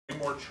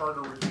more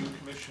Charter Review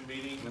Commission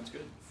meeting. That's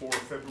good. For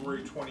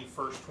February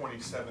 21st,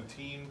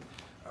 2017.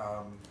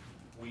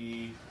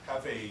 We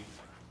have a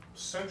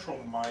central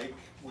mic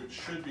which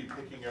should be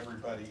picking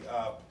everybody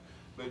up,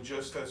 but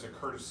just as a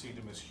courtesy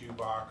to Ms.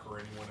 Hubach or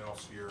anyone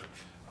else here,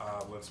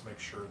 let's make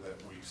sure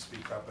that we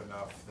speak up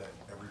enough that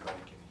everybody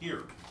can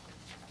hear.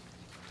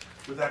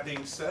 With that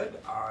being said,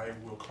 I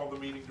will call the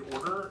meeting to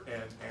order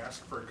and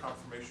ask for a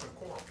confirmation of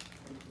quorum.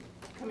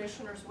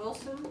 Commissioners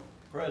Wilson,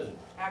 Present.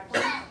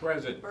 Ackland,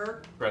 Present.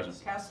 Burke,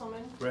 Present.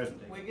 Castleman,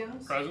 Present.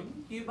 Wiggins,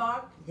 Present.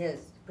 Hubach, Yes,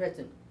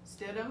 present.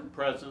 Stidham,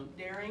 Present.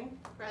 Daring,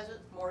 Present.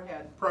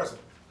 Moorhead. Present.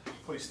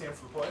 Please stand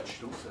for the pledge.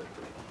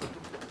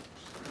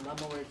 And I'm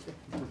already.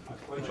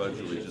 Pledge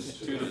allegiance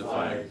to the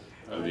flag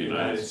of the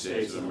United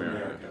States of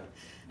America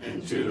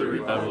and to the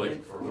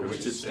republic for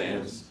which it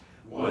stands,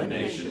 one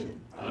nation,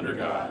 under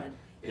God,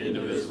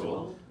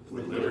 indivisible,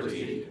 with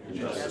liberty and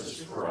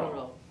justice for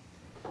all.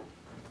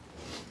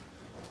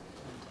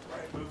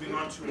 Right, moving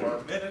on to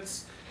our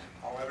minutes,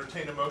 I'll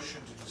entertain a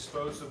motion to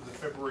dispose of the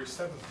February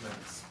 7th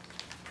minutes.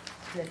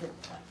 Second.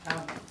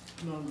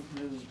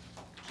 Move.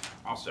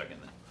 I'll second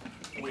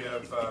that. We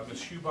have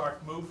Ms.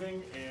 Hubach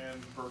moving and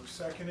Burke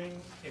seconding.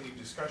 Any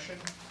discussion?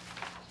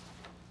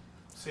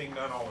 Seeing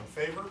none, all in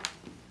favor?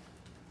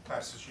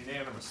 Passes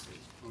unanimously.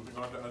 Moving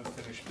on to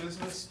unfinished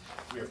business.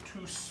 We have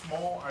two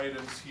small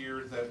items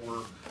here that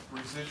were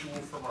residual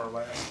from our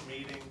last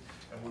meeting,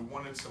 and we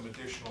wanted some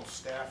additional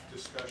staff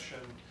discussion.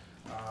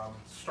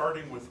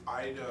 Starting with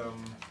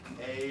item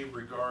A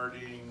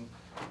regarding,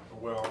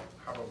 well,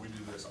 how about we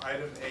do this?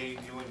 Item A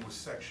dealing with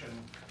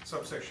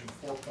subsection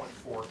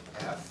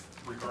 4.4F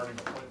regarding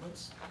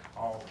appointments.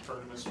 I'll turn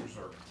to Mr.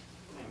 Zerk.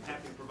 I'm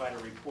happy to provide a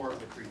report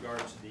with regard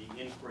to the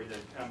inquiry that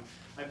had come.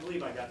 I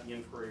believe I got the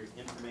inquiry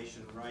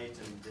information right,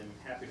 and I'm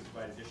happy to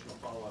provide additional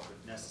follow-up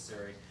if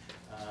necessary.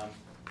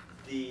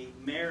 The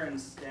mayor and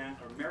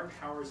staff, or mayor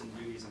powers and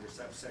duties under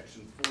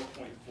subsection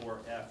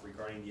 4.4F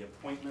regarding the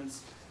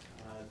appointments.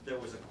 There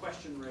was a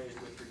question raised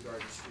with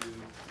regard to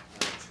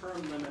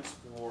term limits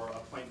for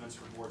appointments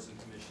for boards and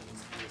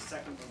commissions, and the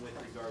second one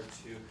with regard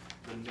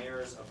to the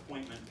mayor's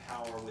appointment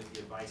power with the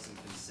advice and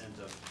consent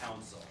of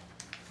council.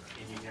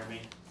 Can you hear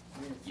me?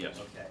 Yes.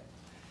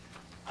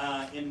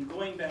 Okay. In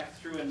going back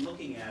through and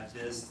looking at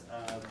this,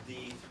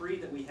 the three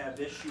that we have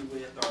issue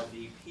with are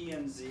the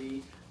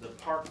P&Z, the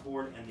Park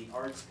Board, and the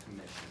Arts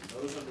Commission.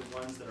 Those are the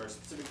ones that are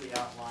specifically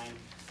outlined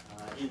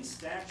in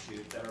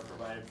statute that are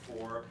provided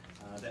for,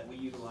 that we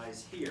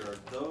utilize here.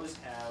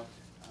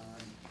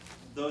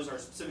 Those are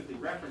specifically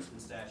referenced in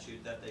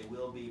statute that they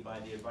will be by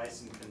the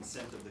advice and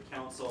consent of the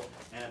council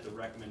and at the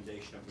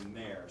recommendation of the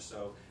mayor.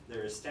 So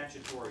there is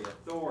statutory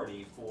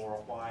authority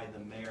for why the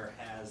mayor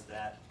has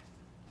that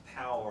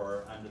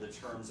power under the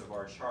terms of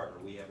our charter.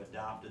 We have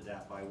adopted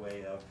that by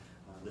way of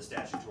the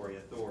statutory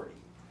authority.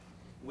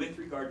 With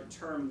regard to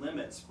term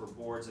limits for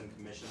boards and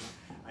commissions,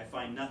 I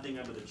find nothing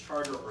under the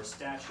charter or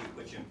statute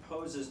which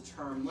imposes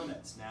term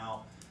limits.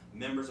 Now,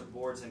 members of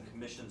boards and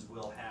commissions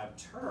will have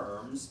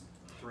terms,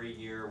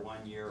 3-year,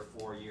 1-year,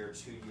 4-year,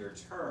 2-year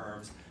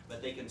terms,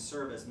 but they can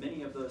serve as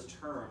many of those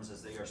terms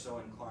as they are so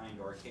inclined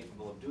or are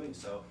capable of doing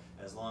so,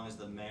 as long as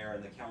the mayor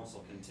and the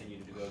council continue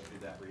to go through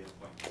that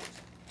reappointment.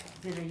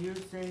 Then are you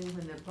saying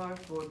when the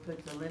park board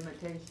puts a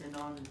limitation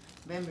on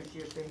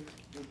membership, they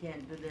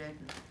can't do that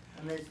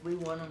unless we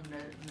want them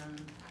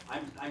to?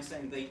 I'm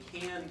saying they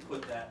can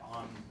put that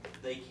on,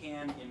 they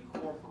can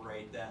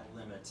incorporate that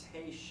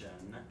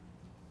limitation.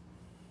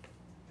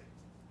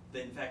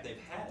 In fact, they've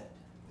had it.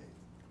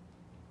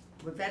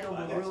 But that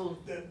overrules.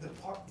 The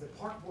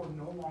park board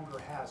no longer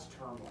has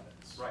term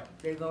limits. Right.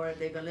 They've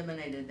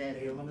eliminated that.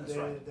 They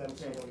eliminated them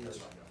several years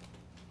ago.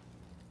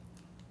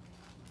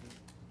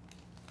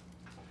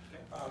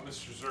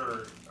 Mr.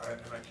 Zerk, I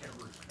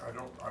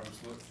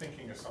was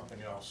thinking of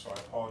something else, so I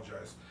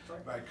apologize.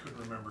 But I couldn't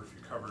remember if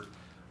you covered.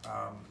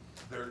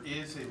 There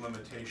is a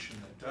limitation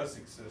that does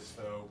exist,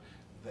 though,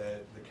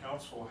 that the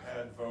council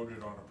had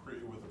voted on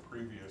with a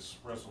previous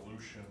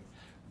resolution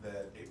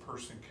that a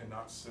person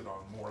cannot sit on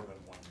more than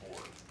one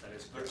board. That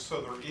is correct. So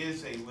there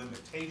is a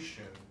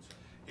limitation.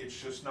 It's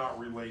just not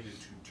related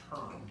to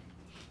term.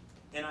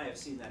 And I have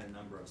seen that in a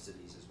number of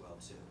cities as well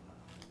too.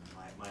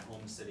 My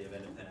home city of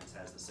Independence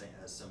has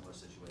similar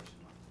situation.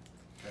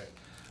 Okay.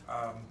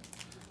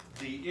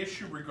 The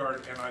issue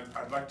regarding, and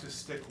I'd like to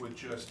stick with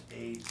just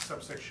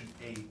subsection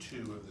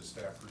A2 of the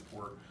staff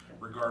report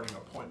regarding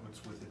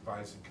appointments with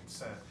advice and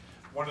consent.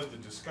 One of the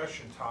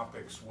discussion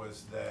topics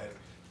was that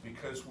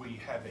because we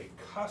have a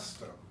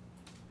custom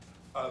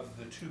of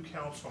the two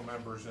council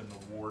members in the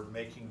ward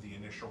making the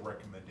initial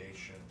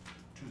recommendation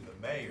to the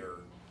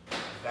mayor,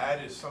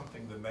 that is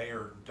something the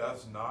mayor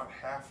does not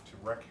have to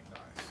recognize.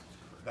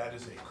 That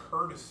is a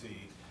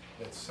courtesy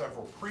that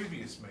several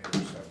previous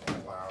mayors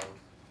have allowed.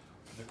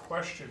 The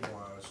question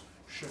was,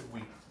 should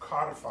we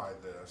codify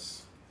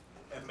this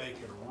and make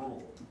it a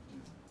rule?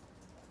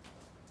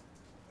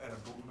 And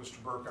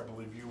Mr. Burke, I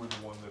believe you were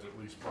the one that at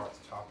least brought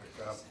the topic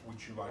up.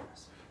 Would you like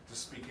to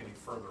speak any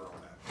further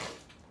on that?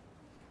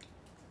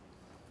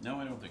 No,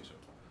 I don't think so.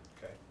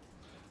 Okay.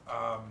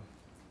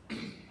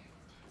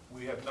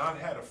 have not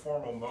had a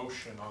formal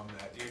motion on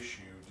that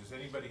issue. Does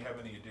anybody have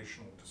any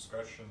additional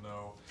discussion,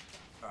 though?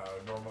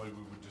 Normally,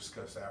 we would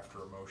discuss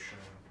after a motion,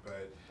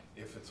 but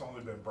if it's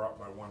only been brought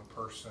by one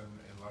person,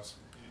 unless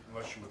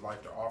you would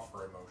like to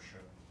offer a motion.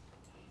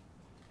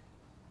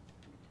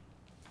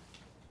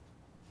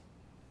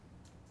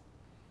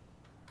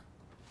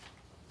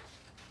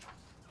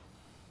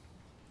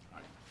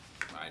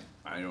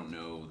 I don't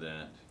know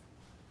that,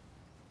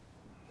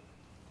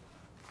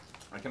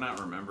 I cannot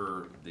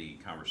remember the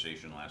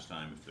conversation last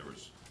time, if there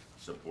was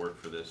support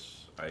for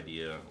this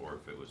idea, or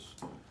if it was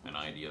an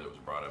idea that was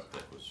brought up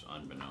that was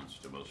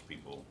unbeknownst to most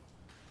people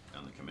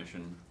on the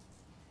commission.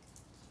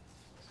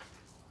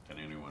 Can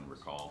anyone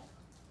recall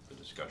the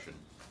discussion?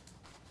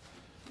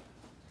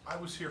 I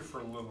was here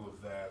for a little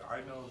of that. I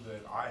know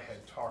that I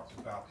had talked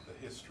about the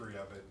history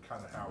of it,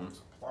 kind of how it's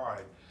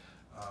applied.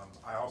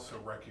 I also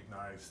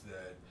recognize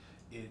that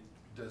it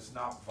does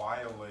not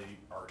violate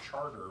our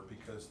charter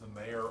because the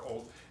mayor,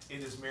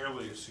 it is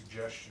merely a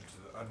suggestion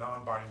a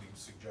non-binding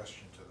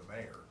suggestion to the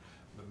mayor.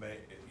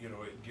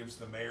 It gives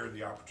the mayor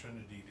the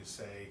opportunity to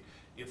say,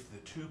 if the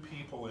two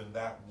people in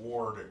that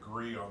ward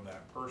agree on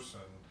that person,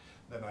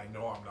 then I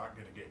know I'm not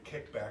gonna get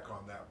kickback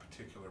on that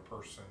particular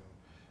person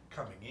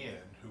coming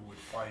in who would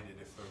fight it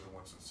if they're the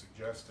ones that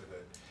suggested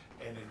it.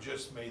 And it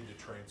just made the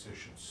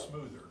transition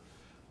smoother.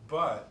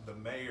 But the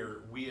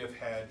mayor, we have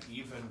had,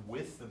 even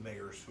with the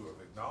mayors who have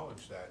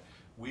acknowledged that,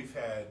 we've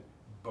had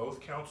both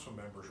council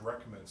members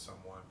recommend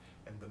someone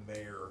and the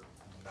mayor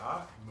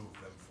not move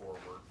them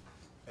forward,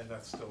 and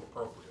that's still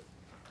appropriate.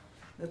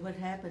 But what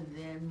happened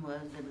then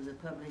was there was a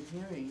public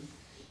hearing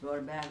brought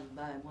about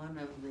by one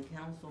of the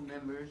council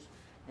members,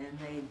 and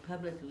they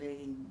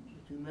publicly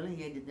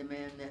humiliated the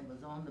man that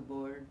was on the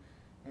board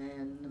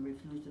and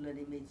refused to let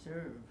him be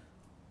served.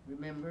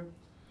 Remember?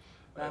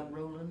 Bob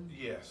Rowland?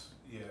 Yes,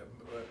 yeah,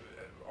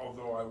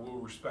 although I will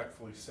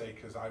respectfully say,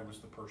 because I was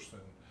the person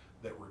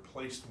that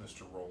replaced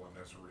Mr. Rowland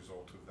as a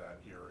result of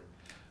that hearing,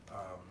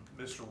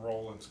 Mr.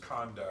 Rowland's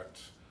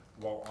conduct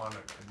while on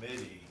a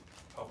committee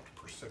helped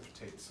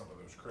precipitate some of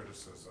those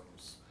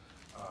criticisms,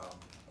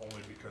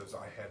 only because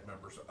I had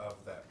members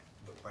of the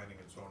Planning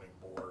and Zoning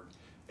Board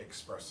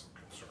express some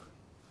concern.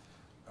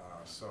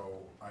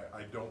 So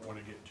I don't want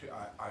to get too,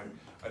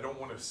 I don't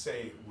want to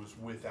say it was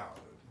without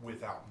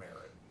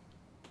merit.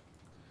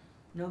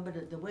 No, but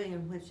the way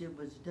in which it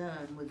was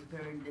done was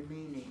very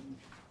demeaning,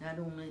 not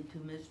only to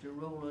Mr.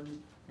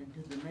 Rowland and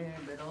to the mayor,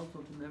 but also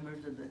to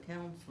members of the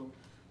council.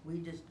 We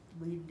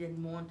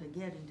didn't want to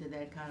get into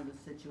that kind of a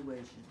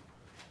situation,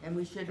 and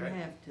we shouldn't Okay.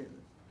 have to.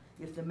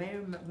 If the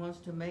mayor wants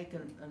to make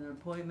an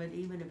appointment,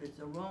 even if it's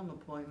a wrong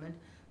appointment,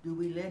 do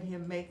we let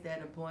him make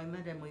that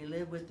appointment and we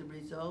live with the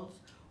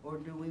results, or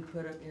do we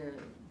put it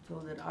so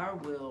that our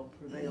will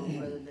prevails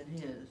rather than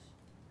his?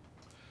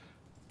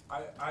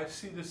 I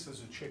see this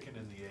as a chicken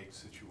and the egg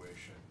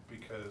situation,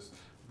 because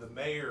the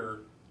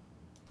mayor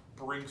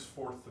brings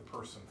forth the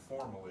person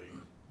formally,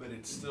 but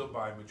it's still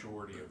by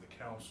majority of the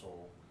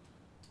council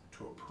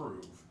to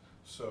approve.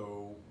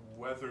 So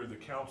whether the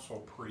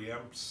council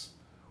preempts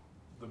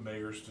the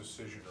mayor's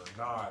decision or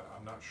not,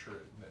 I'm not sure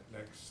it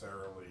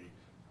necessarily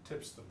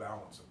tips the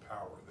balance of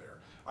power there.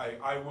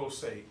 I will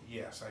say,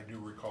 yes, I do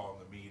recall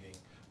in the meeting,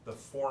 the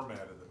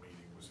format of the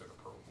meeting was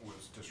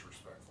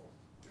disrespectful.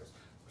 Yes,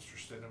 Mr.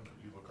 Stidham,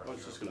 you look like I was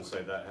you just have gonna a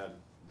say point.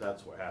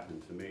 that's what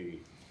happened to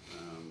me,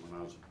 when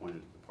I was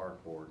appointed to the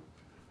park board.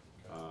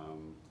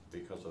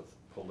 Because of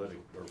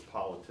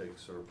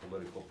politics or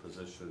political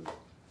position,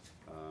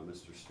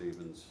 Mr.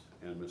 Stevens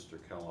and Mr.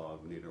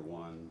 Kellogg, neither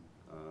one,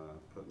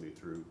 put me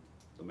through.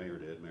 The mayor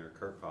did, Mayor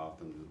Kirkhoff,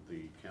 and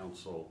the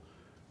council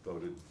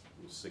voted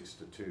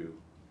 6-2,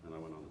 and I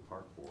went on the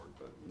park board,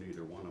 but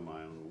neither one of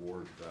my own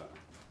ward,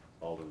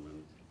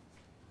 aldermen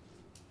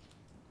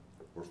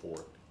were for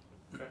it.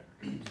 Okay.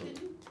 So,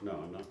 no,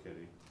 I'm not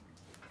kidding.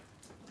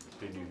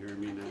 Can you hear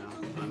me now?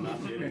 I'm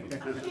not kidding. I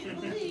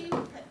can't believe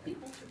that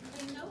people,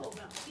 they know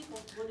about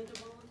people wanting to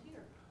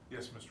volunteer.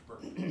 Yes, Mr.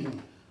 Burke.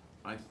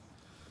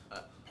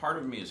 Part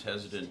of me is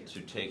hesitant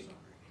to take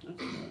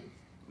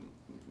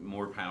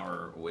more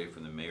power away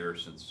from the mayor,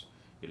 since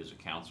it is a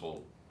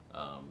council,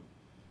 our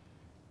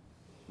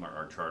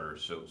charter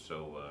is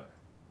so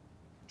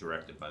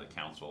directed by the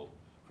council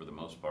for the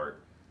most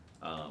part.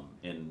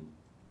 And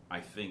I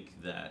think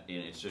that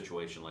in a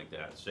situation like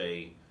that,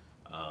 say,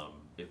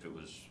 if it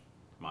was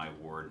my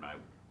ward and I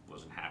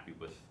wasn't happy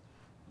with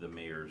the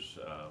mayor's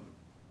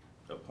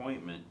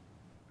appointment,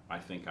 I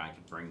think I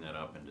could bring that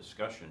up in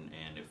discussion,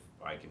 and if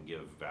I can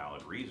give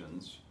valid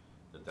reasons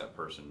that that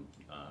person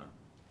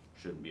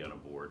shouldn't be on a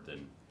board,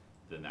 then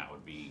that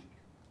would be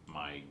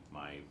my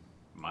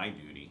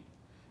duty.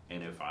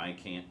 And if I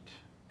can't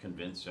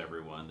convince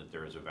everyone that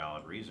there is a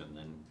valid reason,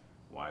 then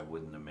why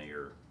wouldn't the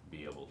mayor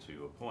be able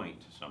to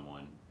appoint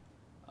someone?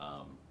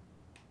 I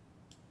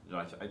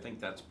think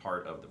that's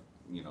part of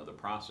the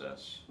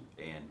process.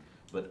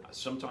 But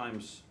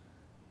sometimes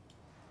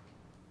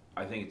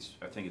I think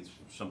it's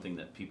something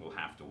that people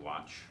have to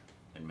watch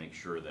and make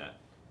sure that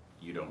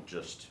you don't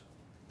just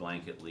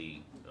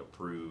blanketly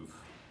approve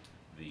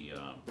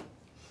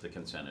the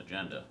consent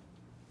agenda.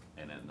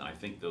 And then I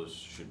think those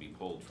should be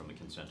pulled from the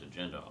consent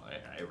agenda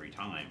every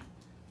time,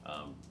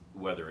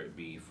 whether it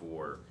be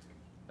for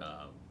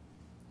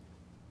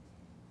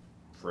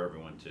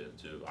everyone to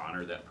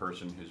honor that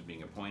person who's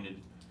being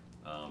appointed,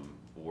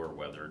 or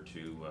whether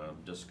to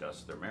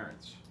discuss their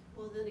merits.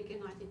 Well, then again,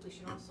 I think we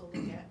should also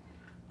look at,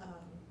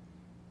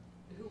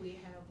 who we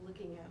have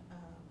looking at,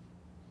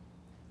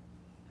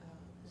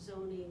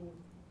 zoning,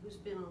 who's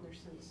been on there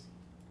since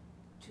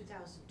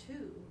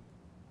 2002,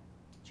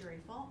 Jerry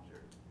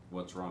Faulkner.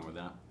 What's wrong with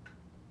that?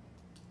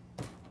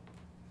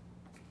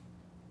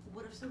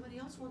 What if somebody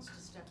else wants to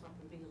step up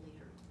and be a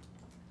leader?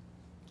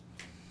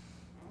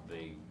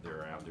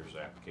 There's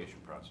an application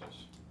process.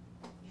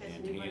 Has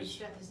And anybody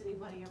he's- has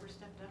anybody ever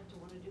stepped up to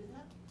wanna do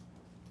that?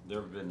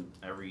 There have been,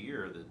 every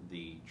year,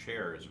 the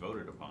chair is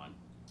voted upon,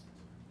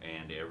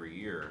 and every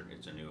year,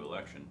 it's a new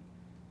election.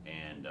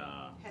 And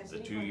Has the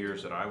 2 anybody-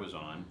 years that I was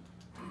on,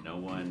 no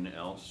one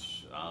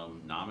else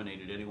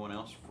nominated anyone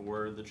else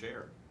for the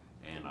chair.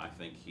 And I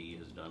think he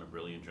has done a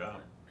brilliant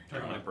job,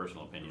 in my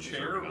personal opinion. in Chair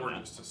serving on or that.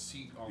 just a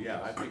seat on? Yeah,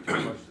 the- I think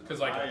it was, 'Cause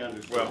like- I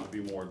understood it to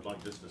be more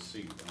like just a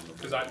seat on the board.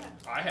 Cause I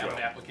have an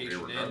Well, application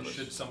in, regardless.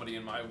 should somebody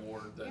in my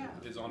ward that Yeah.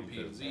 is on P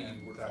and Z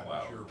And would that fall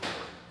is out. your word,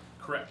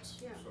 Correct.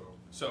 Yeah. so.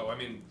 So, I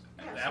mean,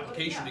 Yeah, the so what-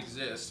 application yeah.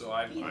 exists, so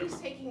I'm, He's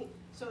taking,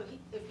 so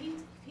if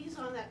he's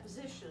on that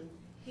position,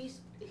 he's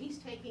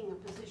taking a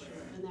position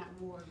in that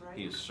ward, right?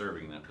 He is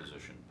serving that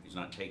position. He's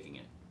not taking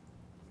it.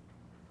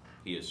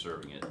 He is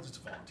serving it. it's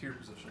a volunteer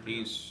position.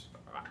 He's,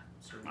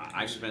 Serving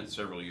I spent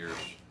several years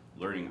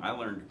learning, I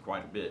learned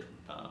quite a bit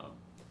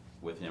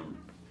with him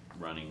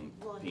running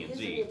Well, P he and is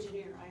an Z.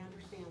 engineer, I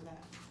understand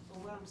that, but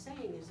what I'm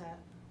saying is that,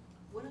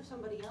 what if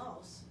somebody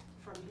else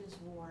from his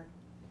ward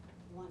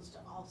wants to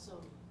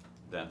also,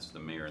 That's the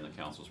mayor and the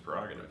council's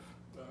prerogative.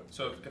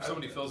 So if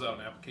somebody fills out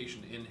an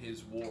application in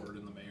his ward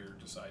and the mayor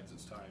decides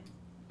it's time,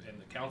 and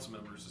the council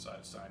members decide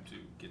it's time to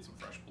get some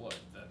fresh blood,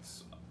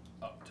 that's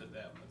up to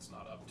them. It's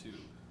not up to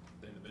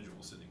the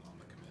individual sitting on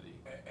the committee.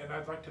 And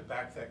I'd like to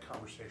back that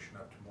conversation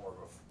up to more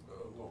of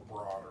a little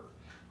broader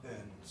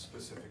than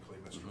specifically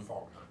Mr.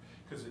 Faulkner,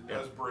 because it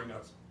does bring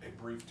up a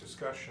brief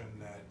discussion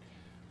that,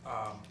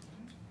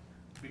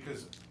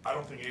 because I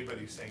don't think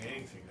anybody's saying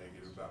anything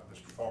negative about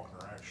Mr.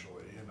 Faulkner,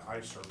 actually, and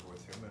I served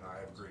with him, and I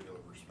have a great deal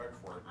of respect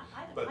for him.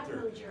 But I've there-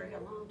 known Jerry a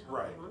long time,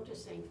 Right. I'm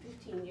just saying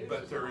 15 years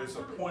But is there long is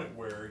a time. point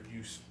where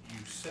you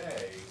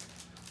say,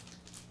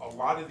 a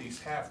lot of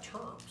these have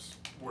terms,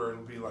 where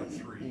it'll be like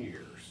 3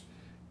 years.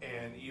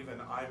 And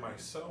even I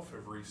myself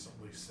have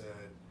recently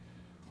said,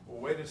 well,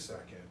 wait a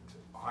second,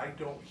 I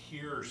don't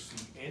hear or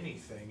see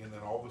anything, and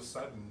then all of a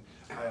sudden,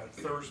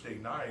 Thursday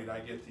night, I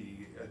get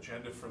the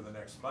agenda for the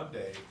next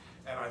Monday,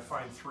 and I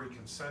find 3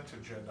 consent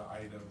agenda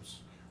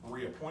items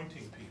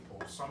reappointing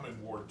people, some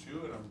in Ward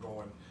 2, and I'm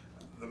going,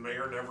 the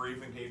mayor never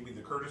even gave me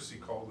the courtesy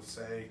call to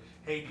say,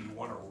 hey, do you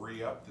wanna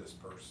re-up this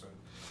person?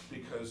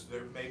 Because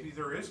maybe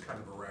there is kind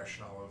of a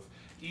rationale of,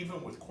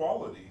 even with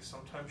quality,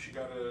 sometimes you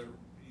gotta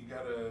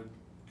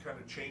kind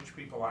of change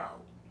people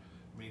out.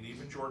 I mean,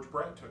 even George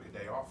Brett took a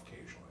day off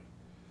occasionally.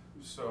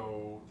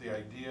 So the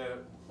idea,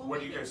 Well, what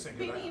do you maybe- guys think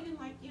of that? Maybe even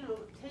like,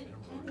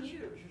 10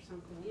 years or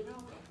something,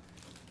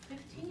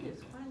 15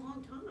 is quite a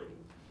long time.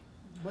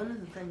 One of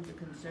the things that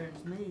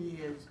concerns me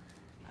is,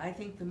 I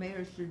think the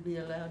mayor should be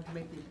allowed to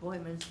make the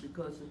appointments,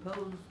 because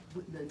suppose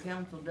the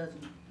council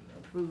doesn't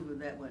approve of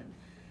that one.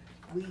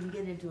 We can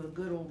get into a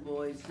good old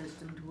boy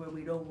system to where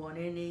we don't want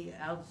any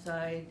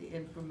outside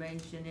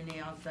information, any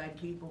outside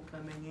people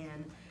coming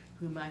in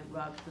who might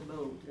rock the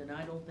boat, and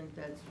I don't think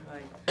that's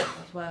right.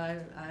 That's why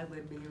I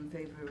would be in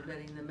favor of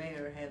letting the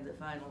mayor have the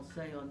final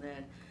say on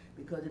that,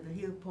 because if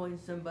he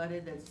appoints somebody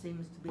that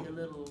seems to be a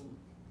little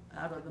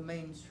out of the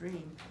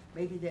mainstream,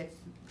 maybe that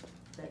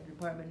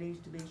department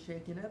needs to be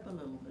shaken up a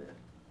little bit.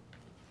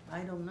 I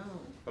don't know.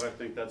 But I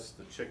think that's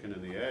the chicken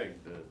and the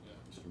egg that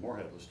Mr.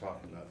 Moorhead was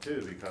talking about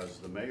too, because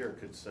the mayor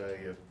could say,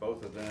 if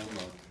both of them,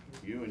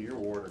 or you and your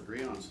ward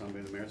agree on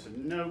somebody, the mayor said,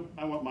 no,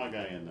 I want my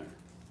guy in there.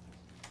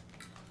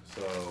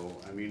 So,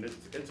 I mean,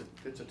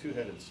 it's a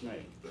two-headed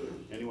snake,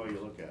 any way you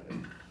look at it.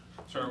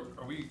 So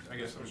are we, I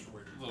guess I'm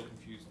a little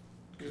confused,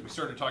 because we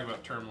started talking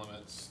about term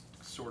limits,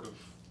 sort of,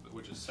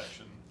 which is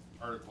section,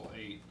 Article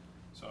 8,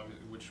 so,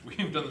 which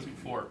we've done this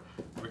before,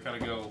 we kind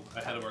of go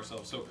ahead of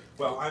ourselves, so.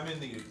 Well, I'm in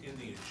the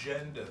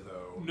agenda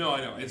though. No,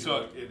 I know, and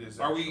so, It is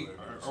are actually we,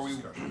 a are we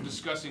discussion.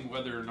 discussing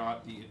whether or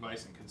not the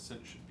advice and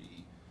consent should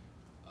be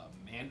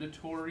a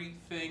mandatory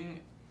thing?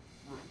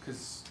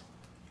 Because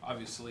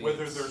obviously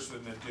Whether it's- there's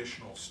an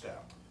additional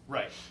step.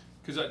 Right,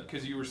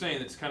 because you were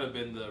saying it's kind of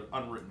been the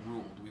unwritten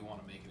rule, do we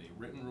want to make it a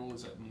written rule,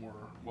 is that more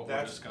what we're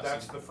That's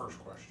discussing? the first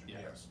question, Yeah.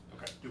 yes.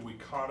 Okay. Do we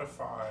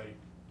codify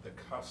the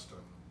custom,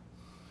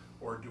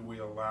 or do we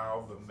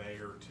allow the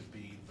mayor to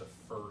be the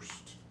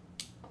first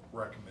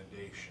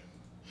recommendation?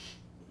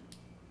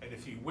 And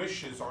if he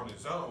wishes on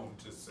his own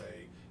to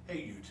say,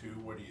 hey, you two,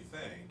 what do you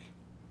think?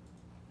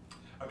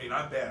 I mean,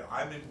 I'm bad,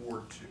 I'm in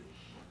Ward 2.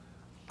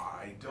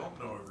 I don't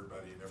know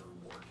everybody in every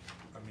ward.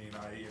 I mean,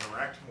 I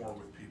interact more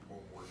with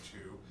people in Ward 2.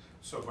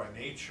 So by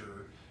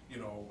nature, you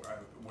know,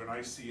 when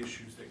I see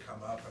issues that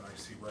come up and I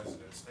see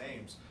residents'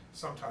 names,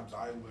 sometimes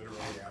I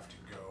literally have to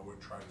go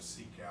and try to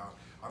seek out.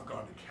 I've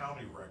gone to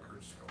county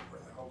records to go,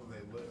 where the hell do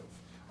they live?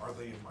 Are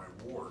they in my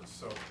ward?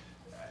 So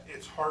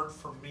it's hard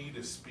for me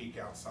to speak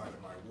outside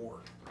of my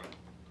ward.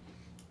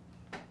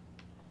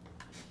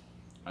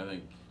 I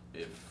think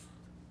if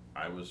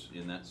I was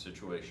in that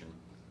situation,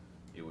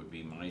 it would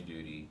be my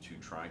duty to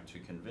try to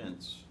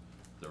convince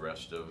the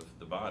rest of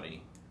the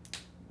body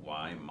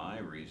why my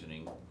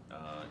reasoning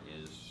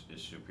is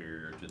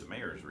superior to the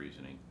mayor's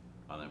reasoning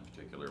on that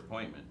particular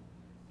appointment.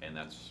 And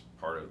that's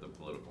part of the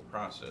political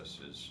process,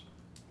 is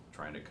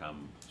trying to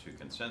come to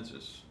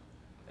consensus.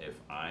 If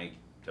I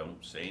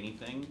don't say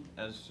anything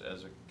as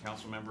a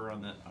council member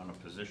on a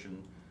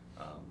position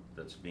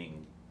that's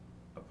being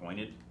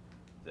appointed,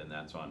 then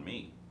that's on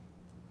me.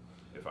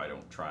 If I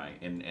don't try,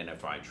 and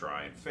if I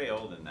try and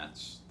fail, then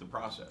that's the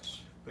process.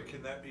 But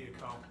can that be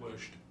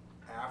accomplished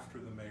after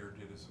the mayor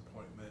did his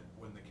appointment,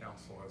 when the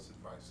council has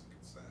advice and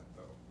consent,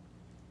 though?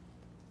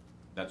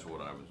 That's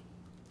what I was,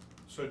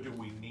 So do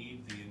we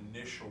need the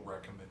initial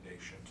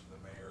recommendation to the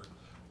mayor,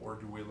 or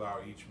do we allow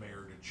each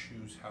mayor to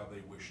choose how they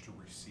wish to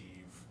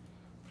receive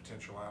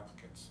potential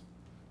applicants?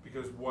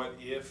 Because what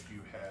if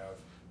you have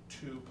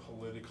two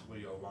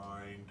politically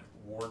aligned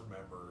ward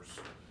members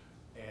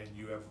and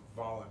you have a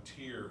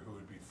volunteer who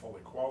would be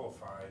fully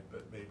qualified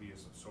but maybe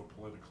isn't so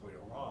politically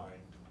aligned,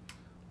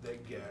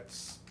 that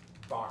gets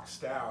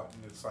boxed out,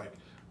 and it's like,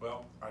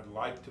 well, I'd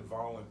like to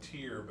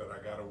volunteer, but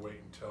I gotta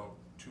wait until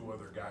two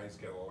other guys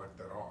get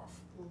elected off.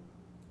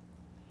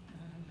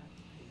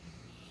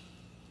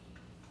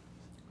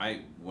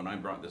 when I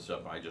brought this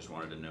up, I just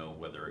wanted to know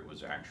whether it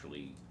was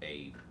actually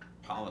a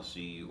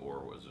policy or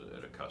was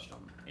it a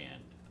custom,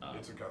 and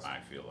It's a custom. I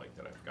feel like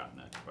that I've gotten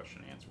that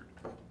question answered.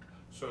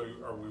 So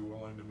are we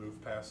willing to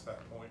move past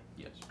that point?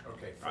 Yes.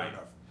 Okay, fair Right.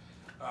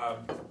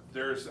 enough.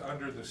 There's,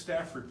 under the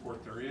staff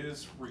report, there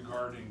is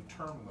regarding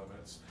term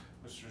limits.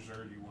 Mr.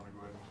 Zer, do you want to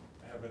go ahead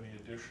and have any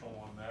additional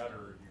on that,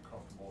 or are you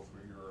comfortable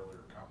with your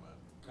earlier comment?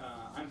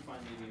 I'm fine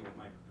leaving with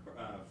my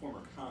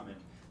former comment.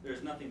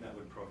 There's nothing that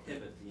would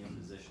prohibit the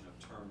imposition of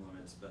term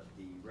limits, but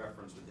the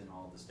reference within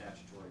all the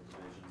statutory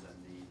provisions and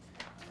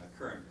the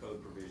current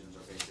code provisions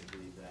are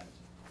basically that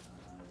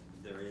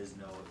there is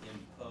no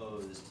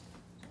imposed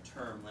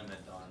term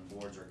limit on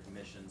boards or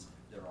commissions.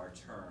 There are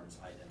terms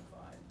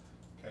identified.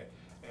 Okay,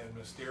 and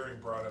Ms. Daring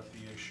brought up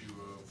the issue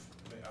of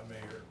a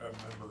member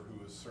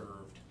who has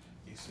served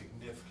a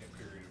significant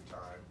period of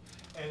time.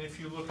 And if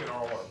you look at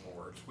all our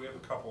boards, we have a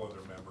couple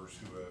other members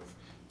who have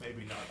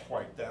maybe not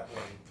quite that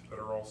length, but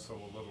are also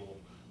a little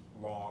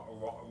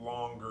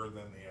longer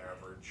than the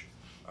average.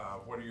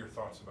 What are your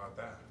thoughts about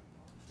that?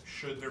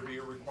 Should there be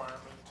a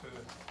requirement to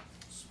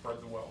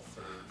spread the wealth,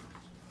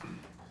 or?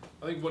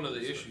 I think one of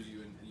the issues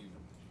you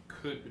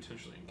could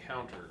potentially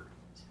encounter,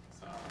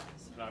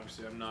 and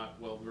obviously I'm not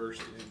well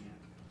versed in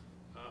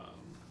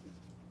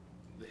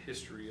the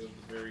history of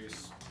the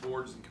various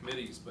boards and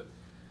committees, but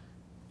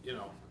you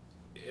know,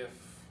 if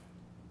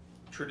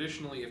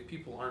traditionally if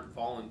people aren't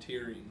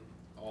volunteering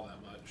all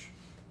that much,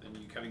 then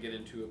you kind of get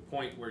into a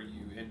point where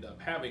you end up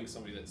having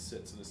somebody that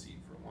sits in a seat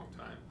for a long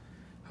time.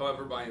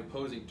 However, by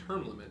imposing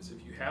term limits,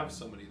 if you have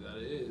somebody that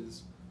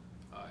is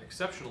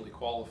exceptionally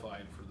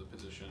qualified for the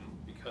position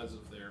because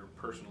of their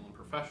personal and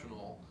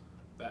professional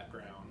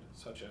background,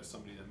 such as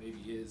somebody that maybe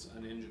is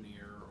an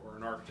engineer or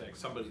an architect,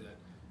 somebody that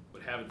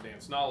would have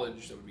advanced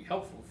knowledge that would be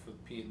helpful for the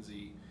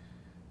P&Z,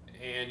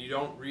 and you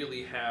don't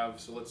really have,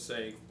 so let's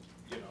say,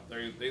 you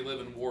know, they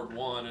live in Ward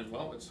 1, and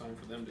well, it's time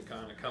for them to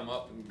kind of come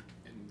up and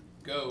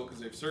go because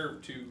they've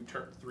served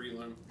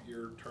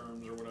 3-year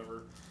terms or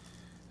whatever,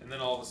 and then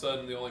all of a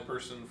sudden the only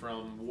person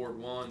from Ward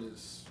 1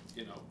 is,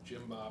 you know,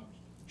 Jim Bob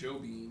Joe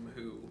Beam,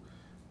 who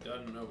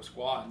doesn't know a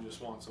squat and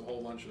just wants a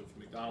whole bunch of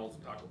McDonald's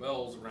and Taco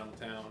Bells around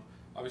the town.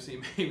 Obviously,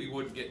 maybe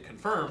wouldn't get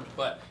confirmed,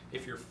 but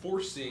if you're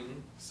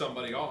forcing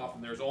somebody off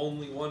and there's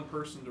only one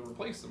person to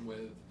replace them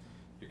with,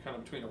 you're kind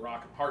of between a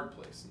rock and hard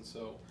place. And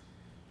so,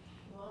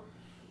 Well,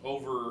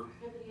 over,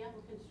 how many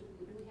applicants do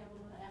we have a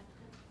lot of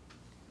applicants?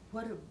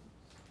 What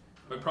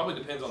a, it probably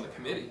depends on the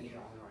committee.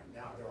 Right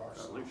now, there are At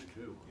some. least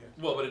two.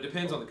 Well, but it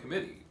depends on the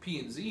committee.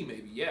 P&Z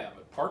maybe, yeah,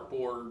 but park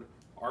board,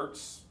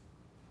 arts,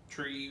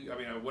 tree, I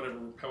mean,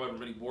 however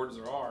many boards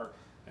there are,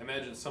 I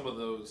imagine some of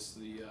those,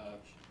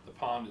 the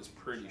pond is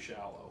pretty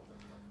shallow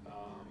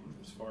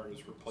as far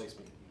as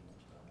replacement.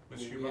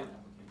 Ms. Huber?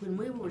 when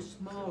we were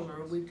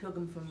smaller, we took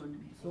them from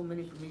so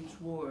many from each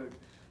ward.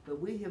 But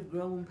we have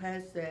grown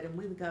past that, and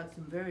we've got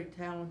some very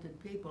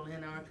talented people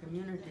in our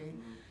community.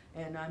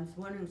 And I'm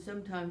wondering,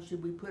 sometimes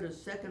should we put a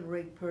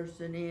second-rate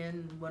person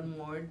in one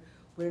ward,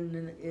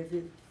 when if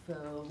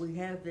we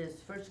have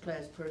this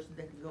first-class person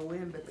that can go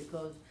in, but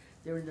because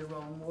they're in the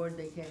wrong ward,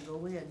 they can't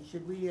go in?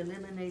 Should we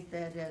eliminate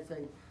that as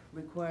a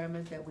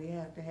requirement, that we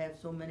have to have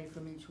so many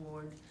from each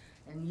ward,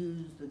 and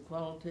use the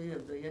quality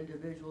of the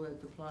individual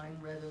that's applying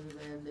rather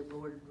than the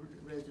board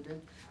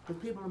resident?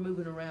 Because people are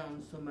moving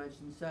around so much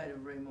inside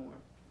of Raymore.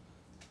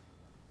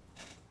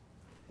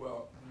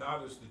 Well,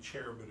 not as the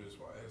chair, but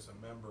as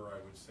a member,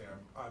 I would say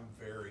I'm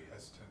very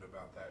hesitant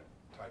about that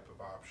type of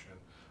option,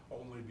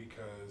 only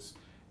because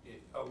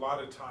a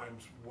lot of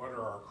times, what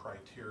are our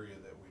criteria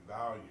that we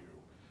value?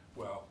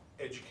 Well,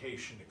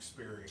 education,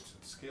 experience,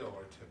 and skill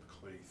are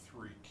typically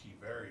three key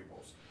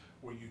variables.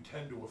 Where you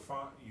tend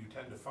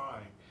to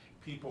find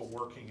people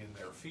working in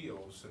their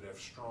fields that have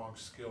strong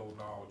skill,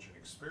 knowledge, and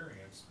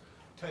experience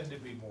tend to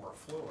be more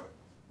affluent.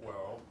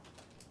 Well,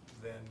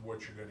 then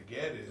what you're gonna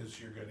get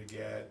is you're gonna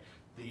get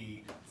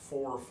the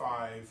 4 or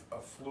 5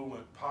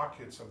 affluent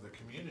pockets of the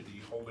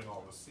community holding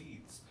all the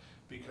seats,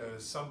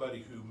 because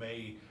somebody who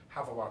may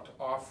have a lot to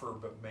offer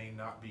but may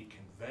not be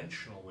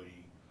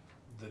conventionally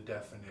the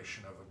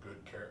definition of a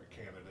good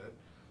candidate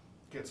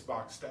gets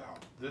boxed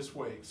out. This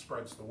way it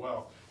spreads the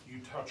wealth. You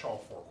touch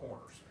all 4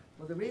 corners.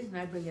 Well, the reason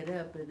I bring it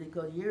up is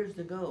because years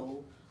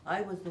ago,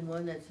 I was the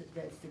one that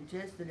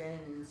suggested and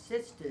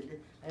insisted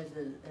as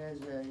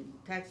a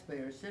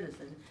taxpayer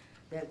citizen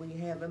that we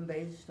have them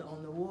based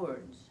on the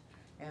wards.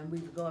 And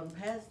we've gone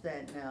past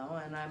that now,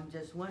 and I'm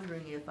just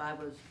wondering if I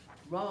was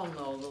wrong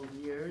all those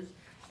years,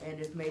 and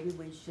if maybe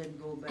we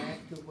should go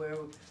back to where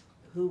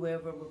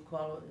whoever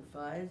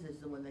qualifies is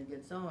the one that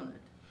gets on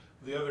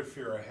it. The other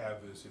fear I have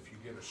is if you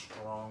get a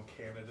strong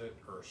candidate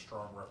or a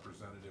strong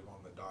representative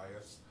on the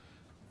dais,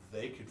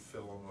 they could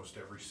fill almost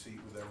every seat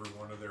with every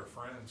one of their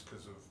friends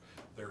because of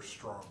their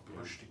strong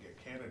push to get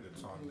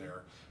candidates on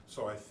there.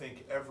 So I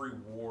think every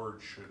ward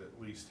should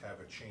at least have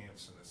a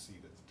chance and a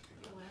seat at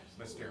the table. Oh,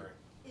 Ms. absolutely. Daring?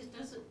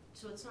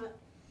 So it's not,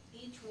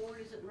 each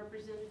ward isn't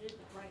represented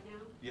right now?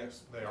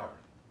 Yes, they are.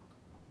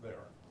 They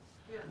are.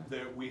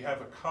 Yeah. We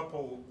have a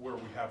couple where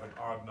we have an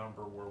odd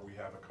number, where we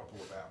have a couple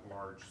of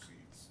at-large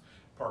seats.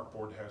 Park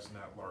Board has an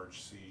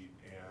at-large seat,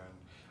 and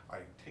I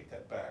take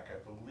that back. I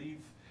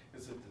believe,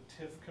 is it the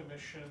TIF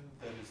commission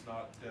that is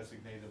not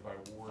designated by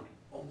ward?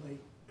 Only,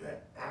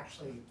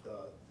 actually,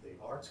 the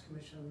Arts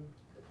Commission,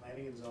 the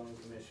Planning and Zoning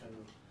Commission,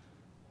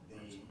 the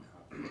P&Z.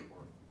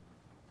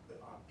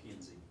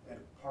 and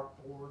Park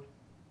Board.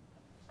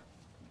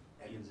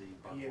 P&Z,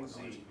 Park P&Z. Board, Arts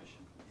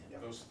Commission. Yeah.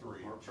 Those 3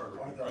 Charter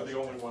are the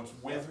only ones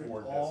with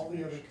ward All the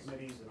other designations.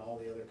 committees and all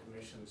the other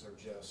commissions are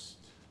just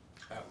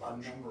a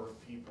At-large. number of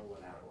people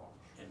in at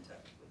large. And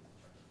tech.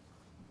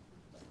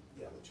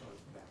 Yeah, the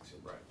joint backs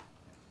it. Right.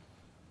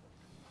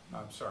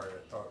 I'm sorry,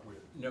 I thought we,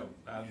 No, you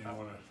didn't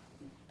wanna.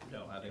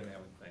 no, I didn't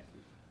have anything.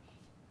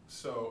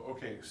 So,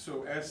 okay,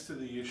 so as to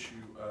the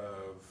issue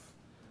of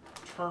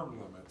term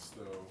limits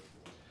though,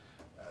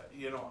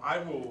 you know,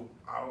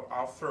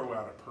 I'll throw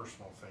out a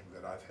personal thing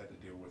that I've had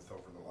to deal with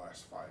over the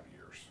last 5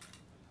 years.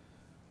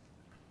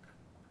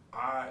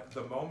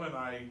 The moment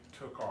I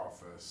took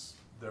office,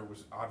 there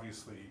was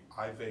obviously,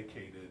 I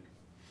vacated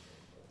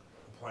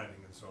the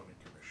Planning and Zoning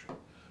Commission.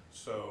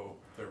 So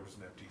there was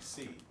an empty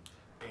seat.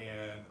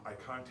 And I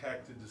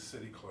contacted the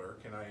city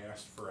clerk and I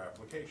asked for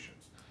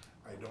applications.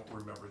 I don't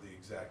remember the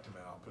exact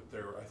amount, but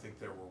I think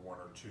there were 1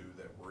 or 2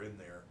 that were in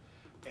there.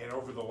 And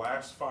over the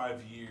last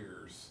 5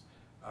 years,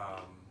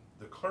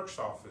 the clerk's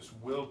office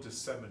will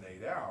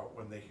disseminate out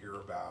when they hear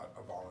about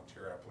a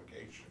volunteer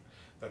application.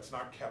 That's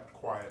not kept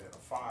quiet in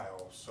a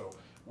file, so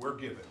we're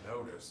given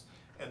notice.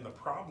 And the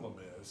problem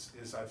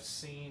is I've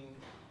seen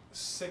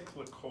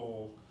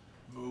cyclical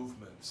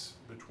movements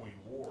between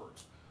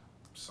wards.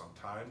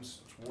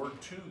 Sometimes it's Ward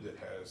 2 that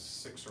has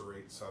 6 or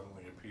 8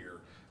 suddenly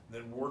appear,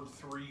 then Ward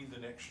 3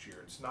 the next year.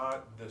 It's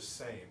not the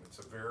same. It's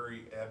a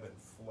very ebb and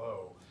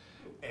flow.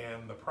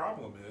 And the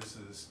problem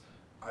is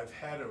I've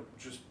had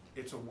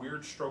it's a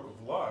weird stroke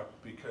of luck,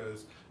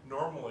 because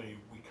normally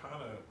we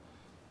kind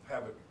of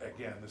have it,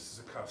 again, this is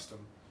a custom,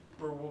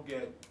 where we'll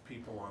get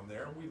people on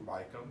there, we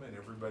like them, and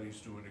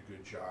everybody's doing a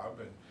good job.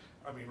 And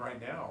I mean,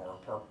 right now, our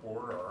Park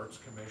Board, our Arts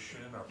Commission,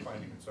 our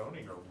Planning and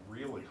Zoning are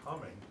really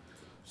humming.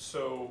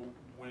 So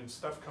when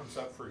stuff comes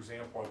up, for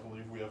example, I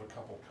believe we have a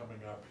couple coming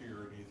up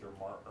here in either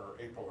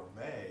April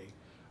or May,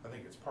 I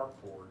think it's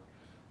Park Board,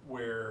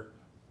 where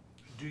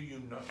do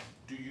you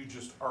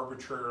just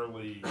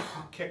arbitrarily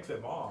kick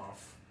them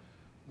off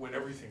when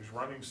everything's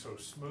running so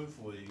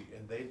smoothly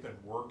and they've been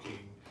working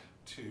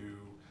to,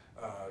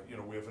 you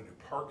know, we have a new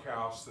park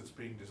house that's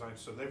being designed,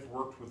 so they've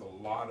worked with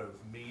a lot of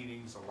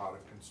meetings, a lot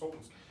of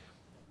consultants.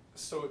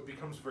 So it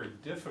becomes very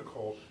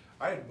difficult.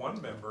 I had one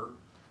member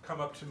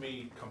come up to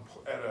me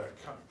at a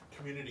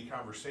community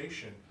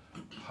conversation,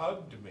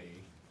 hugged me,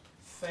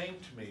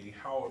 thanked me,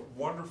 how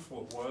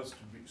wonderful it was to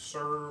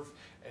serve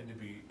and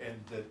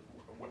that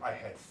I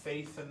had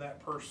faith in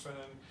that person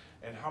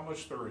and how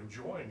much they're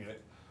enjoying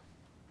it,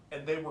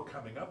 and they were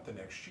coming up the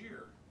next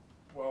year.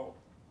 Well,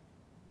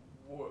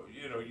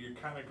 you know, you're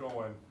kind of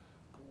going,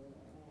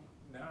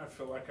 now I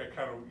feel like I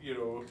kind of, you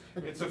know,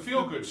 it's a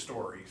feel-good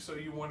story, so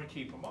you want to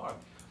keep them on.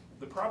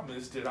 The problem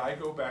is, did I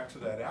go back to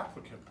that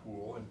applicant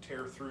pool and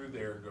tear through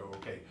there and go,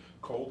 okay,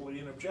 coldly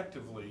and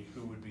objectively,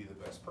 who would be the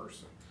best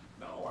person?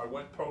 No, I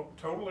went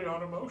totally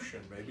on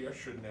emotion. Maybe I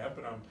shouldn't have,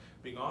 but I'm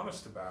being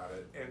honest about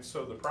it. And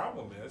so the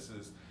problem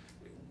is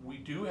we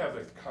do have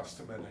a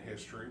custom and a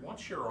history.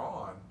 Once you're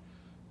on,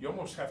 you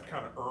almost have to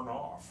kind of earn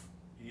off.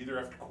 You either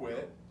have to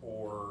quit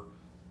or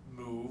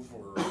move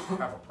or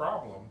have a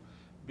problem,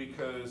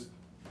 because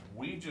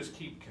we just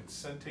keep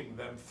consenting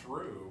them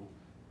through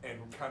and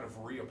kind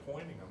of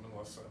reappointing them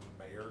unless the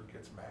mayor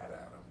gets mad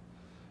at them.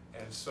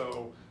 And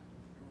so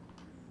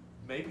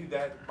maybe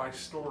that, my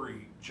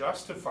story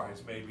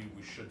justifies maybe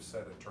we should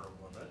set a term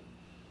limit.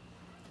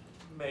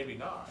 Maybe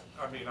not.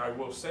 I mean, I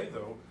will say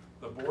though,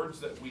 the boards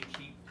that we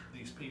keep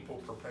these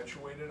people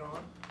perpetuated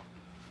on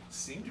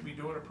seem to be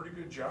doing a pretty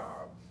good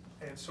job.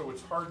 And so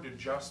it's hard to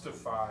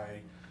justify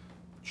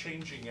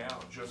changing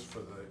out just for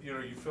the, you know,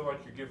 you feel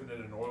like you're giving it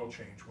an oil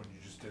change when you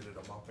just did it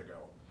a month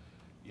ago.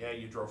 Yeah,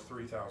 you drove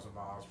 3,000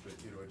 miles, but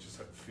you know, it just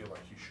doesn't feel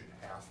like you should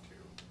have to.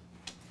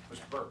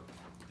 Mr. Burke.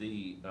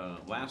 The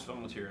last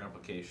volunteer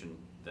application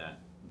that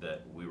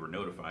we were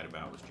notified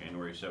about was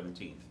January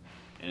 17th.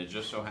 And it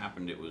just so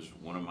happened it was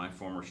one of my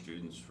former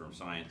students from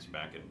science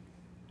back in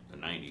the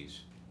 90s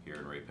here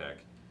in Ray-Pec,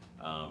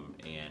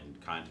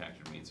 and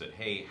contacted me and said,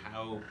 hey,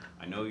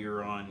 I know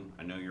you're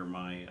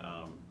my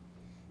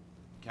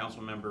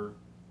council member,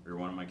 you're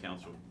one of my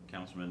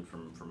councilmen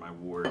from my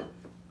ward,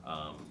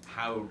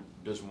 how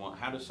does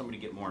somebody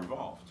get more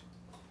involved?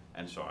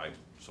 And so I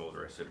told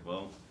her, I said,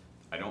 well,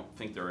 I don't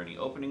think there are any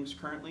openings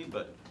currently,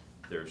 but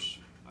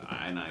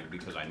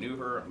because I knew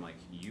her, I'm like,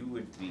 you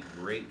would be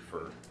great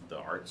for the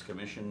Arts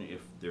Commission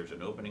if there's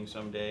an opening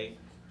someday.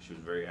 She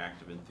was very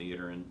active in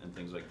theater and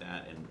things like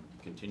that, and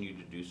continued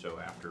to do so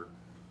after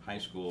high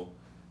school.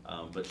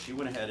 But she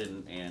went ahead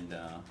and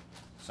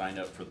signed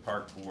up for the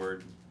Park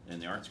Board and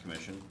the Arts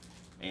Commission,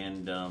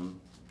 and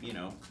you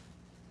know,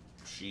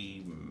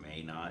 she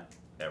may not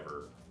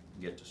ever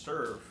get to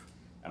serve,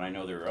 and I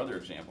know there are other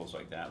examples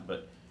like that,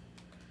 but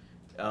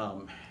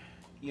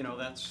you know,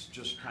 that's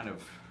just kind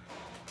of,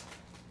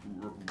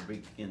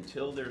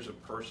 until there's a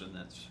person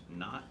that's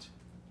not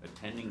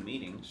attending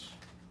meetings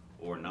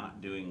or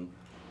not doing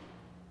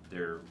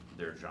their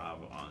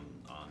job on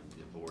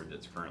the board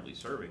that's currently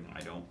serving,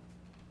 I don't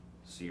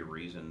see a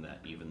reason that,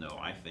 even though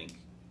I think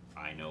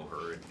I know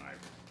her and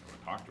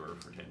I've talked to her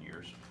for 10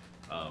 years,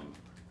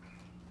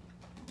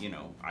 you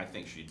know, I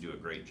think she'd do a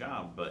great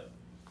job, but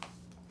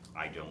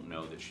I don't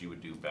know that she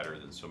would do better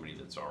than somebody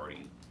that's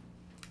already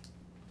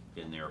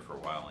been there for a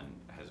while and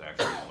has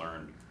actually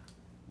learned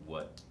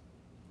what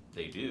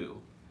they do.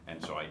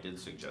 And so I did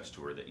suggest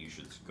to her that you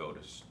should go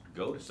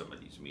to some of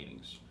these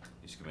meetings,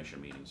 these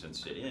commission meetings, and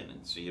sit in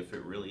and see if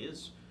it really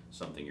is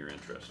something you're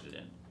interested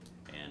in.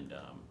 And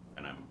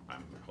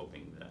I'm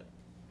hoping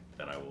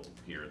that I will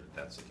hear that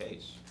that's the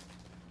case.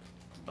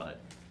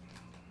 But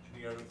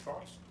Any other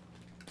thoughts?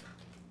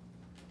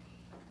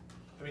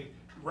 I mean,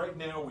 right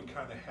now we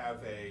kind of have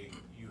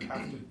you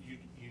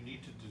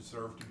need to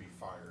deserve to be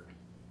fired,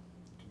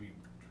 to be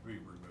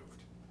removed.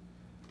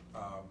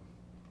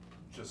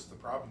 Just the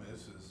problem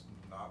is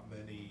not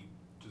many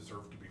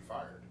deserve to be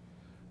fired.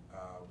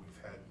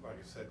 We've had, like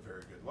I said,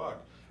 very good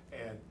luck.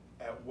 And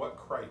at what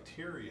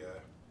criteria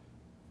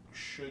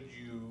should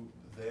you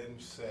then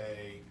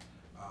say,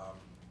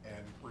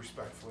 and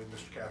respectfully,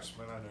 Mr.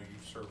 Castleman, I know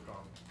you've served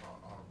on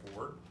a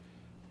board.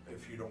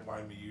 If you don't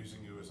mind me using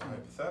you as a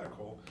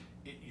hypothetical,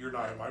 you're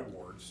not in my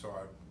ward, so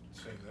I'm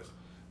saying this.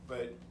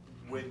 But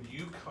when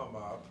you come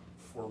up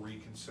for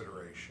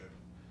reconsideration,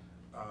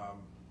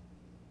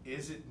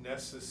 is it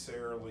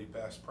necessarily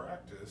best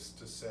practice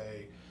to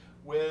say,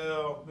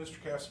 well,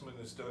 Mr. Castleman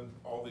has done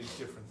all these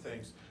different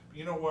things, but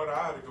you know what,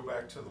 I ought to go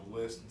back to the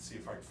list and see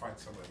if I can find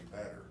somebody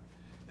better?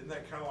 Isn't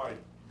that kind of like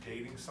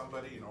dating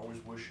somebody and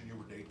always wishing you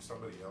were dating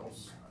somebody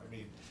else? I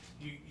mean,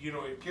 you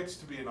know, it gets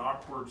to be an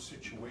awkward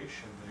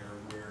situation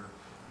there where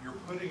you're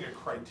putting a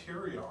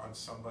criteria on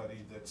somebody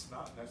that's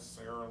not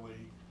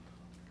necessarily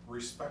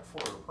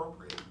respectful or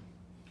appropriate.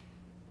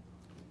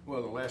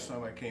 Well, the last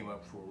time I came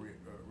up for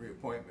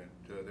reappointment,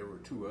 there were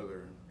two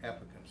other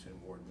applicants in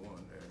Ward 1,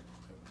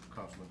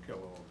 Councilman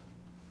Kellogg,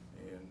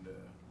 and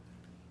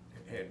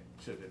had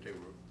said that they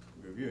were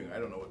reviewing. I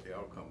don't know what the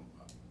outcome,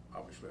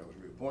 obviously I was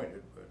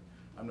reappointed, but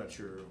I'm not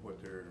sure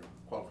what their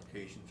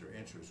qualifications or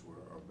interests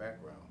were or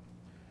background.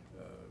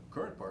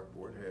 Current Park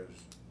Board has,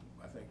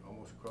 I think,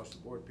 almost across the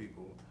board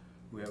people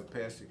who have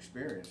past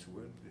experience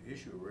with the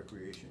issue of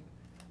recreation,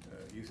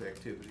 youth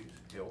activities,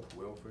 health,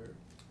 welfare,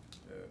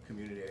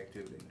 community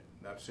activity,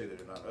 not to say that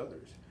there are not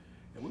others.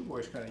 And we've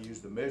always kind of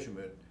used the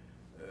measurement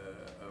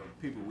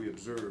of people we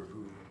observe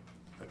who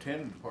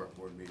attend Park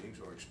Board meetings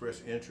or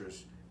express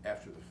interest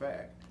after the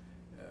fact,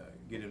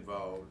 get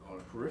involved on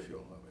a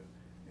peripheral of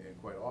it.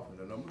 And quite often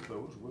a number of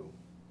those will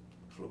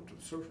float to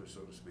the surface,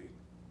 so to speak,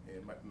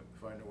 and might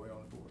find their way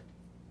on the board.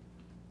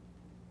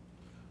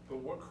 But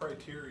what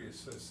criteria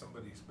says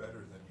somebody's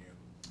better than you?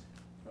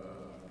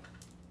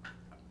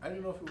 I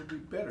don't know if it would be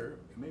better,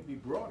 it may be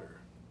broader.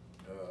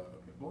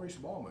 Maurice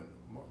Ballman,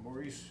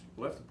 Maurice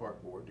left the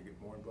Park Board to get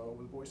more involved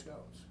with Boy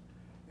Scouts.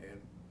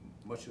 And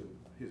much of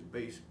his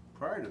base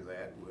prior to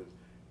that was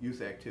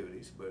youth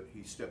activities, but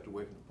he stepped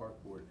away from the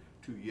Park Board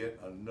to yet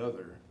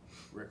another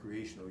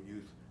recreational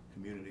youth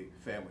community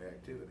family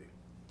activity.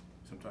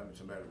 Sometimes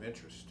it's a matter of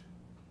interest.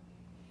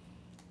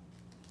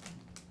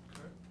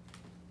 Okay.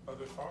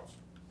 Other thoughts?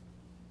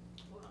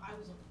 Well, I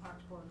was at the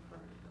Parks Board for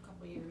a couple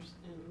couple of years,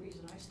 and the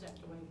reason I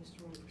stepped away was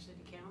to run for city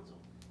council.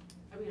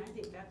 I mean, I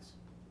think that's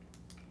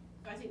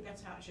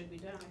how it should be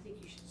done. I think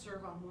you should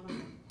serve on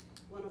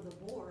one of the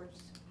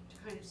boards to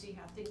kind of see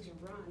how things are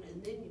run,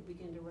 and then you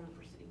begin to run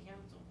for city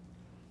council.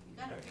 You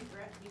gotta figure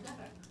out, you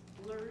gotta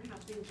learn how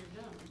things are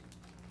done.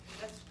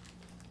 That's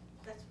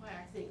why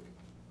I think,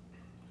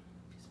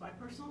 it's my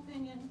personal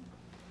opinion,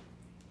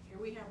 here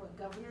we have a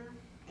governor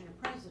and a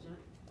president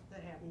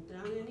that haven't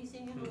done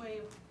anything in the way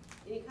of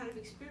any kind of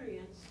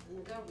experience in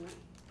the government,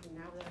 and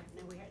now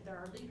they're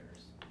our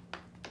leaders.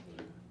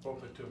 Well,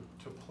 but to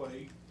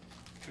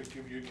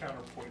give you a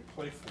counterpoint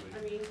playfully,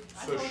 I mean,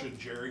 so should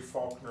Jerry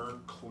Faulkner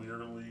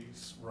clearly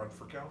run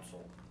for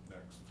council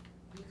next?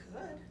 He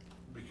could,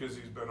 Because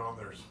he's been on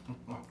there.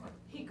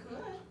 he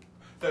could.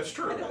 That's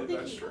true, I don't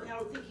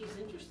think he's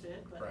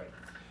interested, but. Right.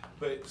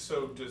 But,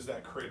 so does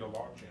that create a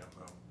logjam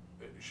though?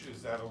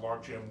 Is that a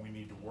logjam we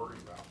need to worry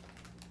about?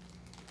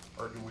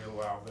 Or do we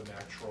allow the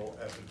natural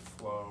ebb and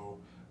flow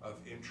of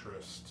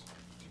interest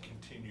to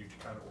continue to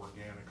kind of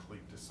organically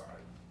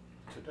decide?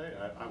 Today,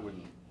 I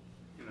wouldn't,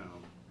 you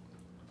know,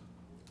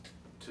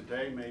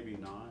 today maybe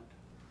not.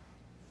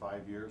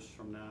 5 years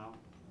from now,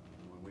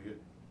 when we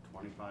get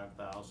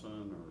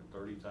 25,000 or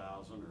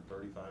 30,000 or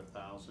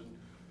 35,000,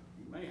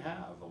 you may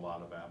have a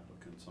lot of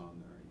applicants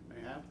on there. You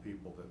may have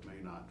people that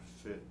may not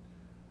fit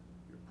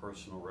your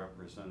personal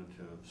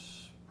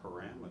representative's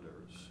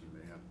parameters. You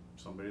may have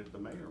somebody that the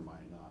mayor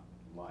might not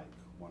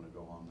want to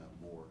go on that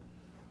board.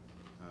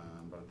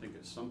 But I think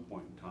at some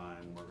point in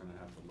time, we're gonna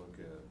have to look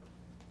at,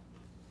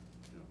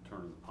 you know,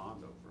 turning the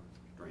pond over,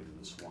 draining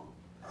the swamp.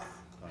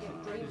 Yeah,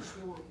 drainage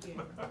swamp,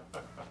 yeah.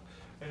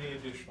 Any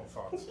additional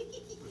thoughts,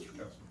 Mr.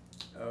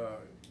 Councilman?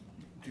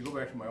 To go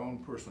back to my own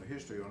personal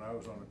history, when I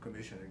was on the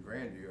commission in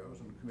Grandview, I was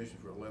on the commission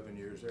for 11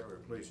 years there. I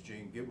replaced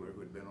Jane Gibbler,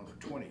 who had been on for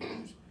 20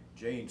 years.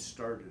 Jane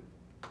started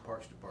the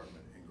Parks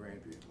Department in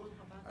Grandview.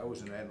 I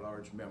was an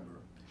at-large member,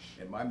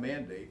 and my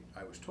mandate,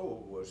 I was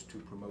told, was to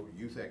promote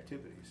youth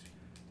activities.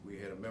 We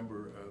had a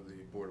member of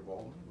the Board of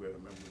Aldermen, we had a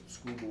member of the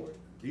school board.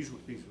 These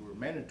were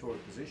mandatory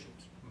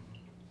positions,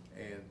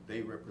 and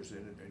they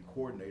represented and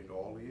coordinated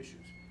all the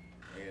issues.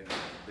 And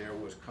there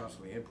was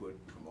constantly input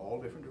from all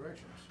different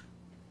directions.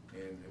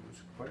 And it was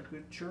quite a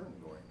good churn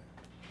going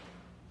there.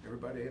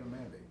 Everybody had a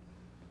mandate.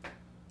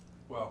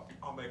 Well,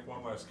 I'll make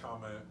one last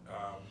comment.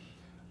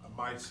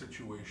 My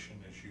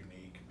situation is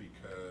unique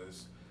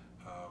because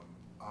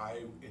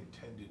I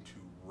intended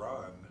to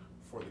run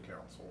for the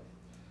council,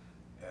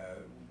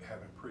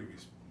 having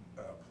previous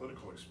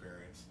political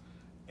experience,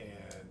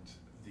 and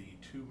the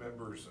two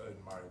members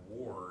in my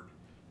ward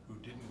who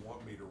didn't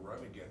want me to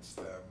run against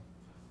them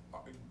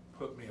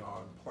put me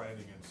on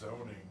planning and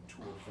zoning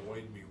to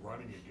avoid me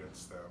running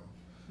against them.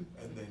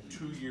 And then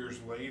 2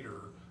 years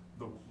later,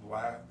 the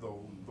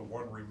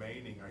one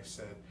remaining, I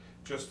said,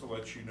 just to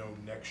let you know,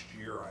 next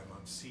year I'm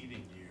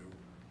unseating you.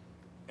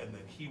 And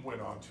then he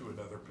went on to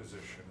another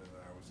position, and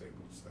I was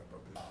able to step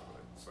up into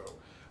it. So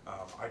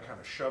I kind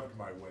of shoved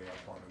my way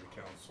up onto the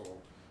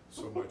council,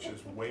 so much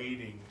as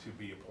waiting to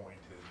be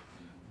appointed.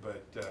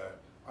 But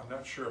I'm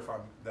not sure if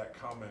that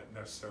comment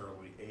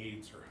necessarily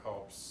aids or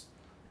helps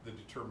the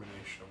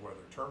determination of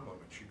whether term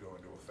limits should go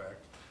into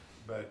effect.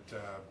 But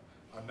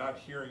I'm not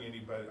hearing a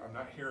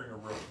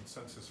real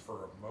consensus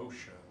for a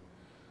motion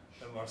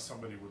unless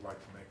somebody would like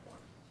to make one.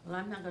 Well,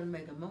 I'm not gonna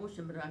make a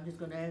motion, but I'm just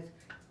gonna ask,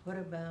 what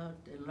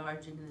about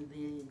enlarging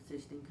the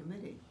existing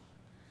committee?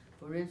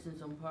 For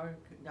instance, on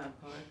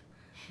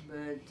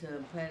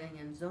planning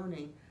and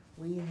zoning,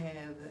 we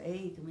have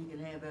 8, and we can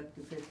have up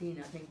to 15.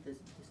 I think the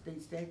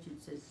state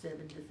statute says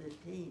 7 to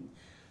 15.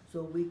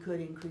 So we could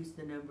increase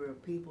the number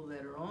of people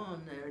that are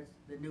on there,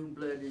 the new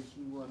blood as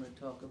you wanna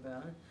talk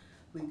about.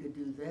 We could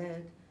do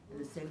that in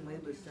the same way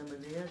with some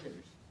of the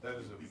others. That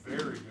is a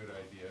very good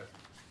idea.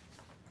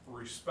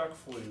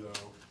 Respectfully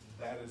though,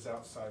 that is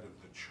outside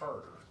of the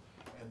charter,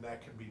 and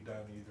that can be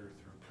done either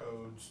through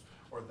codes,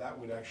 or that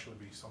would actually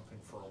be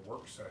something for a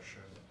work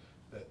session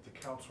that the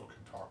council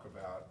can talk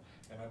about,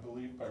 and I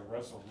believe by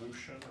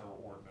resolution or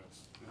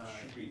ordinance. It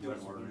should be an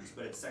ordinance, resolution.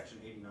 but it's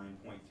section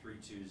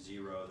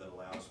 89.320 that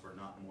allows for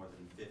not more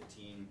than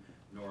 15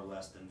 nor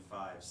less than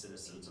 5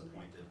 citizens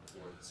appointed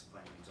for this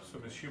planning and So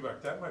zoning. Ms.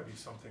 Hubeck, that might be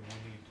something we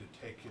need to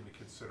take into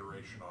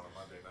consideration on a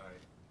Monday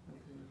night.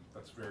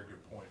 That's a very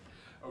good point.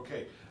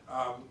 Okay,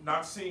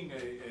 not seeing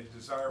a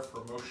desire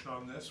for a motion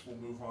on this, we'll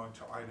move on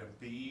to item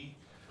B,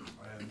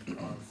 and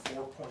on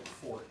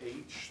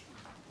 4.4H,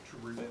 to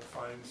remit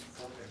fines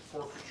and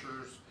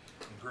forfeitures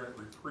and grant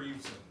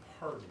reprieves and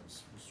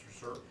pardons. Mr.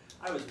 Sir?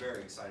 I was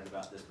very excited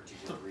about this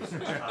particular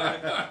research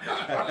topic.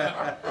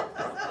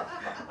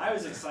 I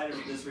was excited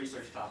with this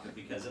research topic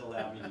because it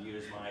allowed me to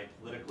use my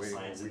political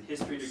science and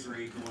history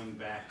degree going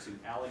back to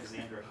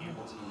Alexander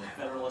Hamilton and the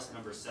Federalist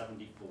number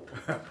 74.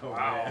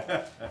 Wow.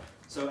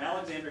 So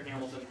Alexander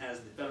Hamilton has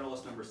the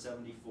Federalist number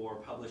 74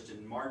 published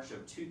in March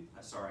of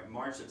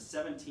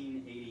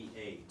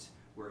 1788,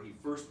 where he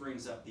first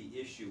brings up the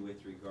issue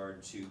with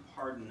regard to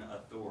pardon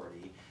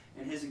authority.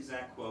 And his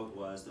exact quote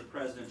was, "The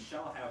president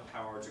shall have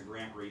power to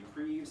grant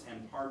reprieves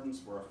and pardons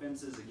for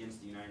offenses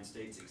against the United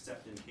States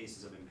except in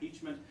cases of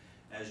impeachment.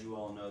 As you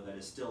all know, that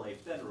is still a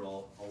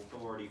federal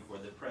authority for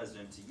the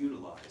president to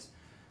utilize.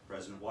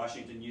 President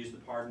Washington used the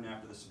pardon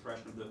after the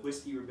suppression of the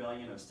Whiskey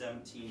Rebellion of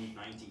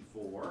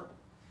 1794.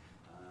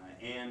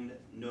 And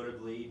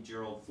notably,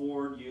 Gerald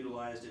Ford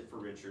utilized it for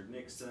Richard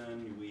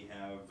Nixon. We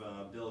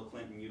have Bill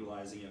Clinton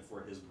utilizing it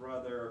for his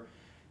brother.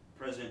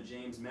 President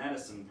James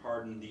Madison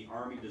pardoned the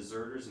Army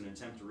deserters in an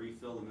attempt to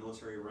refill the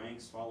military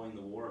ranks following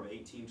the War of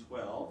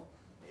 1812.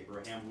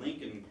 Abraham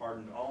Lincoln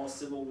pardoned all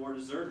Civil War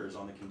deserters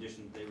on the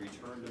condition that they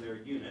return to their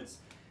units.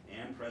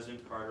 And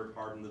President Carter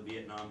pardoned the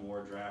Vietnam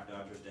War draft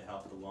dodgers to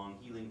help the long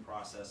healing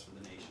process for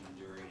the nation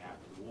during and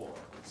after the war."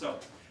 So,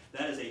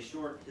 that is a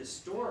short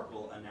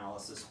historical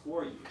analysis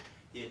for you.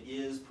 It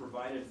is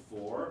provided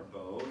for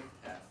both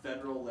at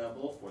federal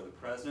level for the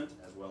president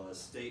as well as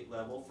state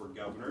level for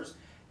governors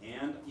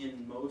and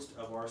in most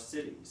of our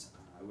cities.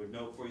 I would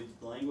note for you that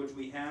the language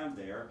we have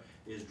there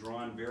is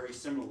drawn very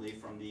similarly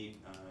from the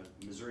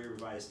Missouri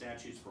Revised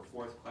Statutes for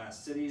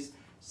fourth-class cities,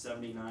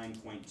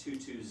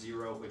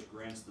 79.220, which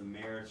grants the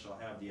mayor shall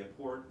have the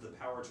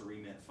power to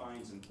remit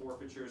fines and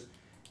forfeitures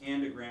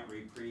and to grant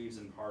reprieves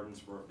and pardons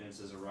for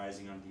offenses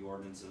arising under the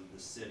ordinance of the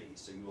city.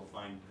 So you will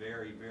find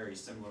very, very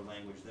similar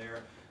language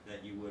there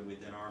that you would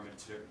within our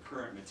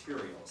current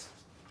materials.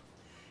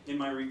 In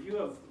my review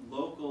of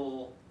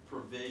local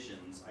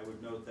provisions, I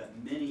would note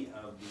that many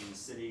of the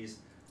cities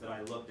that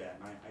I looked at,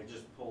 and I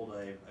just pulled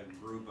a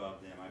group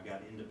of them. I've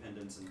got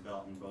Independence and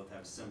Belton, both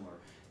have similar.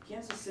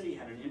 Kansas City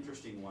had an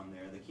interesting one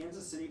there. The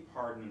Kansas City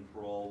pardon and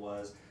parole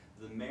was,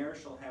 "The mayor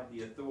shall have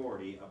the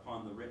authority,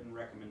 upon the written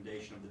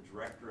recommendation of the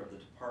director of the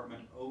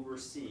department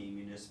overseeing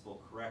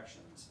municipal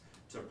corrections,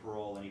 to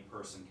parole any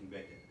person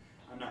convicted."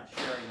 I'm not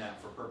sharing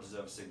that for purposes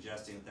of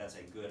suggesting that that's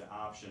a good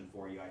option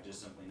for you. I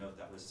just simply note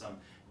that was some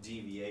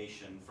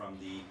deviation from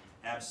the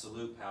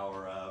absolute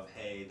power of,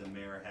 hey, the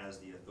mayor has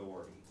the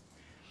authority.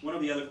 One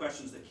of the other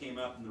questions that came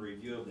up in the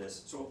review of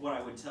this, so what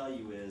I would tell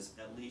you is,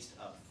 at least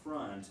up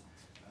front,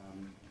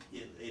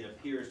 it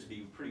appears to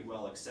be pretty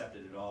well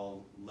accepted at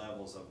all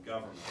levels of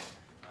government.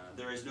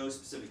 There is no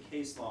specific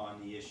case law on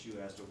the issue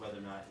as to whether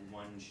or not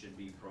one should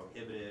be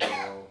prohibited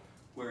or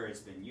where it's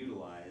been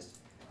utilized.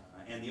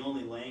 And the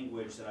only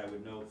language that I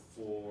would note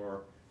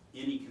for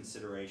any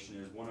consideration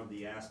is one of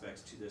the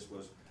aspects to this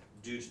was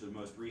due to the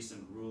most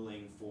recent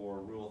ruling for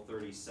Rule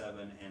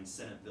 37 and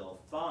Senate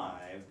Bill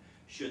 5,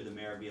 should the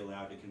mayor be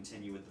allowed to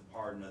continue with the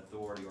pardon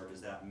authority, or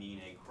does that mean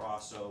a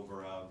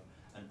crossover of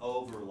an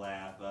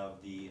overlap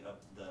of the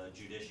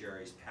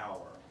judiciary's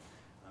power?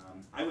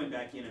 I went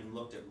back in and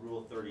looked at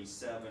Rule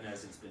 37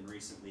 as it's been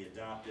recently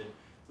adopted,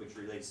 which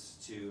relates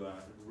to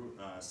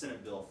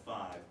Senate Bill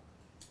 5.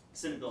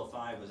 Senate Bill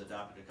 5 was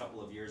adopted a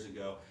couple of years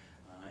ago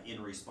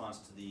in response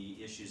to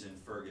the issues in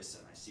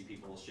Ferguson. I see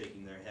people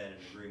shaking their head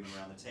in agreement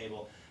around the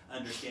table,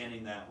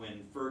 understanding that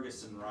when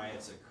Ferguson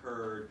riots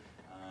occurred,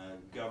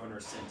 governor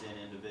sent in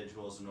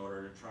individuals in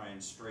order to try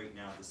and straighten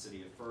out the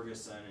city of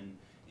Ferguson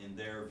in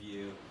their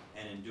view,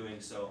 and in doing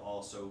so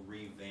also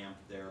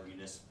revamped their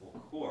municipal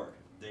court.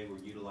 They were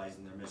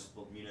utilizing their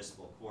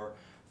municipal court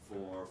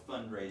for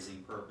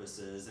fundraising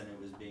purposes, and it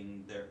was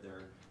being their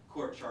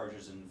court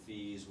charges and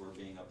fees were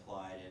being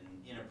applied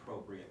in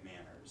inappropriate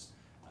manners.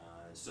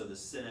 So the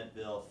Senate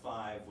Bill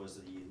 5 was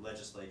the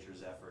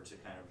legislature's effort to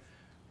kind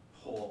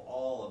of pull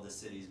all of the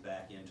cities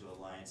back into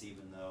alliance,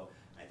 even though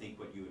I think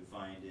what you would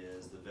find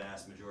is the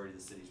vast majority of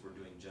the cities were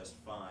doing just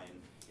fine.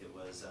 It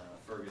was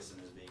Ferguson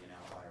as being an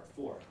outlier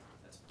for it.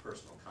 That's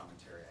personal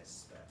commentary, I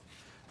suspect.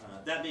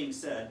 That being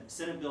said,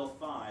 Senate Bill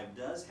 5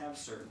 does have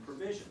certain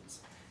provisions.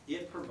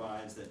 It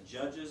provides that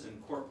judges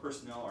and court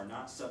personnel are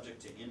not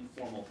subject to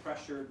informal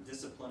pressure,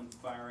 discipline,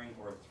 firing,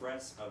 or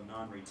threats of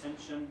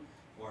non-retention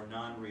or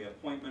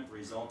non-reappointment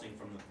resulting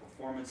from the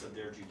performance of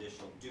their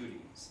judicial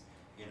duties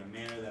in a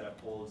manner that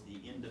upholds the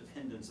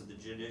independence of the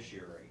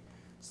judiciary.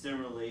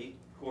 Similarly,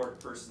 court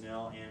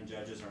personnel and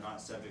judges are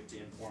not subject to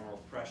informal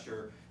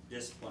pressure,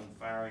 discipline,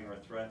 firing, or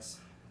threats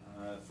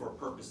for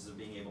purposes of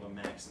being able to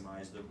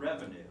maximize the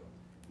revenue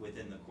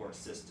within the court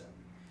system.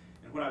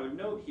 And what I would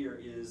note here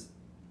is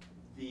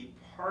the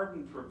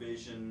pardon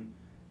provision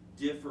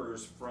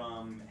differs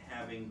from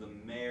having the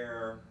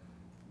mayor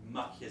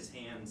muck his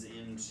hands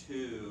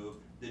into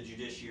the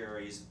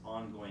judiciary's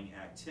ongoing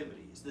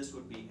activities. This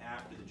would be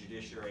after the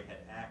judiciary had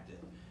acted,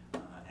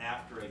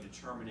 after a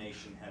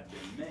determination had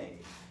been made.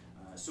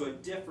 So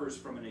it differs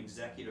from an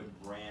executive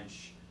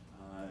branch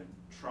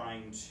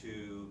trying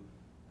to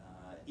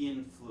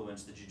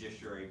influence the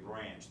judiciary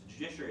branch. The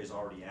judiciary has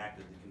already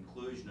acted. The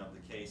conclusion of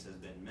the case has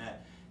been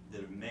met.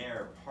 The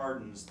mayor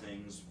pardons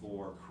things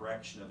for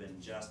correction of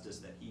injustice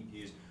that he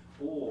views,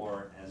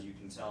 or, as you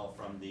can tell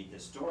from the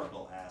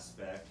historical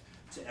aspect,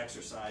 to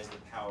exercise the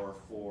power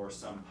for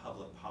some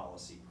public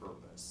policy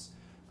purpose.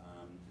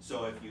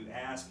 So if you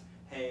ask,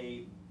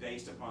 hey,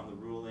 based upon the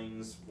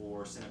rulings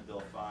for Senate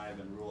Bill 5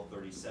 and Rule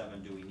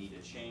 37, do we need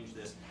to change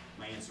this?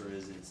 My answer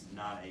is it's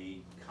not a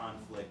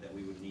conflict that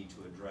we would need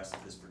to address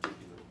at this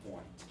particular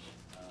point.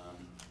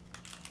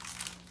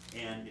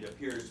 And it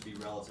appears to be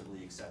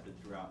relatively accepted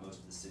throughout most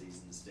of the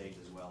cities in the state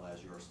as well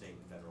as your state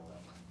and federal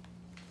level.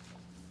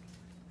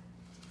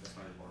 That's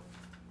my report.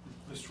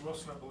 Mr.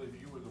 Wilson, I believe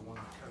you were the one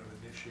that kind of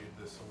initiated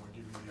this, so I want to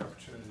give you the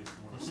opportunity if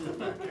you want to step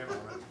back in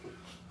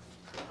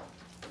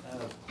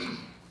on it.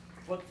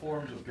 What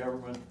forms of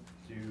government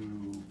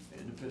do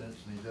Independence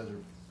and these other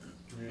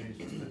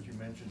communities that you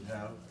mentioned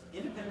have?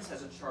 Independence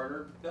has a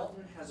charter,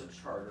 Belton has a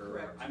charter.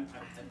 Correct.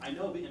 I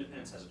know that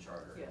Independence has a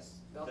charter. Yes,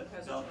 Belton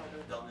has a Belton- charter.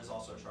 Belton is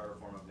also a charter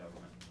form of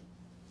government.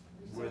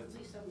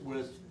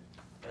 With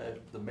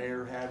the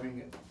mayor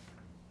having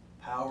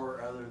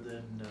power other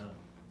than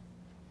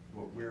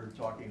what we're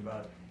talking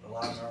about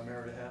allowing our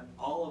mayor to have?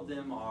 All of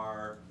them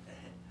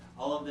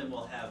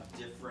will have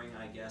differing,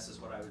 I guess, is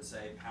what I would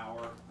say,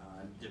 power,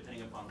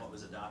 depending upon what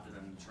was adopted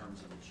in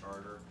terms of the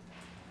charter.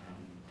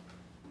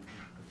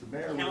 If the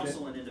mayor was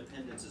Council and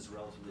Independence is a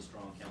relatively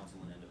strong council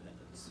in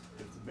Independence.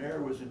 If the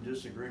mayor was in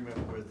disagreement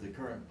with the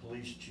current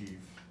police chief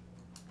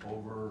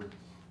over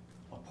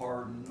a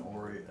pardon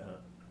or an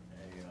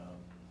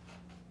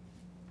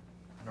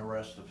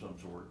arrest of some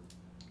sort,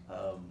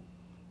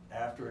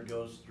 after it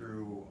goes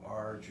through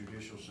our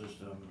judicial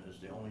system is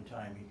the only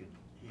time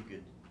he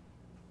could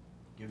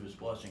give his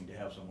blessing to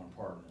have someone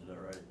pardoned, is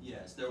that right?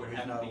 Yes, there So would he's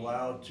have to not be.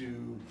 allowed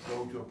to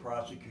go to a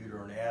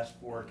prosecutor and ask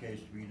for a case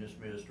to be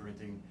dismissed or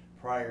anything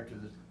prior to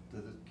the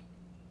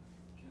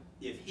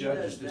If he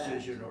judge's does that,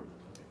 decision or?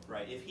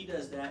 right, if he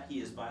does that, he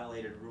has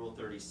violated Rule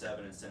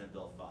 37 and Senate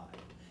Bill 5.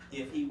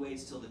 If he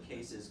waits till the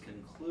case is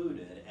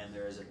concluded and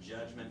there is a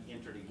judgment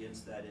entered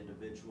against that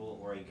individual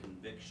or a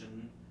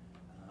conviction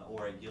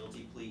or a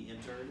guilty plea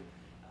entered,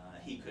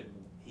 he could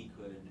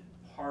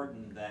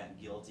pardon that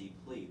guilty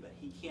plea, but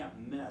he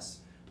can't mess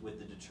with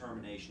the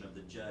determination of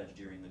the judge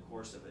during the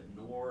course of it,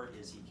 nor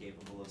is he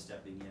capable of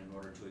stepping in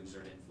order to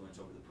exert influence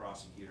over the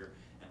prosecutor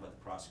and what the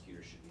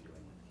prosecutor should be doing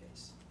with the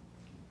case.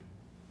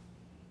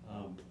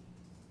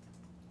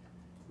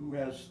 Who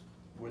has,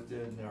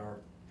 within our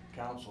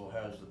council,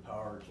 has the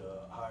power to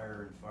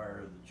hire and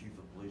fire the chief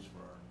of police for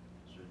our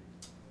city?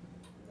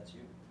 That's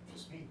you.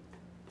 Just me.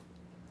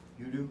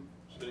 You do?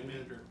 City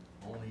manager.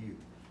 Only you?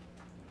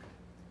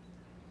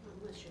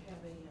 Unless you have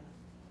a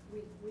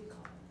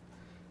recall.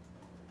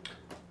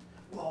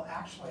 Well,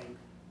 actually,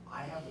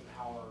 I have the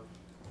power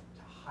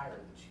to hire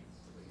the chief of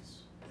police,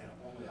 and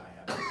only I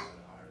have the power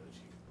to hire the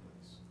chief of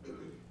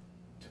police.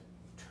 To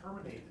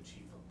terminate the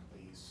chief of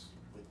police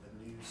with the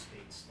new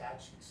state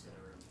statutes that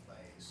are in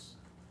place,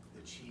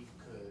 the chief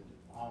could,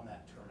 on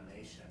that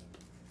termination,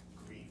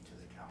 grieve to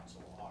the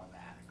council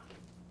automatically.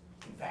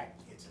 In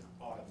fact, it's an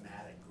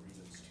automatic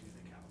grievance to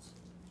the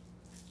council.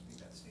 I think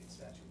that state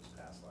statute was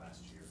passed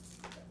last year,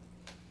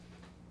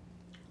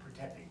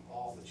 protecting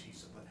all the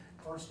chiefs of,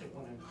 first it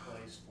went into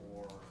place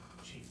for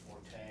Chief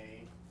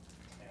Forte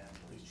and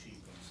Police Chief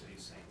of the City of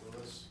St.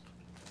 Louis,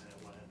 and then it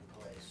went into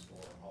place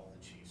for all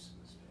the chiefs in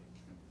the state.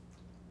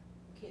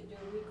 Can't do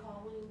a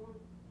recall anymore?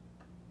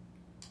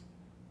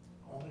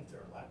 Only if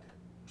they're elected.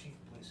 Chief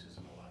of Police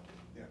isn't elected.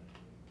 Yeah.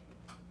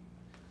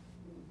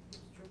 That's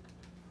true.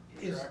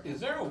 Is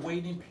there a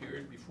waiting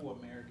period before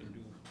a mayor can do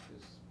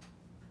this?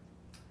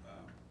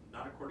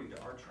 Not according to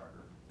our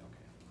charter.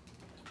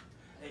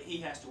 Okay. He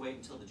has to wait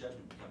until the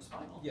judgment becomes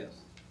final. Yes,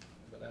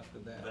 but after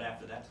that. But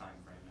after that time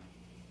frame, no.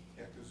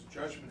 Yeah, because the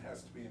judgment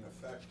has to be in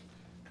effect,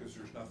 because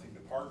there's nothing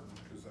to pardon,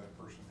 because that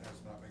person has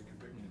not been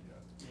convicted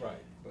yet. Right,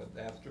 but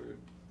after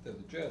the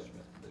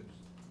judgment, there's.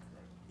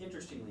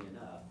 Interestingly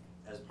enough,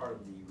 as part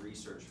of the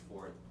research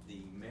for it,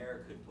 the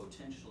mayor could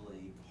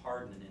potentially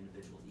pardon an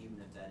individual even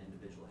if that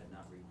individual had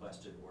not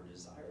requested or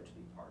desired to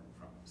be pardoned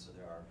from it. So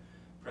there are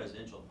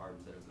presidential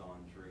pardons that have gone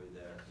through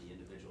that the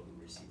individual who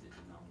received it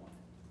did not want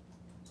it.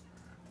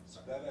 So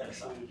That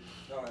aside.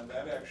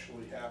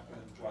 actually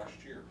happened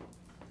last year.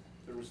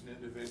 There was an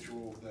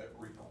individual that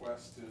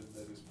requested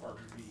that his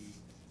pardon be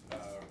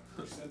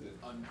rescinded.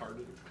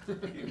 Unpardoned.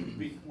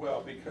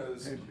 Well,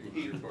 because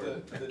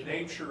the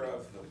nature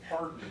of the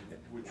pardon,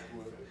 which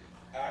would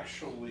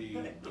actually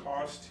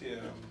cost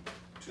him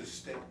to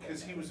stay,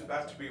 because he was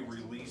about to be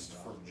released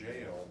from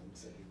jail,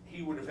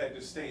 he would have had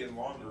to stay in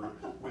longer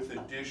with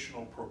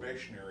additional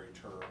probationary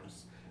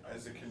terms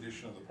as a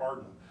condition of the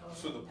pardon.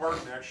 So the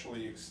pardon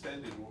actually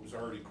extended what was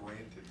already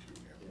granted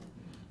to him.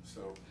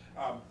 So,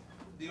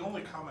 the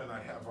only comment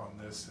I have on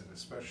this, and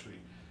especially,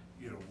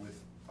 with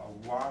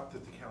a lot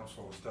that the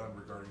council has done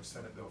regarding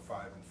Senate Bill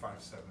 5 and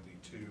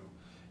 572,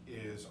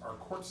 is our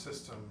court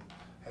system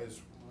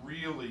has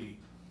really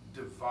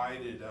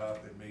divided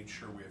up and made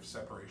sure we have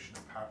separation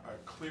of power, a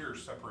clear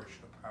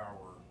separation of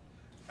power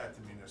at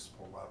the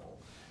municipal level.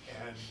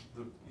 And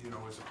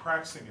as a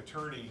practicing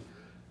attorney,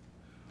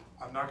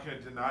 I'm not going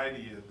to deny to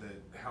you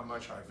that how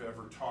much I've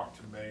ever talked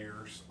to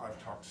mayors,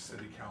 I've talked to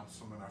city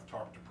councilmen, I've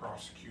talked to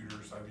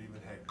prosecutors, I've even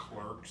had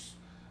clerks,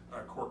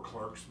 court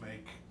clerks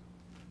make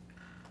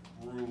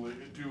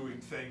doing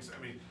things.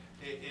 I mean,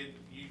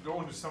 you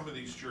go into some of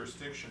these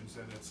jurisdictions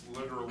and it's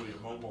literally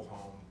a mobile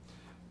home,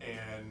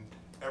 and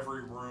every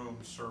every room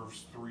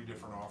serves 3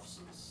 different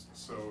offices.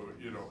 So,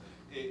 you know,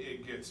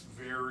 it gets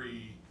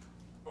very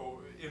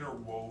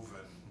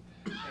interwoven.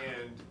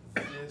 And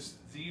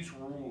these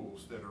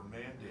rules that are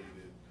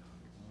mandated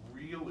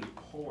really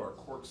pull our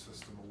court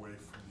system away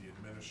from the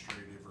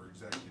administrative or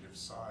executive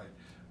side,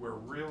 where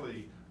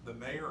really the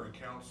mayor and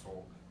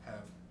council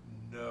have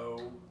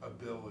no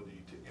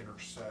ability to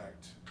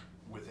intersect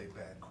with a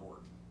bad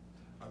court.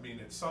 I mean,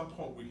 at some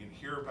point we can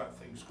hear about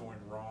things going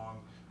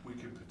wrong, we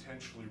could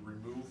potentially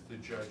remove the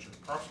judge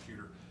and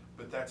prosecutor,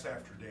 but that's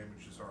after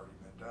damage has already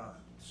been done.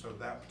 So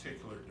that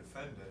particular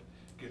defendant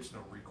gets no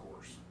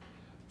recourse.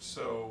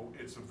 So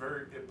it's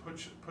it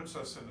puts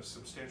us in a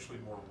substantially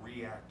more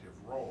reactive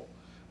role.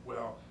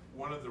 Well,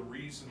 one of the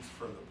reasons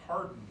for the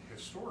pardon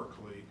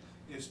historically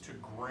is to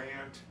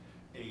grant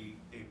a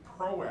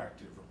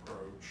proactive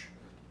approach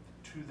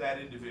to that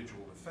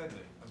individual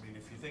defendant. I mean,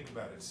 if you think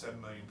about it, 7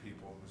 million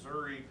people in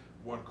Missouri,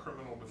 1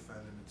 criminal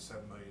defendant, and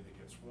 7 million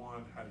against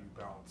 1. How do you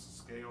balance the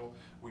scale?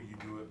 Well, you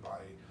do it by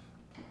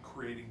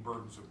creating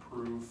burdens of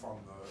proof on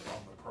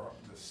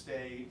the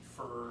state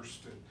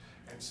first,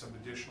 and some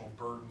additional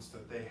burdens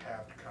that they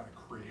have to kind of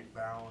create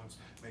balance,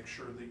 make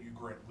sure that you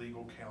grant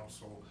legal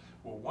counsel.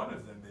 Well, one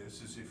of them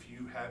is if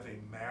you have a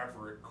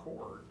maverick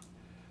court,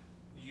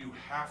 you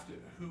have to,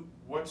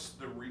 what's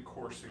the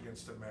recourse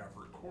against a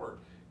maverick court?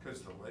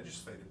 Because the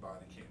legislative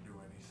body can't do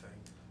anything.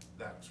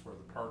 That's where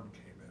the pardon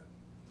came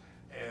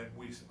in. And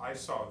I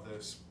saw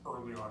this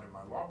early on in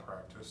my law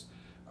practice.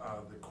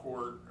 The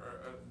court,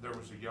 there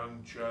was a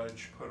young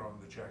judge put on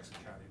the Jackson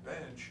County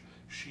bench.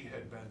 She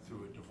had been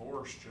through a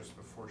divorce just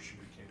before she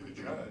became a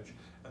judge,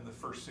 and the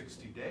first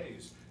 60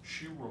 days,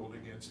 she ruled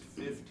against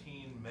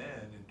 15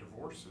 men in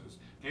divorces,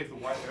 gave the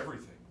wife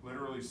everything,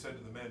 literally said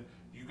to the men,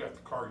 you got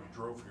the car you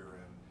drove here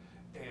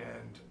in.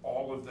 And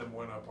all of them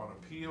went up on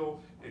appeal.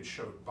 It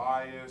showed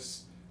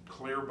bias,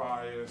 clear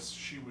bias.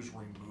 She was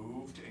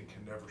removed and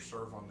can never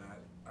serve on that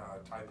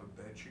type of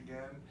bench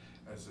again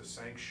as a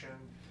sanction.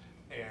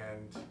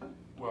 And,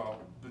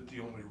 well, but the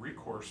only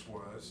recourse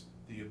was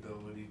the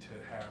ability to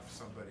have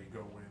somebody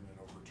go in and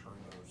overturn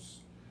those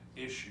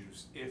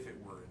issues if it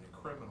were in a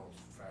criminal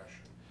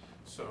fashion.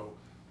 So,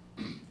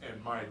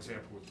 and my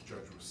example with the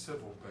judge was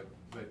civil,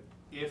 but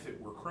if it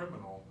were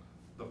criminal,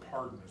 the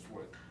pardon is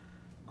what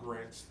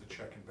grants the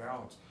check and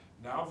balance.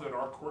 Now that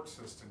our court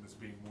system is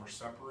being more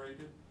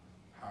separated,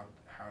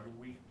 how do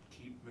we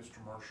keep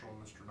Mr. Marshall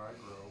and Mr.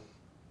 Nigro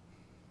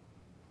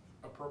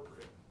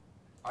appropriate?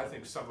 I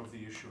think some of the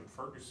issue in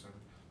Ferguson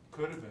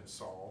could have been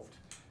solved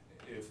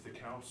if the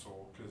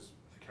council, because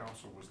the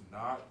council was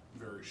not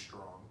very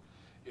strong,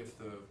 if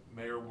the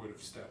mayor would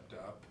have stepped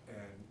up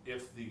and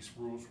if these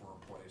rules were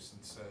in place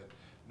and said,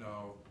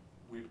 no,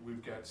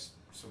 we've got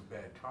some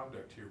bad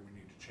conduct here, we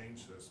need to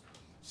change this,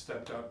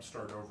 stepped up,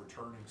 started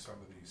overturning some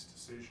of these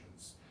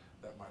decisions,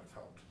 that might have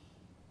helped.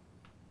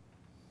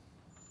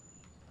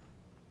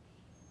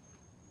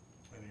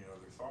 Any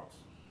other thoughts?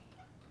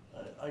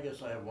 I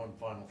guess I have one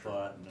final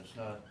thought, and it's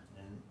not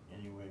in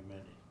any way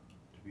meant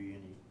to be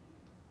any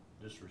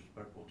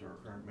disrespectful to our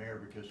current mayor,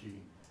 because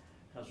he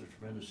has a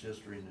tremendous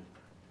history in the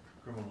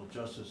criminal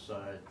justice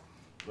side.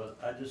 But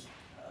I just,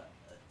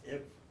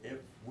 if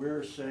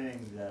we're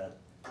saying that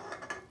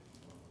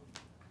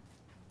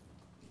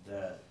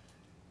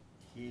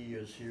he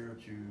is here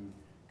to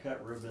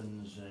cut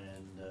ribbons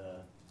and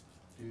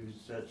do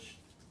such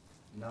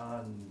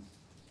non-legal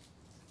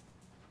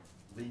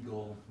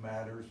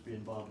matters, be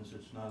involved in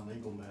such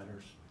non-legal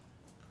matters,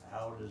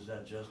 how does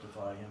that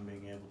justify him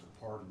being able to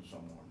pardon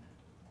someone?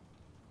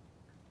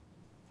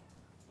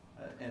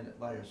 And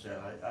like I said,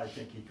 I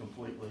think he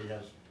completely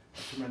has a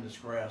tremendous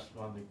grasp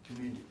on the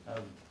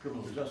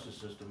criminal justice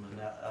system, and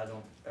that, I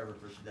don't ever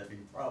foresee that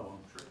being a problem.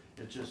 Sure.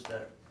 It's just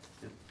that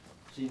it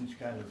seems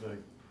kind of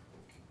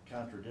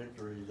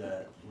contradictory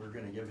that we're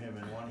gonna give him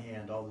in one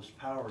hand all this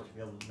power to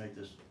be able to make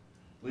this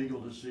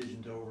legal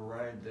decision to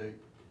override the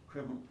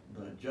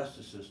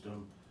justice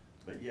system,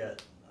 but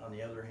yet, on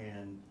the other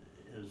hand,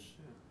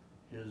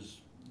 his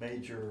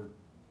major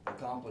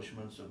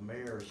accomplishments of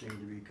mayor seem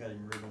to be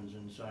cutting ribbons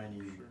and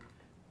signing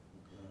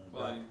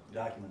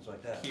documents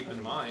like that. Keep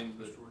in mind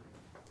that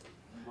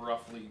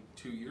roughly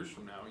 2 years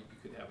from now, you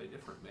could have a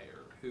different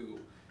mayor who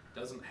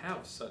doesn't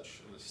have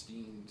such an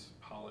esteemed,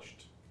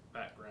 polished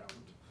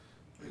background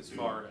as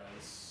far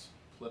as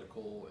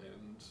political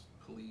and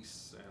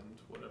police and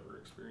whatever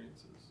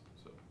experiences.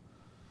 So,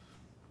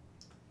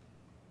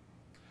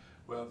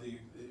 well,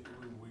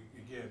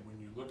 again,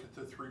 when you look at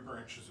the 3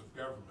 branches of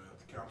government,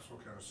 the council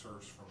kind of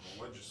serves from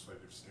a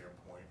legislative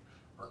standpoint.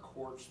 Our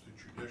courts, the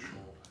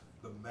judicial,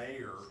 the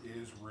mayor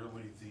is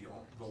really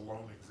the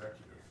lone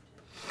executive.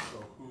 So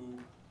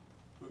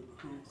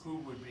who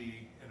would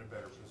be in a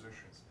better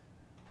position?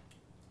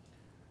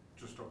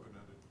 Just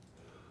open-ended.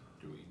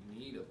 do we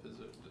need a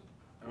position?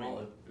 I Well,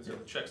 mean, is it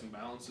the checks and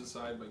balances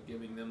side by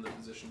giving them the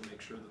position to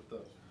make sure that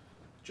the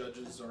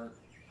judges aren't,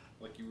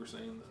 like you were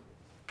saying,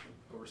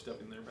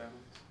 overstepping their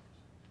bounds?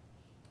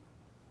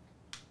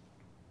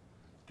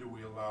 Do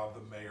we allow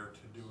the mayor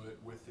to do it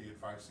with the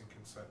advice and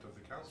consent of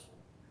the council?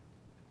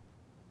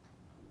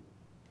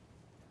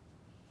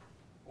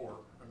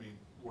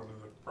 one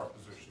of the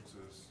propositions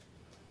is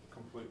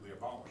completely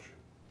abolish it.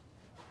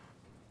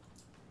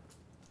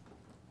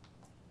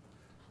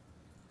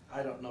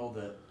 I don't know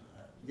that,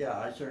 yeah,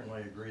 I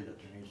certainly agree that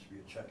there needs to be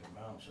a check and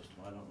balance system.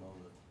 I don't know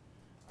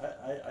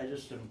that, I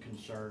just am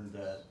concerned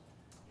that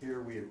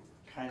here we have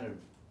kind of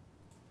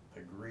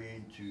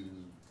agreed to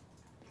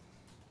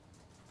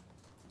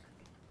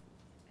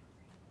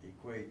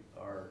equate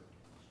our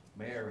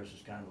mayor as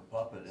just kind of a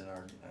puppet in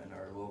our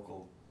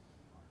local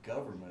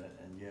government,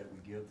 and yet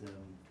we give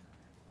them,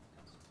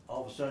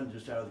 all of a sudden,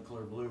 just out of the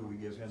clear blue, we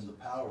give him the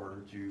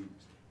power to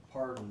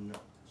pardon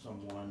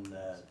someone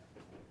that,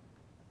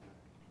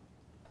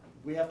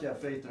 we have to have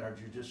faith in our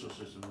judicial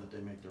system that they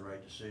make the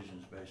right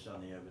decisions based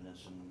on the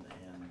evidence and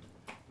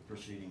the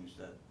proceedings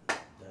that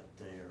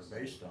they are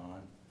based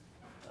on.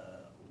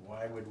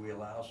 Why would we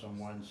allow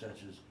someone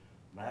such as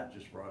Matt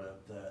just brought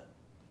up that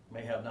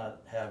may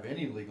not have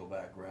any legal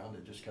background,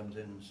 that just comes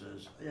in and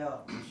says, yeah,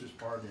 let's just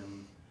pardon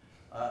him.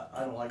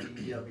 I don't like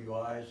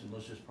DWIs, and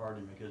let's just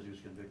pardon him because he was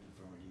convicted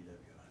from a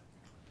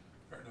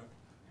DWI. Fair enough.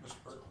 Mr.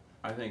 Burke?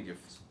 I think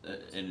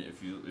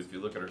if you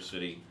look at our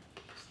city,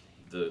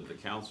 the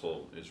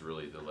council is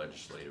really the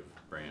legislative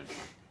branch,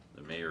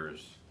 the mayor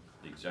is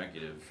the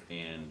executive,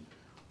 and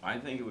I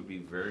think it would be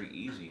very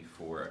easy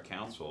for a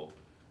council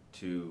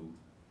to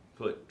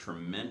put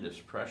tremendous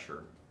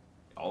pressure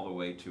all the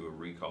way to a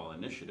recall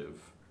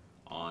initiative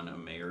on a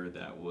mayor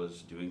that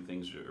was doing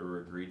things that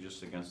were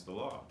egregious against the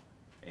law.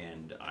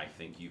 And I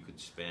think you could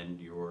spend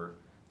your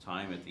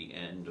time at the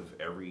end of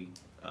every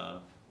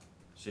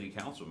city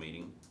council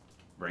meeting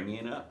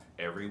bringing it up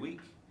every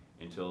week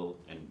and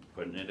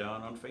putting it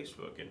down on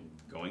Facebook and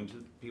going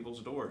to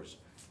people's doors.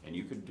 And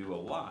you could do a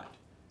lot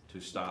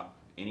to stop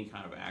any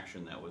kind of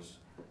action that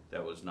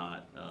was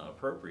not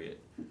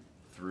appropriate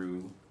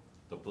through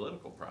the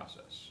political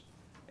process.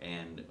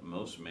 And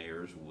most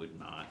mayors would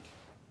not,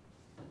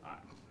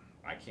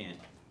 I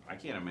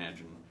can't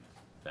imagine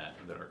that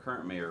our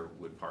current mayor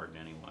would pardon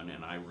anyone,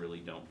 and I really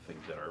don't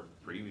think that our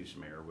previous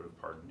mayor would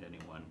have pardoned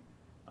anyone,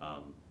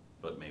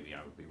 but maybe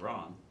I would be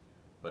wrong.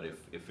 But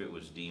if it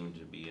was deemed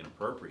to be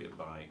inappropriate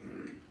by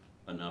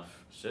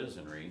enough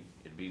citizenry,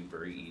 it'd be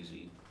very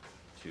easy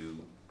to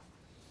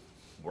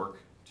work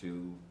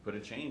to put a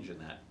change in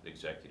that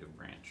executive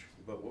branch.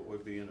 But what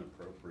would be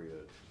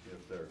inappropriate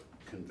if they're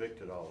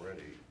convicted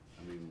already?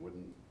 I mean,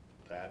 wouldn't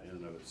that in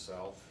and of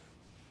itself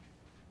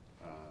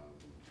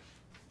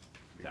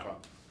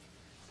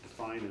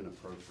define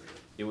inappropriate?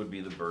 It would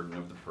be the burden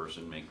of the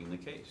person making the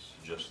case,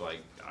 just like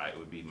it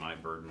would be my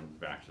burden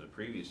back to the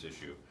previous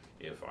issue.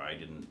 If I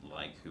didn't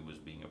like who was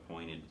being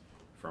appointed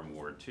from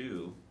Ward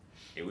 2,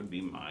 it would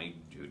be my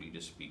duty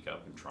to speak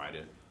up and try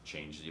to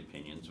change the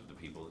opinions of the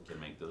people that can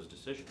make those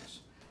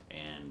decisions.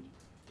 And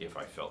if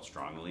I felt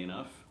strongly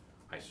enough,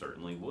 I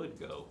certainly would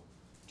go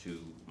to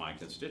my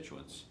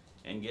constituents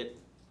and get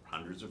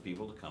hundreds of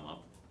people to come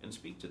up and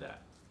speak to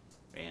that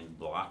and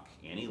block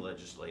any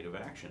legislative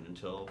action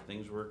until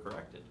things were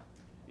corrected.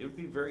 It would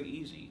be very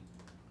easy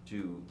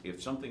to,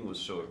 if something was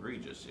so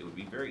egregious, it would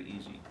be very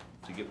easy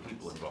to get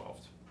people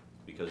involved,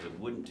 because it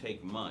wouldn't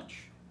take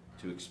much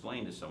to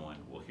explain to someone,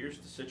 well, here's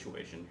the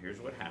situation, here's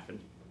what happened,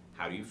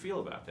 how do you feel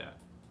about that?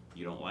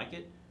 You don't like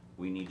it?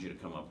 We need you to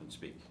come up and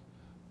speak.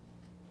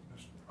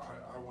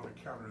 I want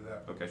to counter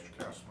that, but Okay. Mr.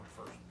 Castleman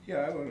first. Yeah,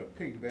 I want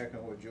to piggyback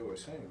on what Joe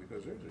was saying,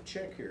 because there's a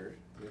check here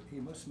that he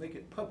must make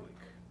it public.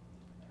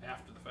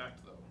 After the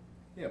fact, though.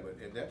 Yeah, but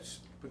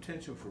that's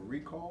potential for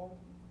recall.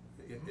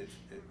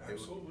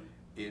 Absolutely.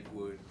 It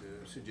would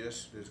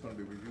suggest there's going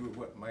to be review of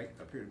what might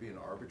appear to be an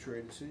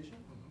arbitrary decision.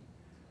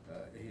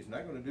 He's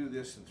not going to do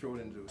this and throw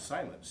it into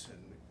silence and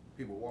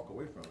people walk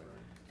away from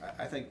it.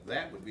 I think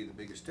that would be the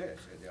biggest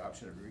test, and the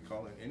option of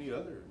recalling any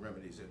other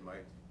remedies that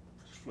might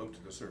float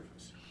to the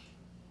surface.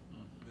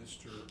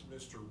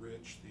 Mr.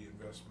 Rich, the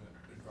investment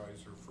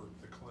advisor for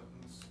the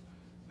Clintons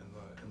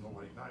in the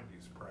late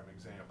 '90s, prime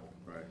example.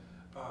 Right.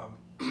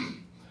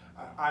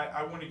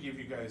 I want to give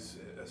you guys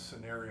a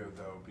scenario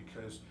though,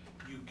 because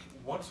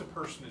once a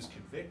person is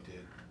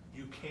convicted,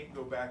 you can't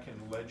go back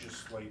and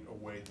legislate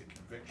away the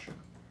conviction.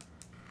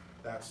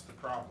 That's the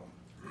problem.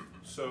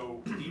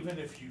 So even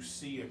if you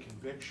see a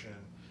conviction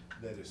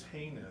that is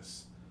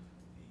heinous,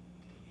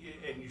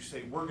 and you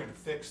say, we're gonna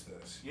fix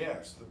this,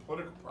 yes, the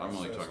political I'm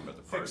only process, talking about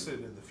the fix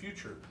pardon. it in the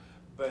future.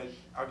 But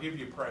I'll give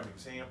you a prime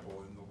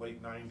example. In the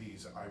late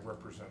 '90s, I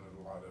represented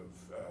a lot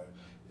of,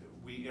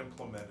 we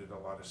implemented a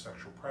lot of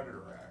sexual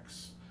predator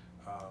acts.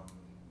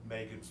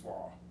 Megan's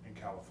Law in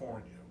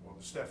California. Well,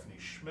 the Stephanie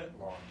Schmidt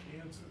Law in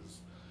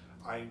Kansas,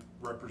 I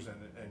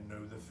represented and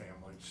know the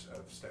families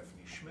of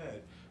Stephanie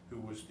Schmidt, who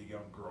was the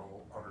young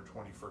girl on her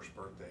 21st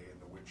birthday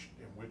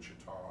in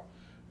Wichita,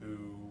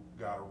 who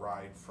got a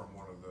ride from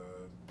one of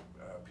the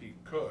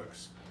Pete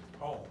Cooks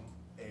home,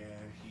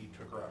 and he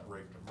took her out and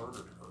raped and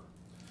murdered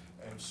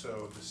her. And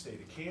so the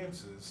state of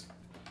Kansas,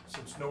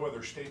 since no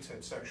other states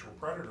had sexual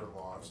predator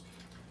laws,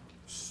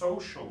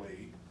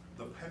 socially,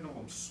 the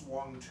pendulum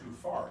swung too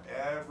far.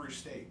 Every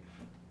state,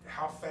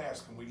 how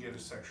fast can we get a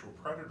sexual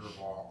predator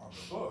law on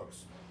the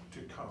books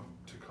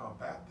to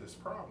combat this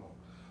problem?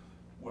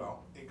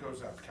 Well, it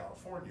goes out to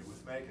California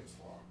with Megan's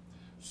Law.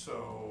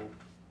 So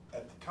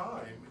at the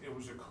time, it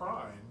was a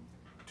crime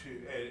to,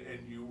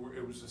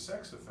 it was a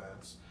sex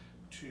offense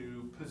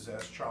to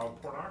possess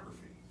child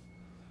pornography.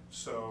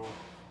 So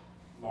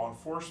law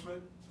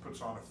enforcement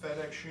puts on a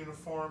FedEx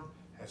uniform,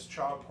 has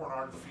child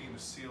pornography in a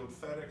sealed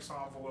FedEx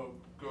envelope,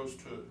 goes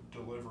to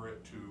deliver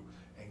it to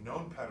a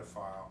known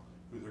pedophile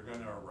who they're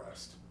gonna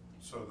arrest.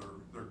 So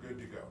they're good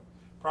to go.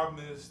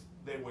 Problem is,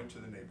 they went to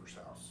the neighbor's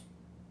house.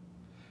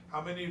 How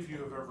many of you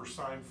have ever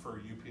signed for a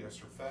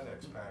UPS or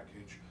FedEx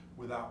package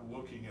without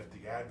looking at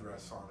the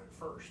address on it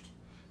first?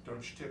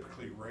 Don't you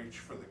typically reach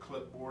for the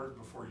clipboard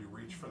before you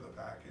reach for the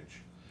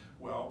package?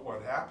 Well,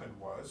 what happened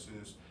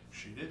is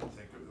she didn't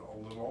think of it,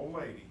 a little old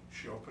lady.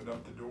 She opened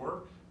up the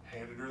door,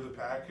 handed her the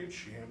package,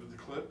 she handed the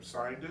clip,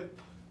 signed it,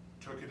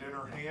 took it in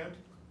her hand.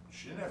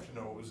 She didn't have to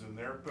know what was in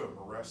there. Boom,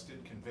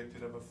 arrested,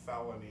 convicted of a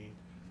felony,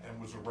 and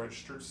was a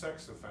registered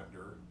sex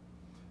offender,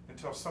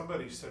 until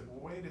somebody said,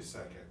 well, wait a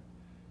second.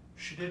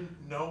 She didn't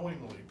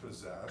knowingly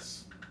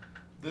possess.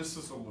 This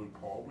is a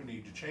loophole, we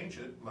need to change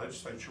it.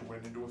 Legislature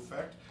went into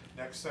effect.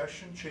 Next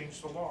session,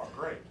 changed the law,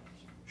 great.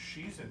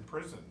 She's in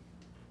prison.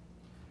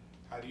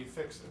 How do you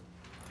fix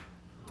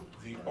it?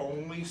 The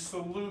only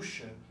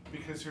solution,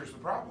 because here's the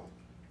problem.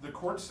 The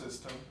court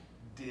system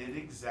did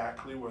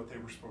exactly what they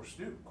were supposed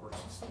to do. The court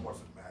system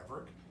wasn't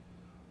maverick.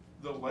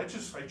 The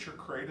legislature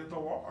created the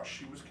law.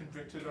 She was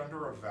convicted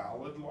under a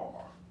valid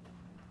law.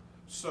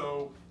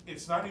 So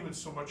it's not even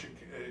so much,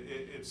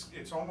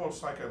 it's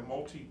almost like a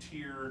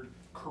multi-tiered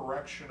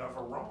correction of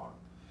a wrong.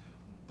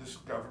 This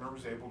governor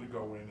was able to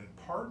go in and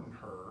pardon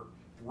her,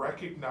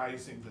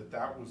 recognizing that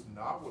that was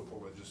not what the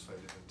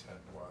legislative intent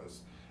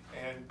was,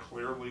 and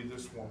clearly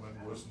this woman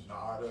was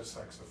not a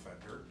sex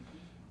offender,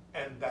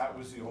 and that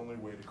was the only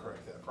way to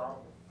correct that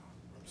problem.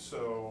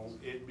 So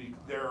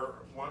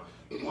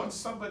once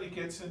somebody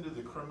gets into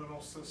the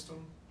criminal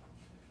system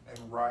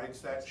and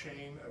rides that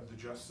chain of the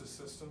justice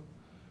system,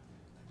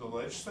 the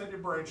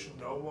legislative branch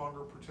no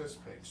longer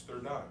participates. They're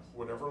done.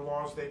 Whatever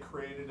laws they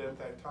created at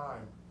that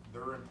time,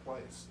 they're in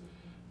place.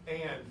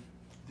 And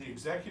the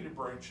executive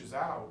branch is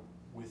out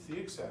with the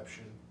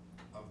exception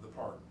of the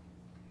pardon.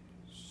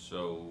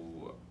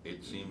 So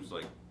it seems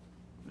like,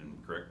 and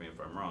correct me if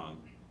I'm wrong,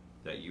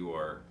 that you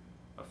are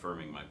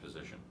affirming my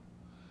position,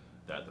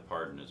 that the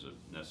pardon is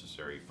a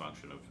necessary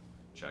function of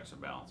checks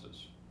and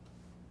balances.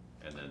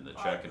 And then the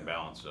check and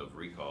balance of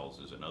recalls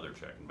is another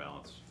check and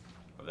balance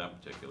of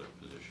that particular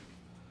position.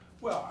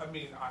 Well, I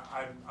mean,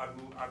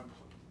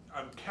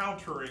 I'm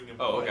countering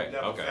and Oh, playing okay,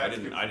 devil's okay,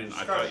 advocate I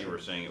for thought you discussion. were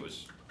saying it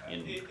was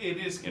in It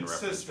is in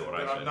reference to consistent,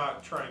 what I but I'm said.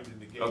 not trying to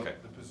negate Okay.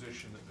 the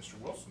position that Mr.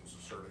 Wilson's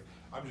asserting.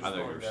 I'm I just thought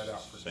you throwing were that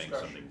out for saying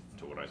discussion. something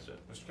to what I said.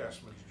 Mr.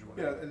 Castleman, did you want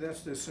to? Yeah, and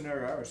that's the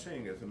scenario I was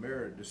saying, if the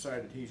mayor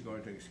decided he's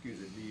going to excuse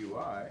a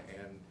DUI,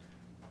 and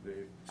the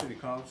city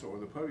council or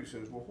the public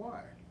says, well,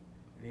 why?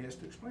 And he has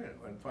to explain it,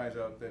 and finds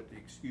out that the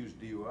excused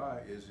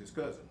DUI is his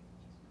cousin.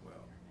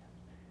 Well,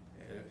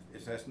 and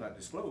if that's not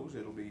disclosed,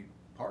 it'll be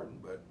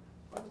pardoned, but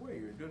by the way,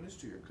 you're doing this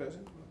to your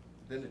cousin,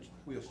 then the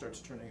wheel starts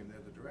turning in the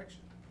other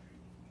direction.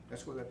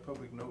 That's where that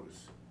public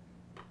notice,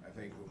 I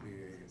think, will be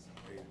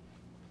a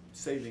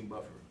saving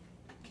buffer,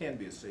 can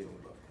be a saving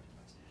buffer.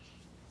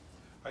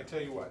 I tell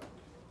you what,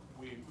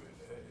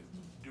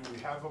 do we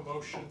have a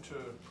motion to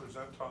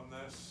present on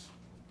this?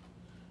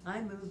 I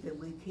move that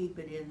we keep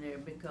it in there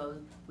because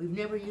we've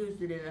never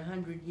used it in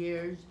 100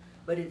 years,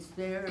 but it's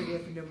there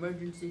if an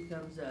emergency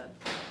comes up,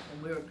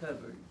 and we're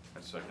covered.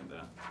 I second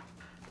that.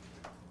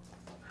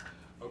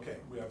 Okay,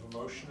 we have a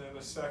motion and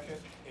a second.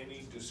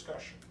 Any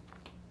discussion?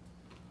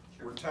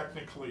 We're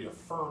technically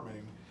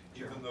affirming,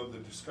 even though the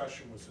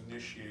discussion was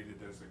initiated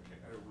as a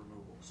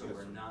removal. So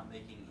we're not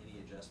making any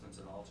adjustments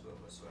at all to it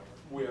whatsoever?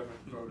 We haven't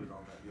voted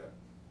on that yet.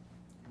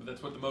 But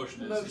that's what the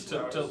motion is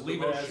No, to the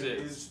leave it as motion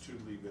is. is to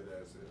leave it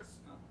as is.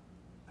 No.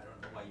 I don't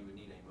know why you would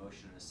need a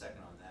motion and a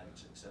second on that,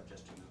 except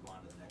just to move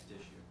on to the next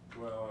issue.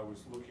 Well, I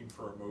was looking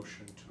for a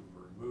motion to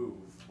remove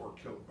or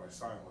kill it by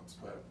silence,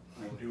 but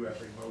we do have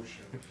a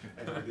motion,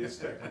 and it is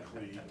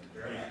technically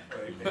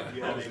a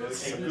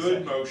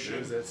good motion.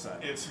 There's that sign.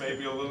 It's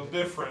maybe a little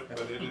different,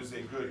 but it is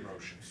a good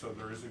motion. So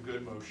there is a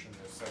good motion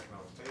as second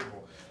on the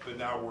table, but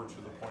now we're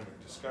to the point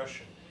of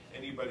discussion.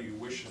 Anybody who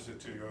wishes it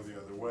to go the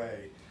other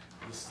way,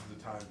 this is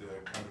the time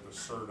to kind of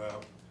assert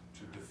up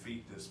to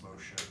defeat this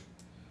motion,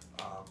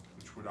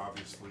 which would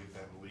obviously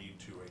then lead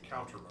to a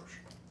counter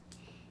motion.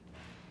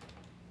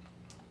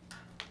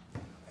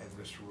 And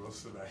Mr.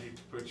 Wilson, I hate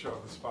to put you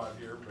on the spot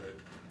here, but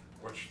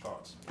what's your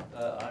thoughts?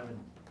 I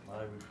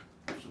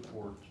would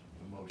support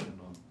the motion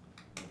on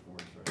the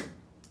board's recommendation.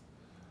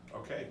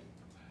 Okay,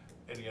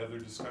 any other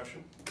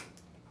discussion?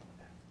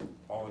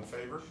 All in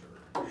favor?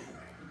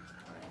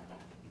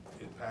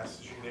 It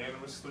passes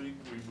unanimously,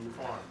 we move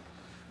on.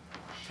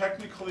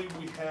 Technically,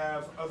 we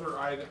have other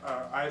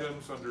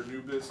items under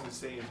new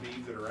business A and B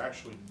that are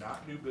actually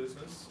not new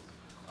business.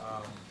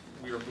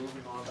 We are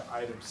moving on to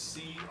item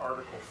C,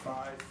 Article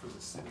 5 for the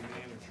city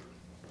manager.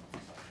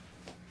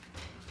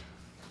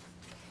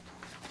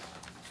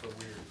 So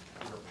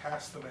we're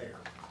past the mayor.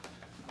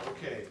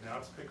 Okay, now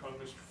let's pick on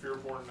Mr.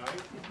 Fearborn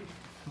Knight.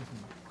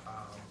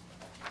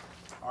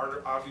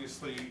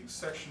 Obviously,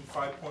 section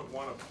 5.1,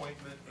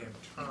 appointment and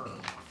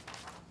term.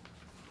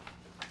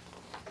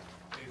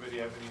 Anybody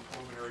have any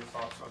preliminary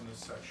thoughts on this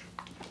section?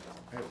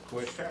 I have a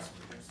question.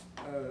 Casper, yes.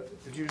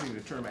 It's using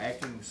the term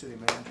acting city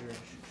manager,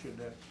 should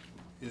that,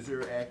 is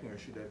there acting or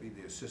should that be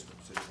the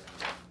assistant city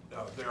manager?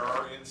 Now, there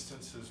are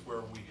instances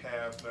where we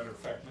have, matter of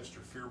fact, Mr.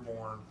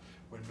 Fearborn,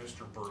 when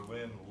Mr.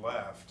 Berlin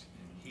left,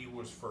 he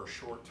was for a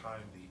short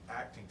time the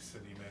acting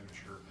city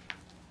manager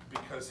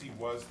because he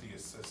was the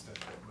assistant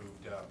that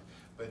moved up.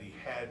 But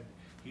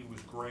he was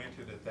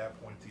granted at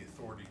that point the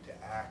authority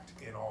to act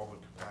in all the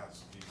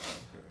capacities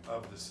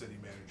of the city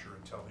manager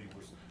until he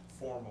was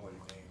formally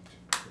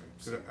named.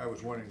 So I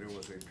was wondering, there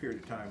was a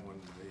period of time when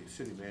the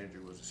city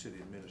manager was the city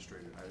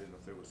administrator. I didn't know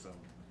if there was some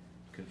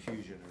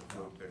confusion or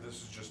float there.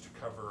 This is just to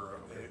cover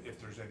if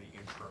there's any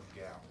interim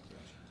gap.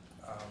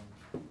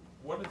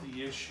 One of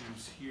the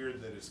issues here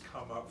that has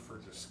come up for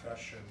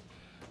discussion,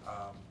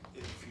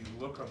 if you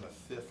look on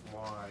the 5th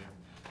line,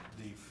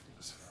 the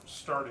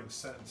starting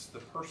sentence, the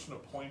person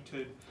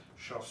appointed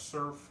shall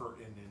serve for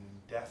an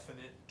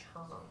indefinite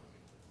term.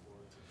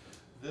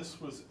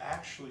 This was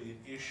actually an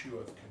issue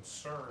of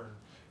concern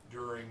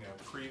during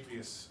a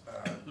previous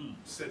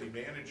city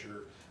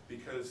manager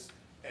because,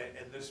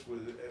 and this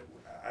was,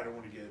 I don't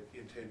want to get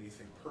into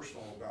anything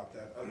personal about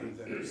that other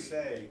than to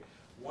say,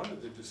 one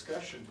of the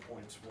discussion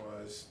points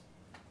was,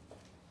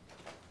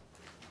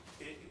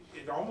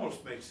 it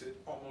almost makes it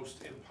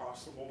almost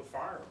impossible to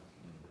fire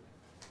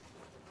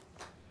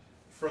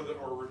them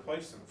or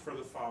replace them for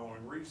the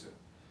following reason.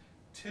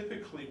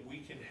 Typically,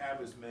 we can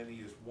have as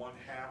many as 1/2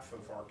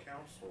 of our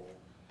council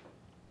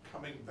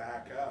coming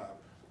back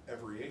up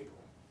every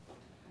April.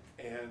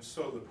 And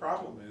so the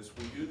problem is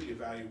we do the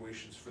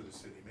evaluations for the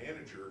city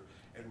manager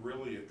and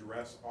really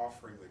address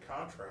offering the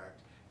contract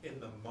in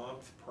the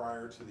month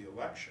prior to the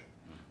election.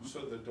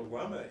 So the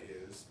dilemma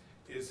is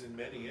in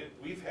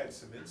we've had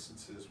some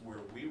instances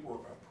where we were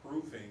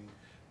approving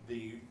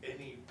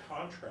any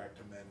contract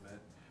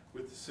amendment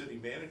with the city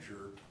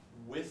manager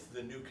with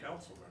the new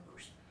council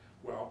members.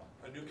 Well,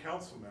 a new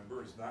council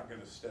member is not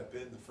gonna step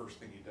in, the first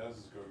thing he does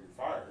is go, you're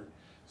fired.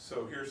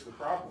 So here's the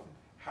problem.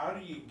 How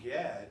do you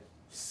get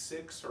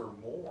 6 or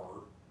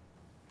more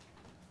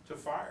to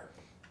fire?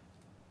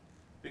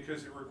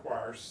 Because it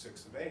requires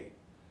 6 of 8.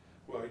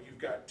 Well, you've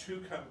got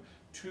 2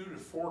 to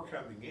 4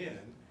 coming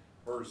in,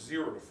 or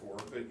 0 to 4,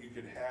 but you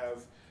could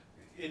have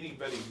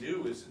anybody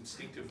new is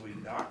instinctively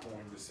not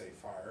going to say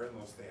fire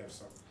unless they have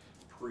some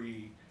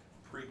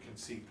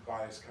preconceived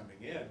bias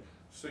coming in.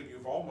 So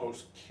you've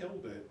almost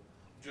killed it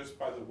just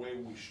by the way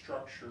we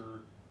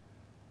structure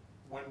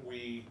when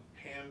we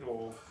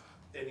handle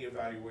any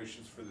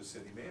evaluations for the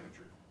city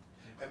manager.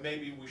 And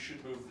maybe we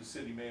should move the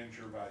city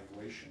manager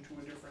evaluation to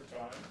a different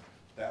time.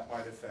 That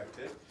might affect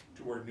it,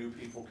 to where new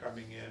people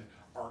coming in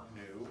aren't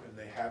new and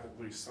they have at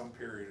least some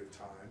period of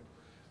time.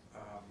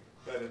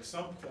 But at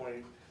some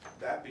point,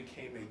 that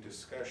became a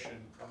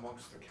discussion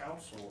amongst the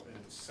council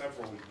in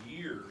several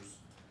years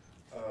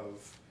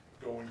of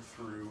going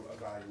through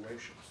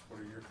evaluations.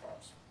 What are your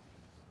thoughts?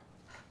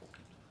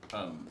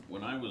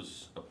 When I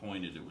was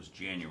appointed, it was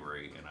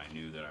January, and I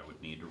knew that I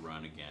would need to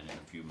run again in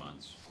a few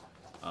months.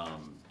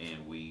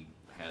 And we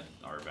had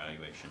our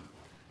evaluation,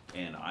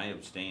 and I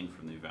abstained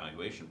from the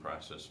evaluation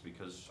process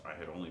because I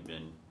had only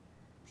been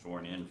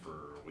sworn in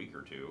for a week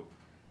or two,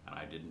 and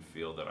I didn't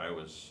feel that I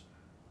was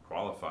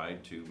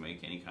qualified to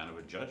make any kind of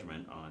a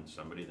judgment on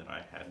somebody that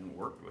I hadn't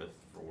worked with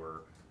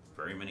for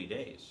very many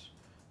days.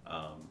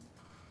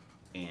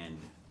 And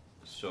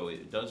so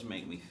it does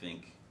make me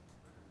think,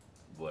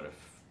 what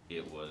if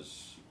it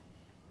was,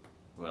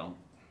 well,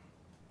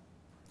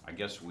 I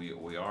guess we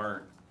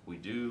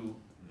do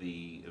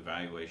the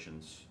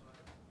evaluations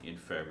in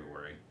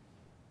February,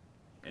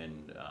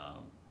 and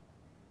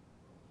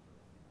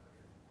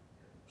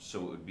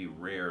so it would be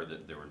rare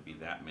that there would be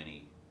that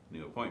many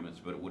new appointments,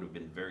 but it would have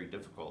been very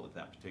difficult at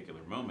that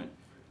particular moment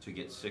to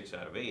get 6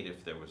 out of 8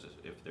 if there was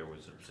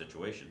a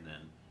situation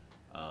then,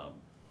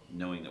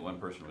 knowing that one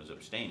person was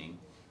abstaining.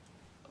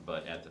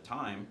 But at the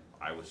time,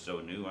 I was so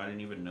new, I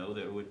didn't even know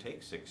that it would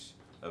take 6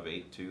 of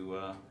 8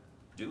 to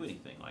do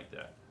anything like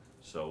that.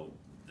 So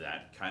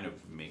that kind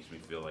of makes me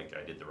feel like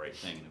I did the right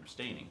thing in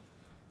abstaining,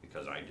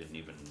 because I didn't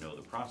even know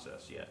the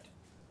process yet.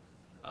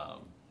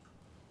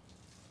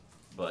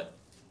 But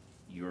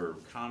your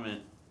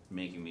comment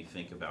making me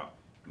think about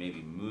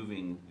maybe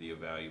moving the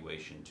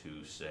evaluation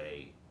to,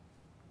 say,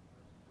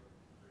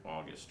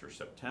 August or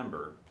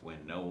September,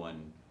 when no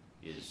one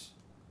is,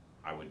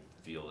 I would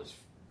feel, as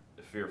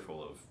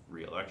fearful of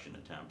re-election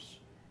attempts,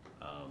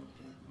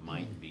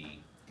 might be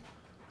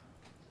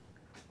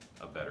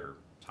a better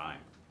time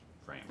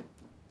frame.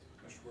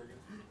 Mr.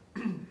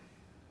 Wiggins?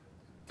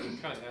 To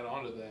kind of add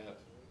on to that,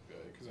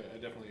 because I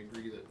definitely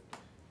agree that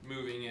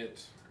moving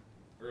it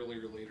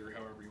earlier, later,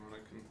 however you want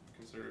to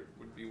consider it,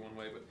 would be one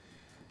way. But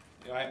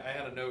you know, I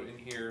had a note in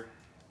here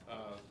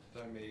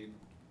that I made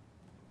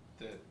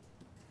that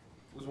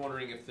was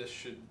wondering if this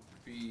should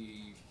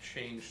be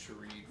changed to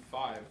read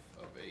 5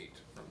 of 8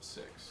 from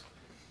 6.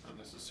 Not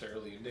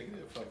necessarily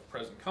indicative of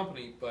present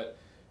company, but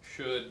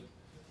should,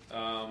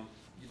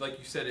 like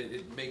you said,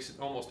 it makes it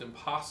almost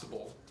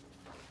impossible,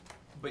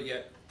 but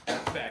yet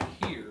back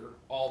here,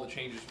 all the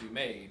changes we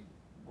made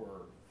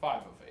were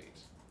 5 of 8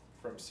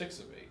 from 6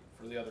 of 8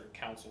 for the other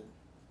council,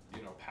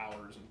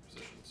 powers and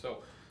positions. So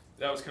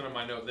that was kind of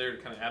my note there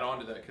to kind of add on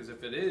to that, because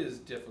if it is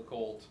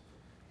difficult,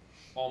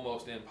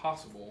 almost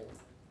impossible,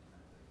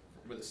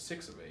 with a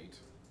 6 of 8,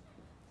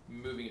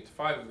 moving it to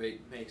 5 of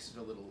 8 makes it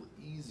a little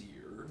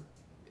easier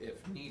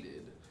if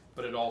needed,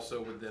 but it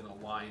also would then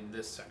align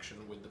this section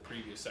with the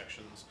previous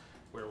sections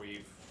where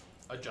we've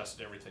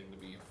adjusted everything to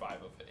be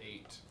 5 of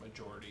 8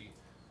 majority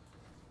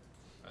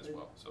as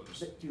well. So just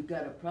But you've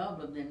got a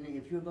problem, then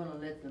if you're gonna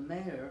let the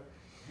mayor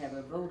have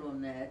a vote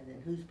on that,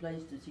 then whose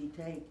place does he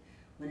take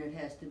when it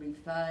has to be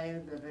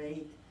 5 of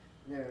 8?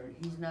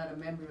 He's not a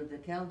member of the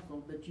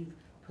council, but you've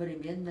put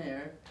him in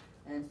there,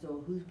 and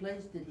so whose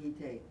place did he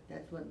take?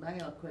 That's what my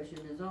question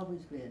has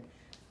always been.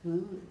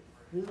 Who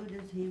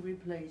does he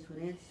replace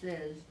when it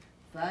says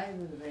 5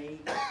 of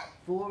 8,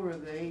 4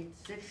 of 8,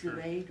 6 of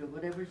 8, or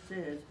whatever it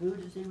says? Who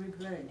does he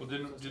replace? well,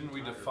 didn't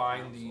we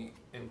define the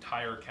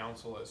entire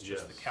council as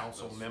just the Yes,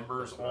 council that's-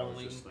 members that's what I was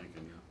only? just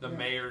thinking, yeah. The Yeah.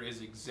 mayor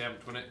is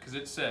exempt when because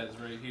it says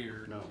right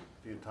here. No,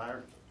 the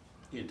entire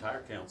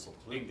council,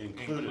 Includes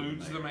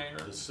included the mayor?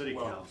 The city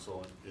Well-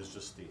 council is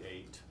just the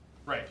 8.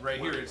 Right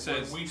here it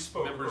says When we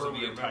spoke members of the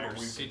earlier, entire remember,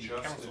 we've city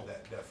adjusted council.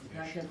 that He's not,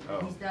 definition. Oh,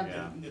 he's not,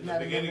 yeah. he's In the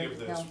not a beginning member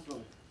of of the this,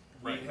 council.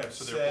 We Right, have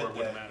so therefore said it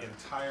wouldn't that matter.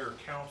 entire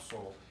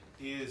council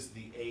is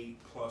the 8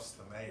 plus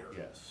the mayor.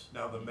 Yes.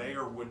 Now, the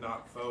mayor would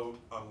not vote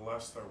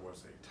unless there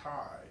was a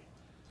tie,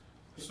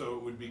 so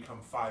it would become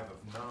 5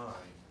 of 9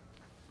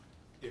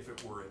 if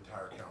it were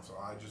entire council.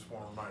 I just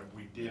want to remind,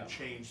 we Yeah. did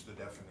change the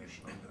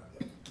definition on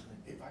that.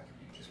 If I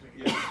could just make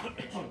a Yeah.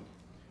 clarification,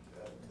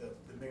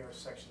 the mayor's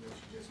section that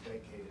you just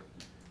vacated,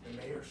 the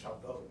mayor shall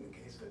vote in the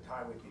case of a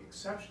tie with the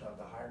exception of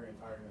the hiring and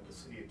firing of the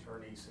city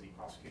attorney, city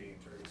prosecuting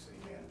attorney, city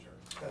manager.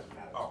 Doesn't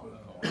matter.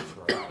 Oh, It's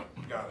moved on.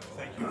 got it,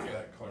 thank you for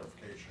that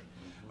clarification.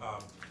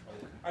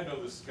 I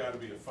know this has got to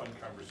be a fun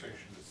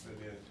conversation to sit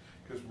in,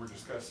 because we're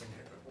discussing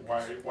why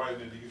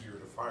isn't it easier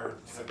to fire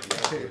the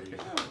city manager?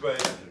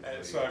 But,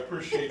 so I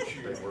appreciate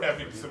you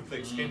having some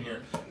things in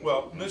here.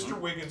 Well, Mr.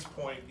 Wiggins'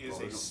 point is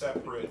a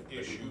separate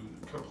issue,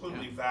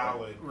 completely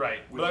valid. Right,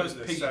 but I was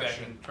within this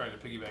section. trying to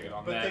piggyback it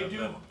on But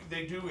that.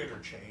 they do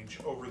interchange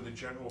over the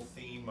general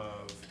theme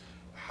of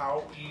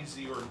how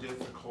easy or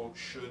difficult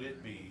should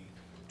it be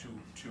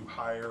to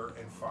hire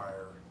and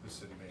fire the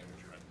city manager.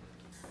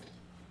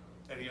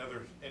 Any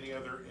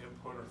other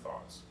input or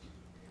thoughts?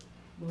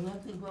 Well, I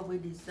think what we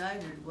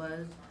decided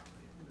was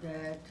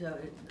that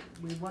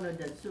we wanted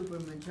a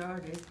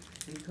supermajority,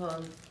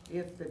 because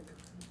if the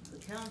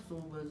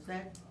council was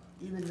that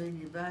evenly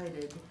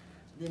divided,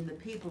 then the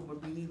people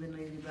would be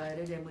evenly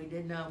divided, and we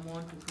did not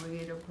want to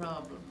create a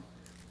problem.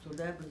 So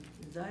that was,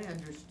 as I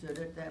understood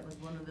it, that was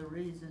one of the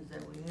reasons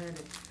that we had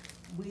it.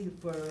 We,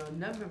 for a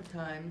number of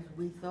times,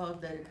 we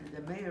thought that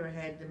the mayor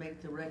had to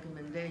make the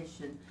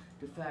recommendation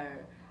to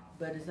fire.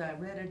 But as I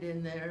read it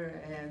in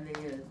there, and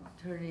the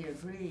attorney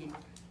agreed,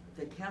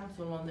 the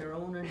council on their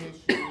own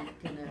initiative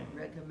can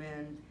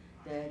recommend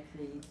that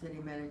the city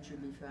manager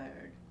be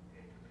fired.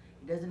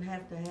 It doesn't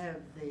have to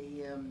have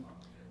the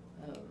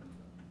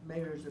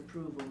mayor's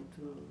approval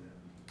to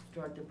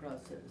start the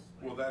process.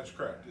 Well, that's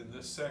correct, and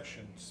this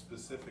section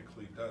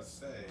specifically does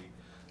say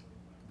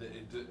that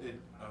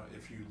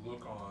if you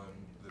look on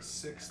the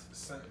 6th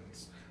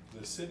sentence,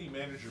 the city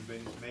manager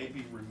may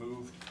be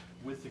removed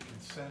with the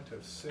consent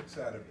of 6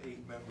 out of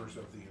 8 members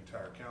of the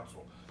entire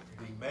council.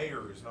 The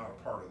mayor is not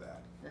a part of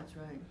that, That's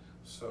right.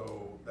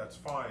 so that's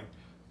fine.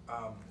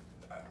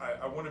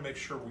 I want to make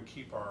sure we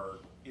keep our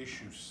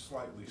issues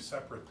slightly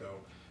separate, though.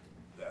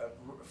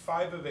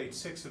 5 of 8,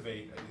 6 of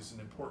 8 is an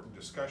important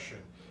discussion,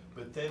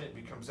 but then it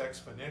becomes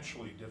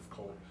exponentially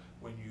difficult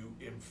when you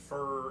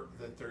infer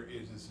that there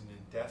is an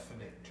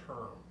indefinite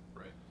term.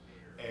 Right.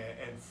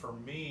 And for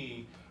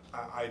me,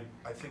 I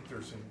think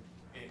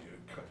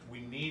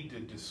we need to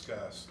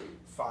discuss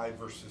 5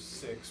 versus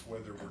 6,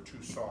 whether we're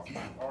too soft or too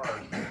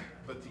hard,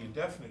 but the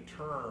indefinite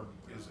term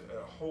is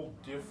a whole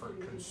different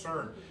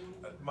concern.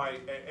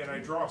 And I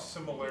draw a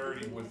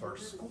similarity with our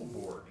school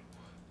board,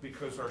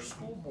 because our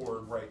school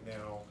board right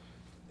now,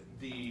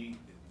 the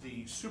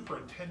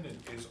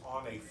superintendent is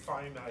on a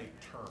finite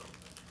term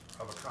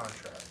of a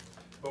contract.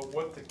 But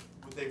what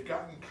they've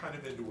gotten kind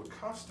of into a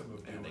custom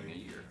of Ending a doing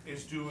year.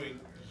 is doing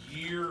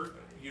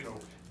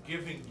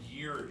giving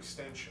year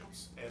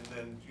extensions. And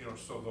then,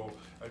 so they'll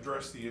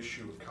address the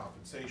issue of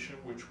compensation,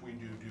 which we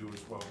do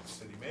as well with the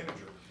city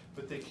manager.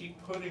 But they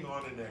keep putting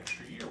on an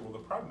extra year. Well, the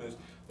problem is,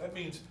 that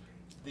means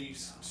the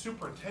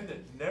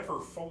superintendent never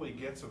fully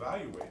gets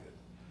evaluated,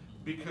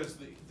 because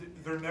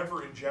they're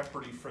never in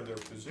jeopardy for their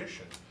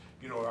position.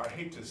 you know, I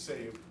hate to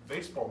say a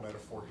baseball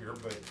metaphor here,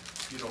 but,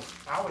 you know,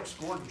 Alex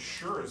Gordon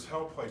sure as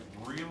hell played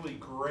really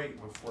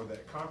great before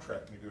that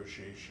contract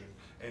negotiation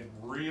and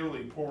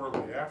really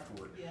poorly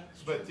afterward. Yeah.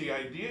 But the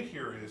idea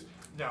here is,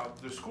 now,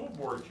 the school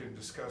board can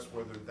discuss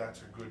whether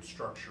that's a good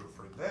structure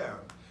for them,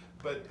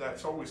 but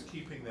that's always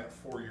keeping that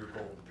four-year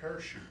golden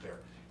parachute there.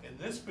 In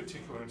this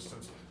particular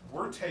instance,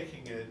 we're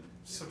taking it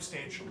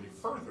substantially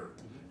further,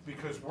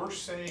 because we're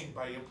saying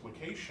by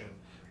implication,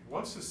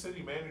 once the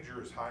city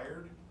manager is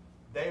hired,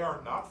 they are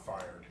not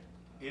fired.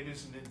 It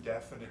is an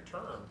indefinite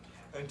term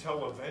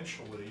until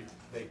eventually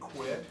they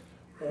quit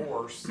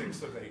or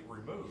 6 of 8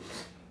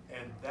 removes.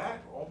 And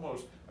that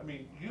almost, I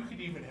mean, you could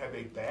even have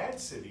a bad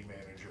city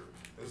manager,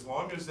 as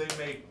long as they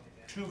make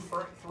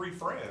 3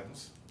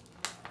 friends,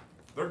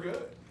 they're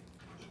good.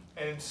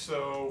 And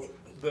so,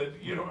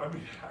 you know, I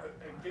mean,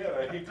 again,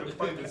 I hate to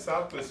play this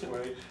out this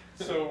way,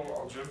 so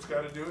all Jim's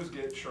gotta do is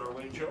get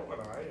Charlene, Joe,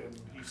 and I, and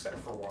he's set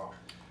for a while.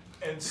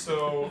 And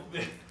so,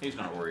 He's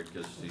not worried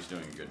because he's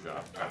doing a good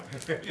job.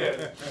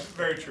 yeah,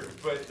 very true,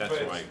 but. That's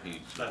why he's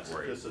That's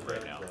worried just a right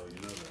right now. though,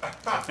 you know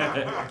that.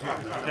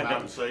 Come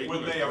out and say, When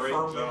 "You did they a great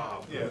affirm them,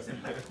 job." yes.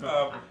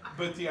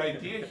 But the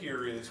idea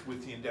here is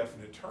with the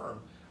indefinite term,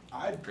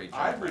 I Great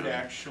job, would Brownie.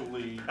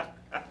 actually,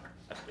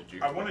 Did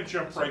you- I wanna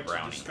jump It's a right to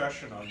brownie.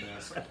 discussion on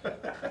this.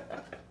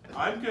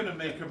 I'm gonna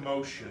make a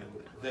motion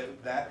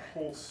that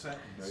whole Now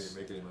sentence,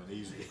 you're making him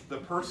uneasy. the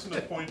person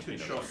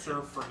appointed shall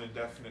serve for an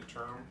indefinite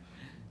term,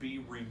 be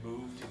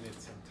removed in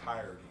its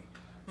entirety.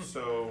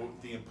 So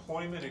the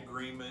employment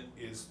agreement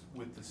is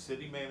with the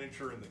city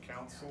manager and the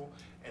council,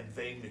 and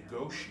they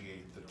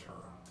negotiate the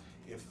term.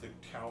 If the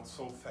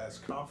council has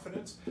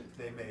confidence,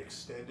 they may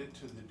extend it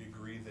to the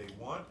degree they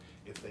want.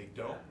 If they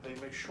don't, they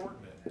may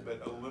shorten it,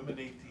 but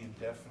eliminate the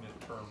indefinite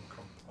term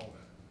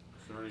component.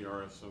 Is there any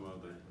RSMO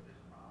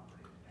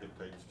that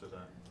dictates to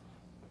that?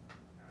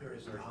 There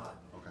is not.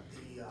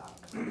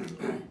 Okay.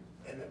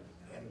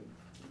 And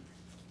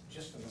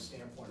just from the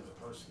standpoint of the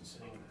person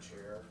sitting in the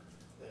chair,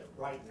 that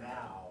right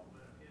now,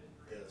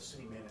 the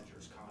city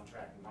manager's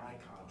contract, my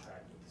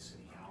contract with the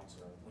city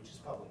council, which is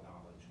public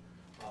knowledge,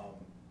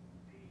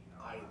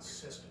 I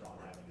insisted on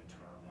having a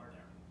term in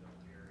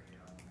there.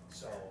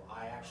 So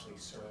I actually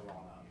serve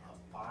on a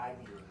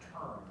 5-year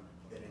term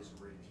that is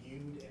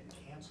reviewed and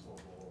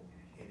cancelable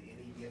in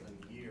any given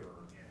year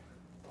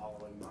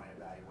following my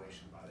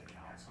evaluation by the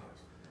council.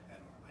 And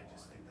I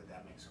just think that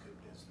that makes good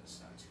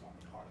business sense on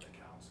the part of the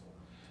council.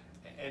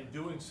 And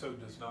doing so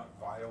does not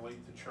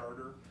violate the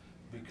charter,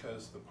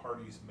 because the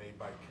parties may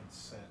by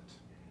consent.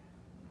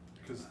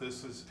 Because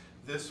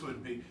this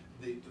would be,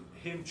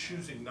 him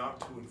choosing not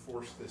to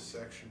enforce this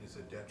section is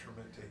a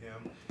detriment to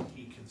him.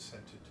 He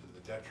consented to the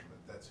detriment.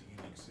 That's a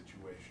unique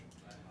situation.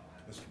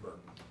 Mr. Burke.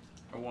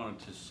 I wanted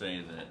to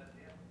say that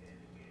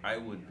I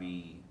would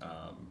be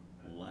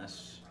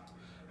less,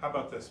 How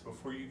about this,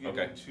 before you get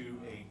Okay. into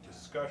a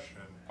discussion?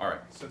 all right,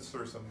 Since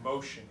there's a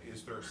motion,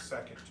 is there a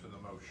second to the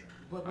motion?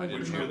 What I was didn't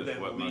Which the hear would the-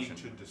 then what lead motion?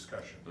 to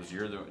discussion. was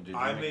your, did you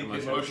I make made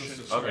the the motion?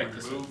 motion Okay.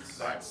 to remove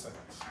that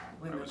sentence.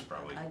 Wait a I was minute,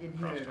 probably I didn't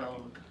hear it all.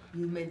 cross-talking.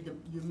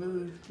 You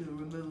moved to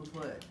remove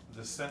what?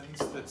 The sentence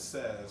that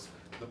says,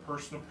 the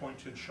person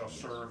appointed shall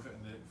serve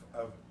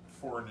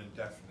for an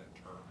indefinite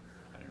term.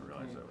 I didn't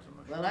realize that was a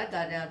motion. Well, I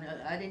got down,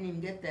 I didn't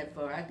even get that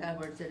far. I got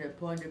where it said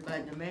appointed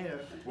by the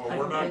mayor. Well, I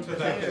we're don't not think to the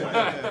that mayor- point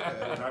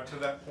yet. We're not to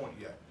that point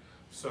yet.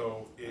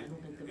 So I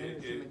don't think the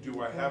mayor's gonna do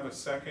do I have a that.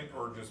 second,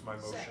 or does my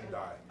motion Second.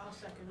 die? I'll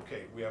second it.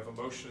 Okay, we have a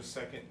motion, a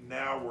second.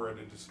 Now we're at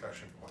a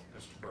discussion point.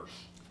 Mr. Burke.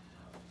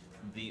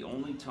 The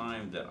only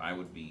time that I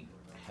would be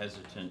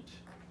hesitant,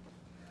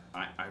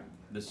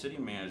 the city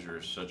manager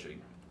is such a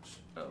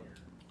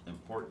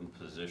important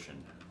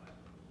position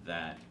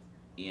that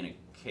in a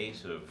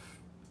case of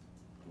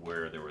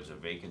where there was a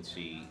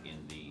vacancy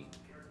in the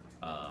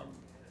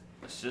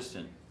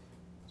assistant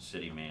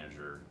city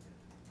manager,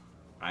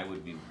 I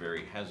would be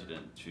very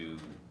hesitant to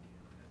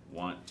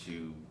want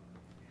to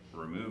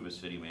remove a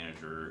city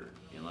manager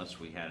unless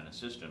we had an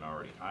assistant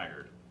already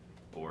hired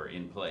or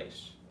in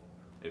place,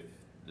 if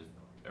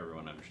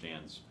everyone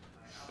understands.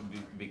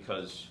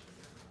 Because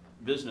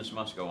business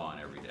must go on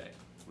every day.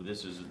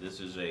 This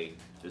is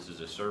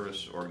a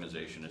service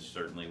organization, it's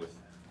certainly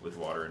with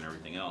water and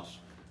everything else.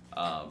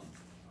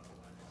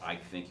 I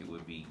think it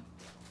would be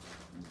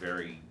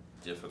very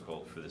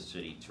difficult for the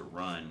city to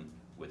run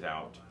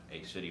without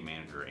a city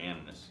manager and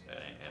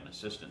an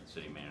assistant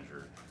city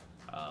manager,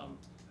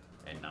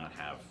 and not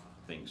have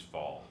things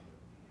fall.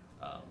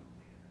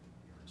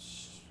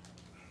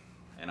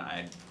 And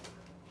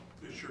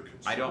Is your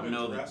I don't concern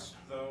know that- addressed,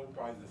 though,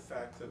 by the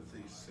fact of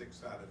the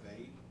 6 out of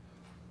 8,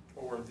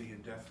 or the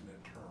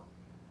indefinite term?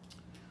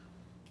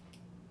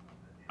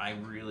 I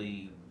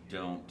really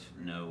don't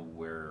know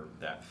where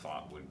that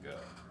thought would go,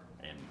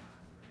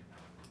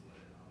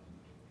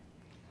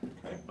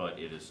 but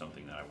it is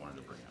something that I wanted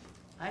to bring up.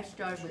 I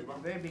start with the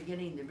very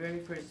beginning, the very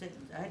first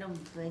sentence. I don't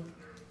think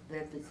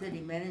that the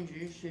city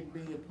manager should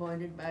be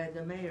appointed by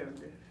the mayor,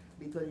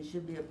 because he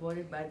should be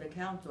appointed by the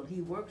council.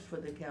 He works for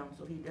the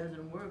council, he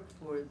doesn't work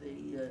for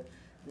the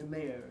the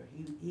mayor.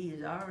 He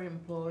is our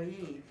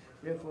employee,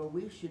 therefore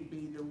we should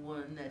be the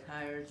one that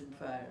hires and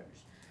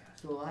fires.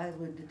 So I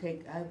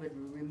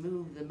would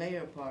remove the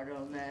mayor part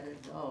on that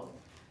as all.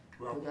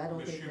 Well, Because I don't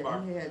Ms. think that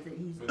Schumacher, he has,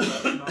 he's,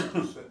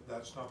 but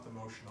that's not the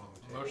motion on the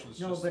table. Motion's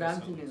no, just but the I'm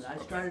sentence. thinking,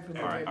 I started from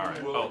the All right, very all right.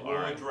 beginning. Oh, all We'll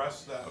right.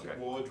 address that, Okay.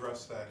 we'll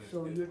address that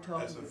So you're as a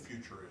talking-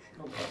 future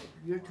issue. Okay,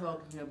 you're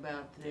talking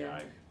about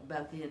Yeah,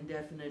 the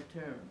indefinite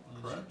term.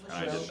 Correct.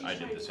 I So- did, I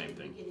did the same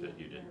thing that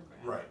you did.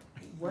 Right.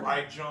 What-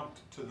 I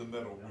jumped to the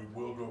middle, we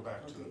will go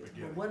back to the Okay,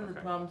 beginning. well, one of the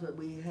Okay. problems that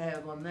we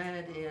have on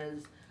that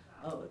is,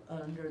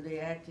 under the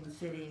acting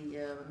city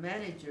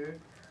manager,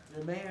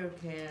 the mayor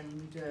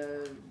can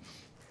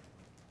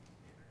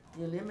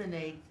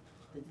eliminate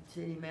the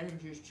city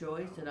manager's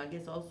choice, and I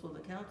guess also the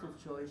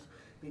council's choice,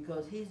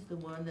 because he's the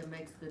one that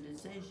makes the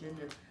decision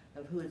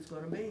of who it's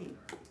gonna be.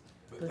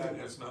 But that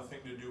has nothing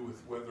to do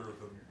with whether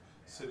the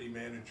city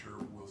manager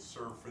will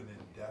serve an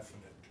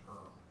indefinite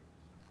term.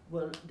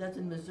 Well,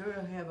 doesn't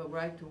Missouri have a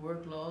right to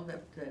work law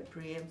that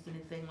preempts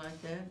anything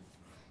like that?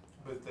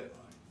 But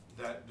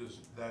that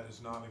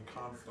is not in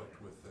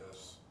conflict with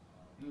this,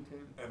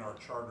 Okay, and our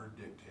charter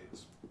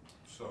dictates,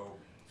 so.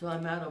 so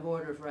I'm out of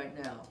order right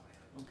now,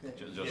 okay.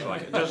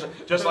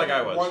 Just like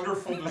I was.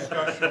 Wonderful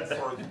discussion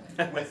for,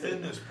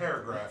 within this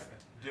paragraph,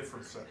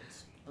 different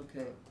sentence.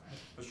 Okay,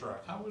 Mr.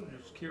 Rath. I was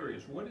just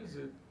curious, what is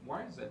it,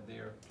 why is that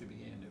there to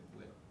begin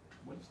with?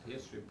 What is the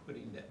history of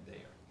putting that there?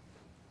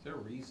 Is there a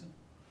reason?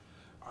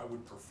 I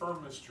would prefer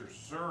Mr.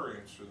 Zur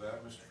answer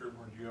that. Mr.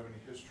 Fairborn, do you have any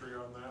history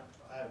on that?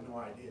 I have no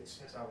idea, it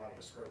sounds like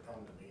a script on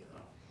to me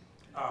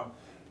though.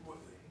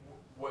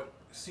 What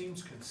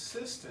seems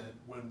consistent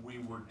when we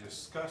were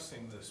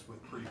discussing this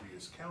with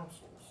previous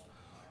councils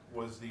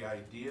was the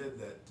idea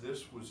that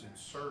this was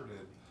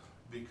inserted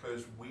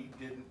because we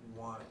didn't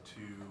want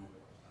to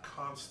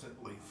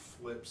constantly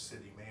flip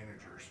city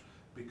managers,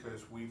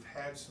 because we've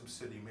had some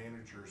city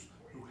managers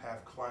who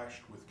have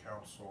clashed with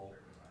council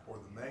or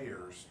the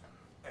mayors,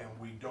 and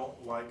we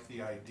don't like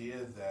the idea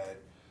that,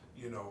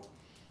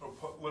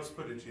 let's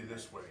put it to you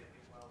this way.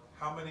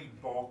 How many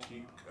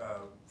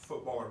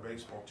football or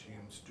baseball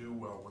teams do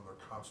well when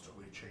they're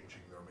constantly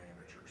changing their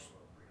managers?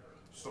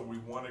 So we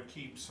want to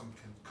keep some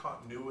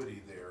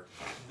continuity there.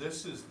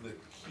 This is the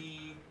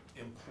key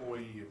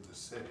employee of the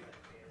city.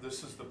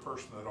 This is the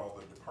person that all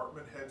the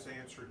department heads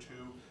answer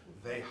to.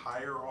 They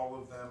hire all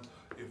of them.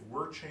 If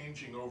we're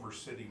changing over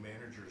city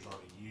managers on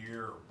a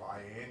year or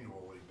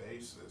biannually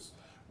basis,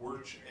 we're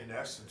in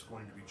essence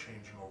going to be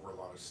changing over a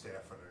lot of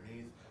staff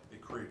underneath.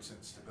 It creates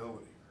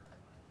instability.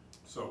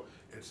 So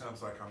it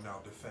sounds like I'm now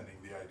defending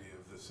the idea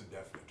of this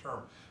indefinite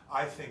term.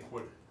 I think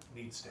what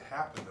needs to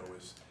happen though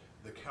is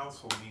the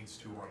council needs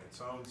to on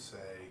its own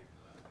say,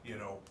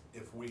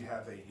 if we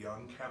have a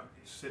young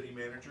city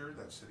manager,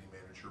 that city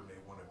manager may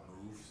want to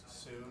move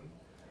soon.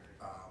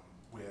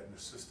 We had an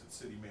assistant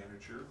city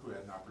manager who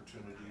had an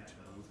opportunity to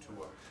move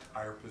to a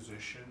higher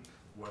position.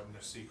 Wasn't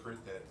a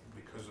secret that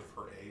because of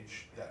her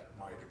age that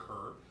might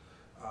occur.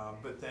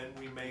 But then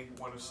we may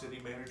want a city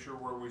manager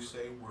where we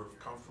say we're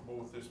comfortable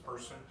with this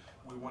person,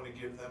 we want to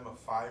give them a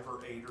 5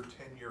 or 8 or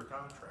 10-year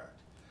contract.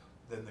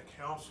 Then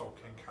the council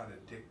can kind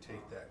of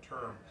dictate that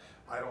term.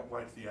 I don't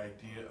like the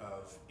idea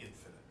of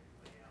infinite.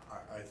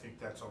 I think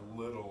that's a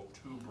little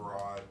too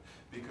broad,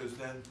 because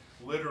then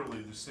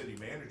literally the city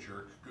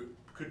manager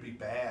could be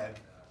bad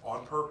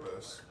on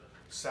purpose,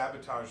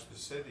 sabotage the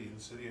city, and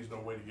the city has no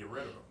way to get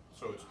rid of them.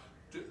 So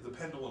the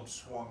pendulum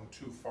swung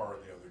too far in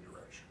the other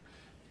direction.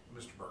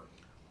 Mr. Burke.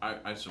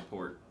 I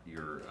support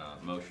your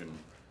motion,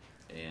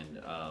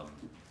 and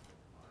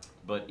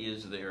but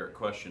is there a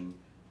question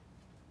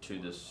to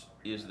this?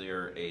 Is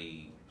there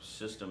a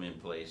system in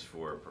place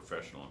for a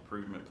professional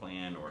improvement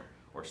plan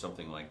or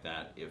something like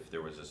that? If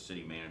there was a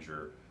city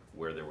manager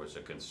where there was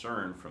a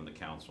concern from the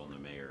council and the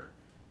mayor,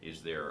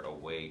 is there a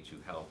way to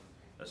help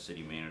a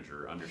city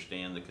manager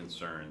understand the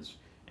concerns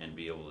and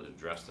be able to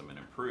address them and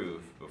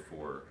improve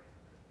before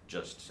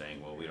just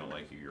saying, well, we don't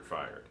like you, you're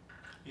fired?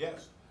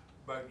 Yes,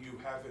 but you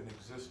have an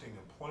existing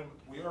employment,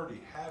 we already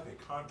have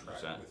a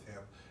contract with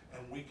him,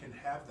 and we can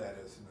have that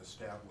as an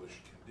established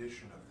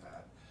condition of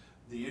that.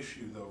 The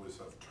issue though is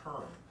of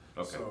term.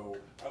 Okay. So,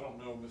 I don't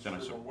know, Mr.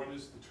 Riddle, what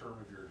is the term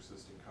of your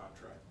existing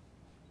contract?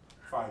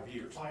 5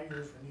 years. 5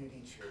 years renewed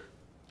each year.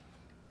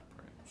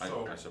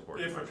 So, I support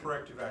if the a motion.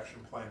 corrective action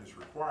plan is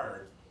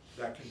required,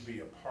 that can be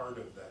a part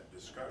of that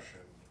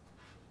discussion.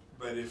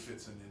 But if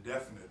it's an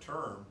indefinite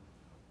term,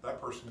 that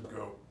person can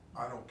go,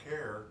 I don't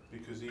care,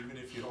 because even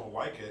if you don't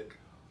like it,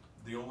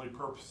 the only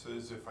purpose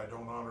is if I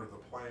don't honor the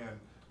plan,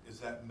 is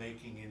that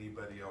making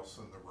anybody else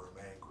in the room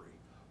angry?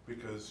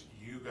 Because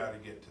you gotta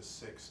get to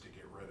 6 to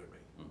get rid of me.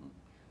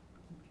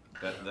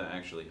 That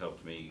actually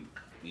helped me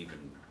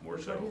even more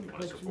so But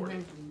want to you support it.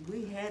 mentioned,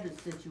 we had a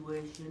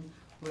situation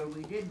where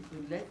we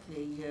let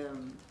the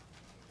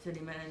city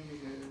manager,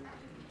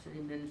 city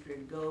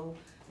administrator go,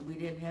 and we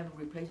didn't have a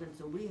replacement,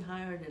 so we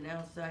hired an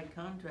outside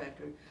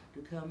contractor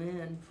to come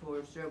in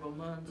for several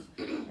months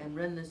and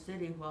run the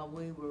city while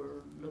we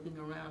were looking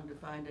around to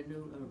find a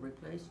new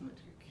replacement.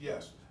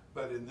 Yes,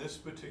 But in this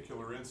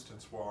particular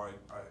instance, while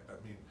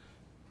I mean,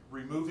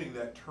 removing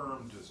that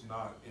term does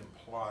not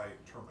imply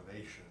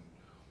termination,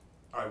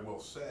 I will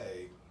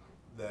say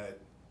that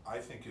I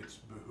think it's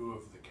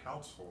behoove the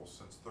council,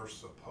 since they're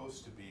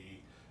supposed to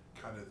be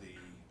kind of the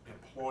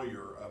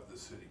employer of the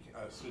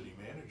city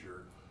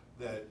manager,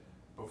 that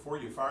before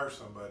you fire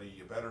somebody,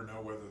 you better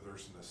know whether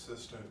there's an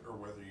assistant or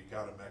whether you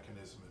got a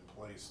mechanism in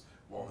place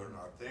while they're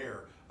not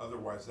there.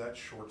 Otherwise, that's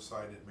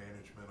short-sighted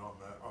management on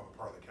the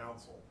part of the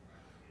council.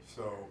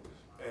 So,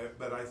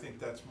 but I think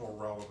that's more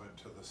relevant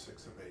to the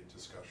 6 of 8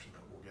 discussion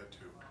that we'll get to.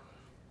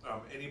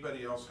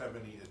 Anybody else have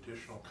any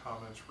additional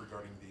comments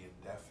regarding the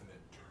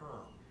indefinite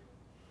term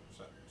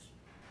sentence?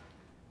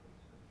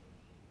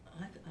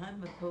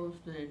 I'm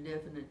opposed to an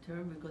indefinite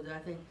term because I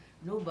think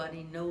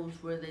nobody knows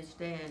where they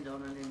stand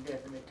on an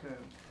indefinite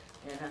term.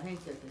 And I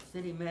think that the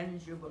city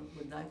manager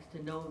would like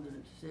to know the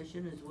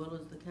decision as well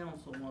as the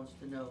council wants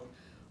to know.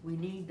 We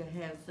need to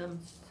have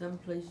some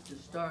place to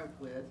start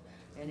with,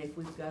 and if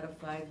we've got a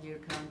 5-year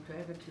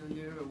contract, a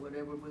 2-year, or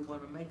whatever we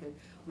wanna make it,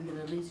 we can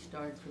at least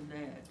start from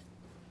that.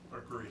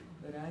 Agreed.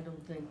 But I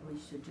don't think we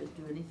should just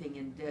do anything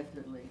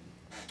indefinitely.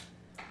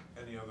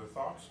 Any other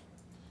thoughts?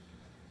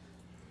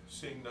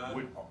 Seeing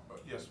none,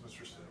 yes,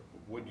 Mr. Stitt.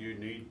 Would you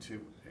need to,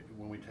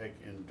 when we take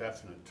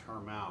indefinite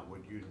term out,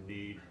 would you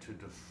need to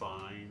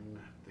define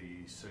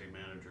the city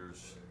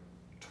manager's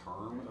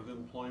term of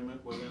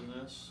employment within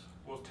this?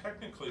 Well,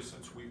 technically,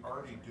 since we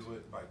already do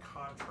it by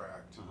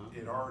contract,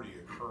 it already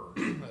occurs.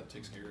 That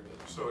takes care of it.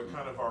 So it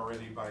kind of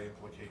already by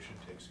implication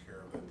takes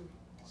care of it.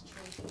 It's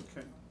true.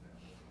 Okay.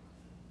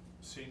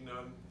 Seeing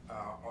none,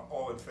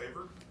 all in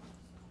favor?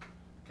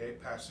 Okay,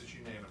 passes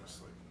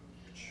unanimously.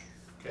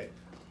 Okay.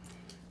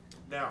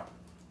 Now,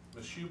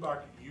 Ms.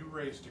 Schubach, you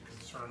raised a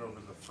concern over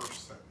the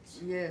first sentence.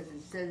 Yes,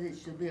 it says it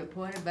should be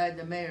appointed by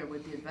the mayor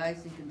with the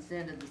advice and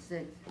consent of the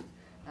 6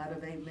 out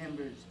of 8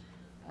 members.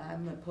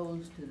 I'm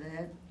opposed to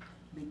that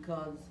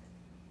because,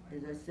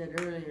 as I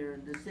said earlier,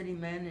 the city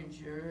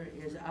manager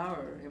is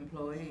our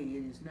employee.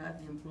 It is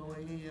not the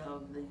employee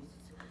of the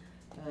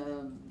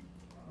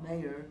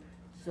mayor.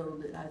 So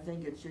that I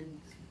think it should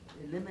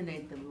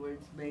eliminate the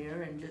words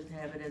mayor and just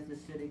have it as the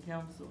city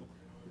council,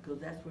 because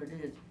that's where it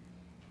is.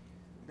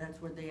 That's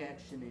where the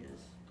action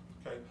is.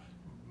 Okay,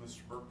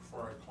 Mr. Burke,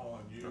 before I call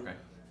on you. Okay.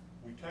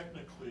 We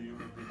technically, it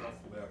would be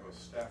helpful to have a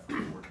staff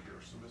report here.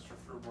 So Mr.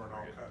 Fairborn,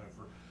 I'll kind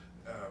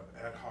of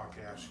ad hoc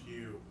ask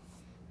you,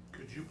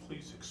 could you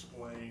please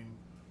explain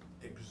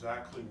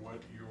exactly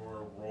what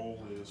your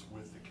role is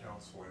with the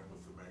council and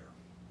with the mayor?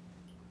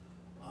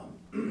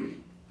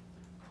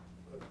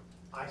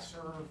 I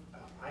serve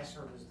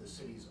as the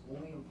city's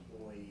only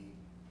employee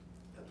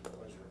at the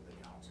pleasure of the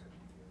council.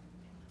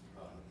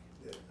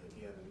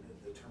 Again,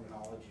 the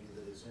terminology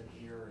that is in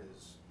here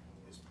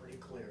is pretty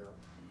clear.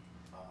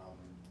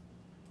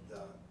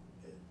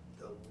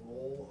 The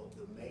role of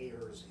the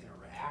mayor's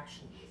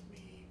interaction with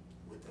me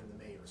within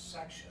the mayor's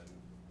section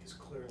is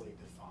clearly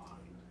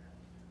defined.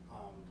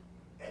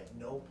 At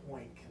no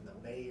point can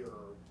the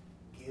mayor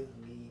give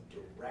me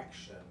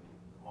direction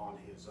on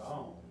his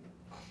own,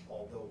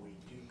 although we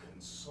do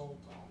consult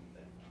on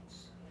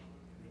things.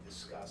 We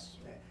discuss,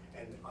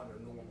 and under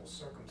normal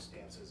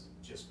circumstances,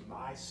 just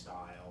my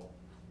style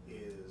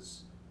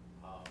is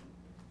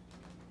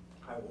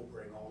I will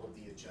bring all of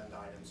the agenda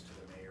items to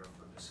the mayor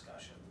for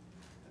discussion,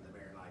 and the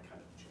mayor and I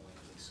kind of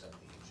jointly set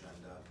the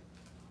agenda.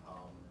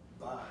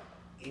 But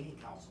any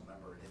council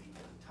member at any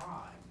given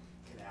time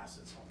can ask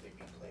that something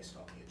be placed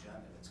on the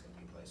agenda, and it's going to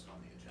be placed on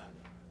the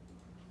agenda.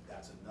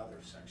 That's another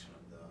section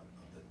of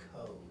the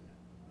code,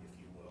 if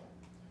you will.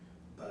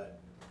 But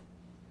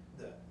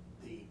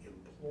the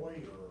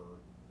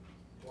employer,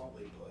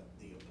 bluntly put,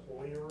 the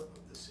employer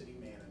of the city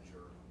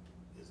manager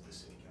is the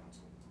city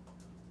council,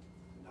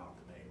 not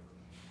the mayor.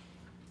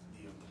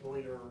 The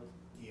employer,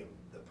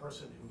 the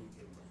person who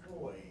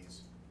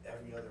employs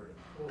every other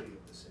employee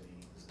of the city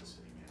is the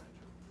city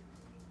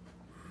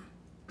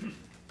manager.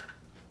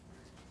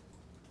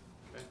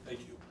 Okay, thank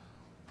you.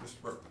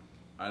 Mr. Burke.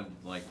 I'd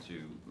like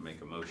to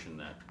make a motion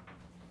that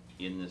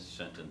in this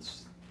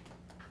sentence,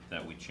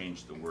 that we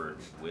change the word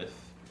with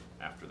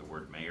after the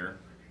word mayor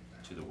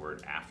to the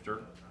word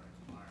after.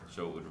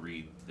 So it would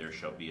read, there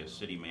shall be a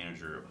city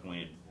manager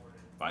appointed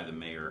by the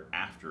mayor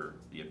after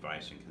the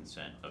advice and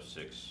consent of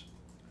 6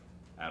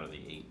 out of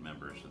the 8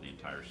 members of the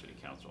entire city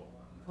council.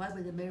 Why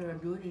would the mayor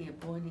do any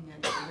appointing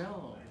at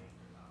all?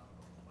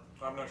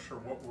 I'm not sure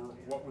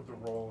what would the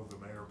role of the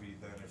mayor be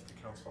then if the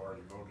council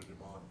already voted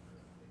him on?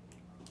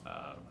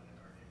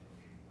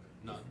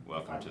 None.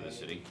 Welcome to the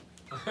city.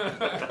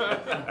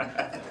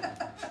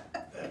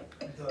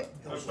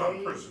 That's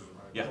not criticism,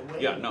 right? Yeah, The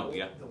way yeah, no,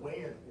 yeah. The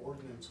way an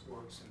ordinance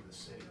works in the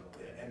city,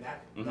 and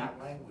that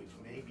language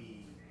may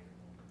be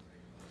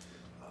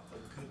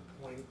a good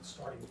point,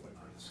 starting point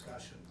for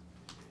discussion.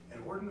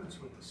 An ordinance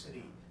with the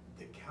city,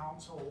 the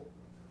council,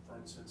 for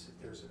instance,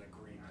 if there's an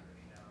agreement,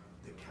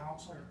 the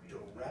council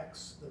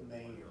directs the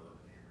mayor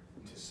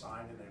to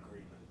sign an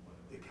agreement.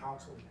 The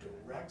council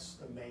directs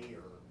the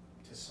mayor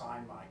to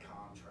sign my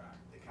contract.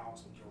 The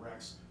council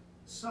directs,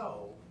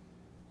 so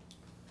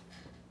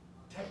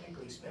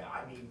spend,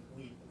 I mean,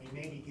 we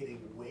may be getting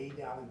way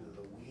down into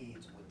the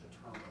weeds with the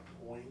term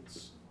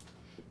appoints,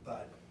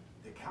 but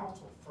the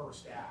council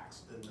first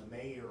acts, then the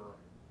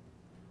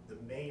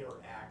mayor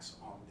acts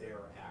on their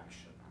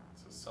action.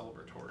 It's a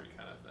celebratory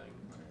kind of thing.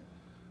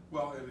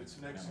 Well, and it's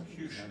an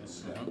execution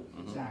step,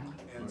 Exactly.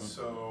 and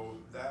so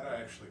that I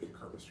actually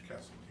concur, Mr.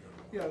 Kessel.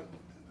 Yeah,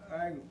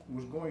 I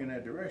was going in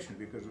that direction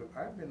because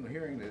I've been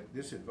hearing that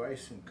this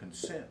advice and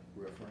consent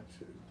reference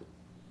has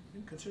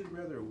been considered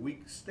rather a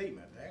weak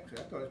statement. Actually,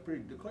 I thought it was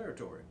pretty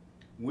declaratory.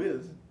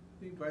 With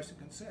the advice and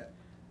consent.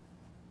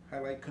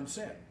 Highlight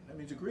consent, that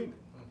means agreement.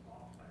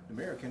 The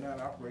mayor cannot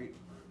operate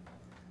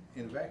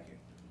in a vacuum.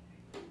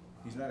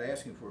 He's not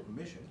asking for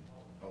permission,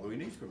 although he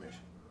needs permission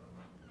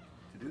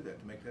to do that,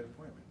 to make that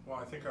appointment. Well,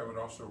 I think I would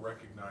also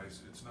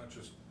recognize it's not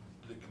just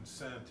the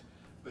consent,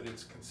 but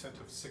it's consent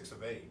of 6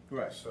 of 8.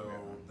 Right. So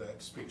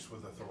that speaks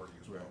with authority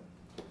as well.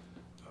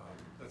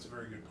 That's a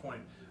very good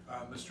point.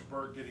 Mr.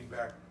 Berg, getting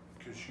back,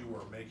 because you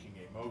are making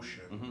a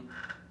motion,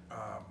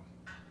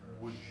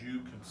 would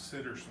you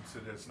consider, since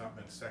it has not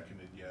been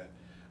seconded yet,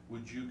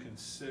 would you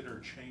consider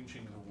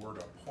changing the word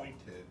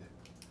appointed?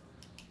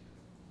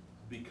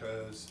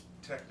 Because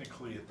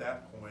technically at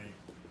that point,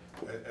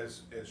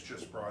 as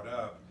just brought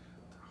up,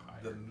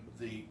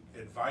 the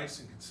advice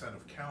and consent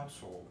of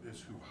council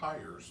is who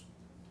hires,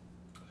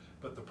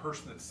 but the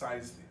person that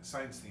signs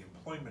the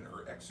employment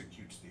or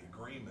executes the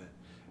agreement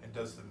and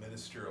does the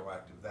ministerial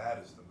act of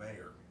that is the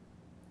mayor.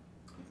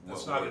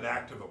 It's not an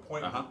active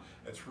appointment.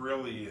 It's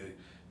really,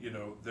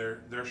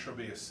 there shall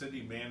be a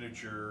city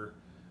manager.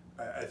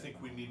 I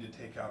think we need to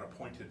take out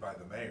appointed by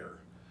the mayor,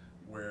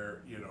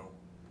 where,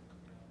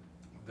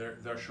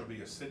 there shall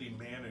be a city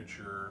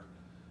manager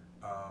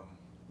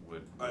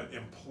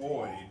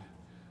employed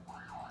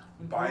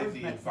by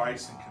the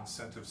advice and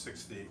consent of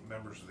 6 to 8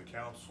 members of the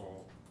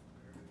council,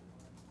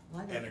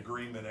 and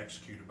agreement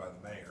executed by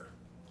the mayor.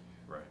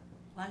 Right.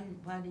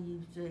 Why do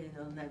you say it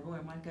on that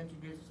one? Why can't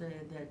you just say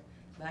that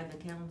by the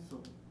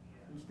council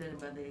instead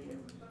of by the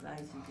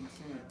advice and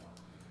consent?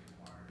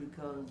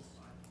 Because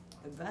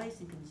advice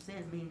and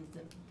consent means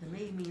that, to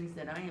me, means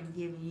that I am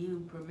giving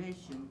you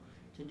permission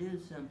to do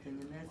something,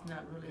 and that's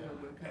not really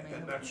what we're coming up with.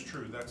 And that's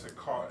true, that's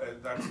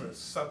a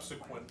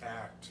subsequent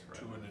act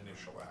to an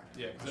initial act.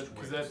 Yeah,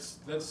 because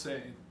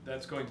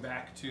that's going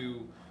back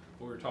to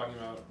what we were talking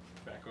about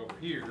back over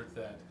here,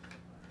 that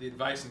the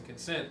advice and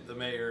consent, the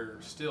mayor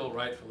still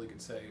rightfully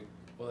could say,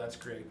 well, that's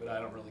great, but I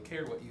don't really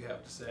care what you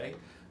have to say,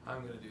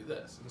 I'm gonna do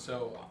this. And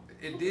so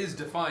it is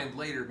defined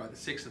later by the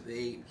 6 of the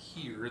 8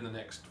 here in the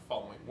next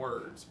following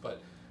words,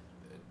 but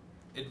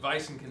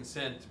advice and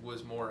consent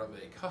was more of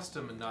a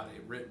custom and not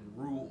a written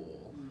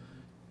rule,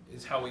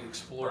 is how we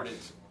explored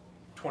it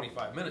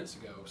 25 minutes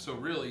ago. So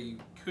really, you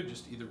could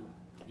just either,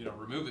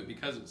 remove it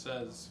because it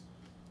says,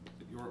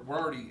 we're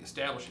already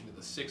establishing that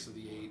the 6 of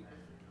the 8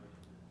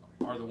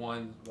 are the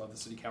ones, the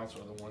city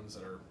council are the ones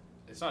that are,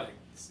 it's not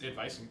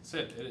advice and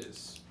consent, it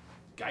is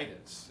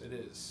guidance, it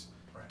is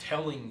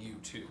telling you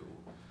to,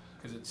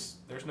 because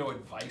there's no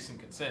advice and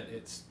consent,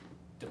 it's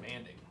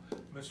demanding.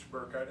 Mr.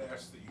 Burke, I'd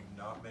ask that you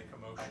not make a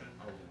motion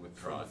for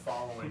withdraw the it.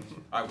 following.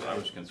 I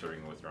was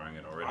considering withdrawing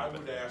it already. I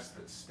but- would ask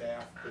that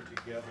staff put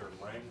together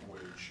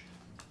language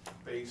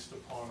based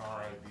upon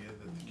our idea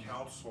that the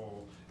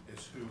council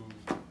is who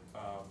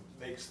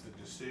makes the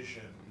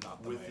decision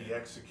with the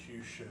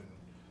execution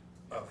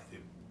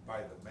by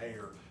the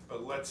mayor.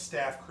 But let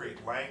staff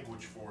create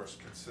language for us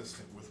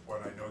consistent with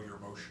what I know your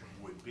motion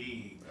would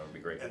be. That would be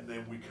great. And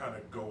then we kind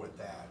of go with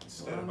that,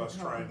 instead of us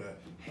trying to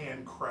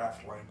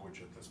handcraft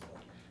language at this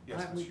point. Yes,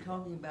 Aren't we Ms. Hubert.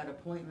 talking about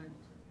appointment?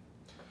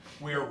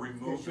 We are There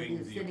should removing be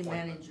the a city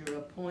appointment. manager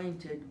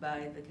appointed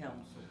by the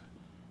council.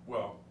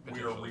 Well, we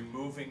are Potentially.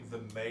 removing the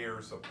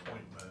mayor's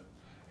appointment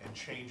and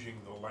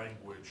changing the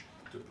language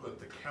to put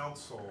the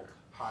council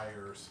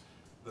hires,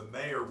 the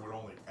mayor would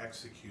only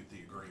execute the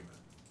agreement.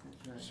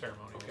 That's right.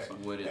 Ceremonial. Okay.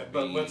 sign. Would it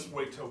But be- let's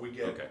wait till we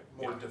Okay, get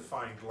more yeah.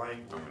 defined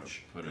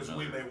language, put because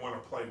we another- may wanna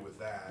play with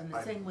that. In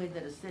the same way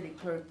that a city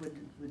clerk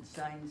would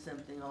sign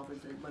something off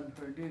as it wasn't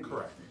her duty.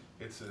 Correct.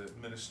 It's a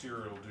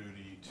ministerial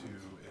duty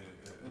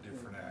to a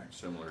different act.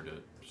 Similar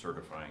to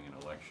certifying an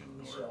election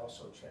We should or,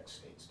 also check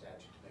state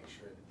statute to make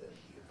sure that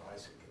the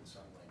advice and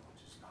consent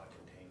language is not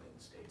contained in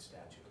state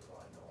statute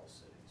applying to all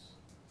cities.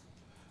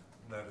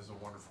 That is a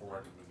wonderful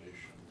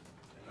recommendation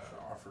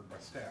offered by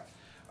staff.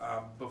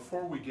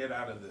 Before we get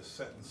out of this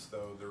sentence,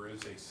 though, there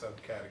is a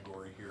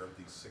subcategory here of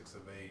these 6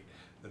 of 8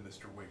 that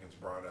Mr. Wiggins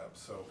brought up.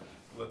 So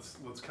let's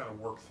kind of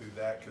work through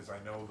that, because I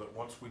know that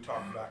once we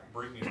talk about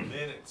bringing them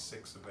in at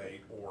 6 of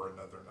 8 or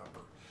another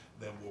number,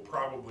 then we'll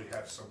probably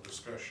have some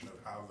discussion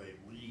of how they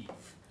leave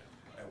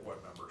at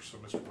what number. So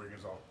Mr.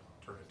 Wiggins, I'll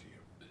turn it to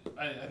you.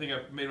 I think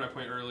I made my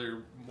point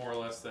earlier, more or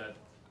less, that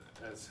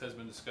as has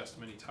been discussed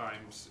many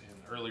times in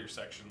earlier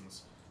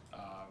sections,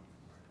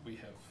 we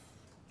have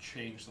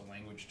changed the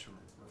language to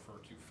refer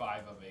to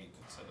 5 of 8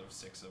 instead of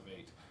 6 of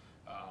 8,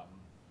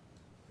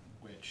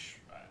 which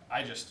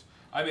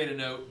I made a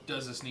note,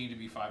 does this need to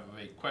be 5 of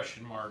 8,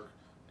 question mark,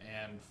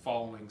 and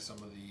following some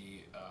of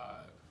the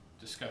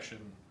discussion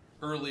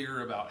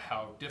earlier about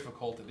how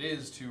difficult it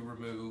is to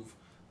remove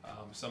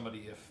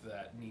somebody if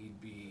that need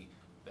be.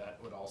 That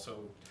would also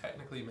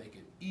technically make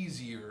it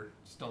easier,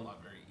 still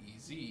not very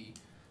easy,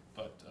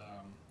 but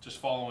just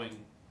following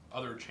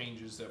other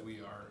changes that we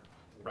are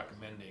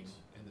recommending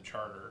in the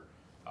charter,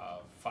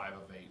 5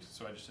 of 8.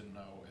 So I just didn't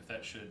know if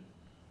that should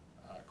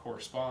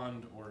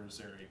correspond, or is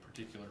there a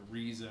particular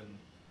reason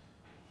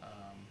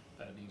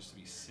that it needs to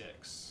be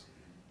 6?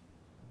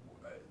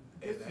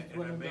 This is And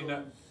one I of may those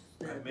not,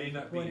 I that may was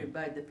not be, appointed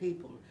by the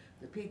people.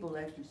 The people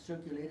actually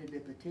circulated a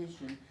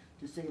petition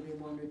to say they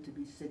wanted to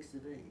be 6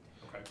 of 8.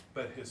 Okay.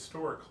 but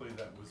historically,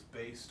 that was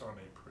based on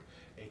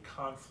a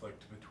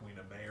conflict between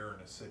a mayor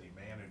and a city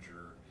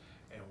manager,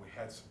 and we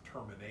had some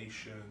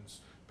terminations,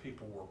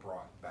 people were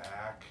brought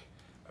back.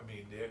 I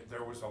mean,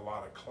 there was a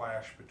lot of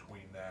clash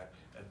between that,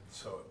 and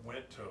so it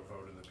went to a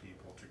vote of the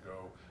people to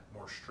go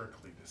more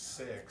strictly to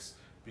 6,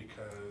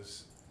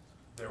 because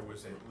there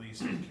was at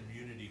least a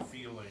community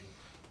feeling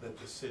that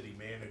the city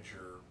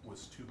manager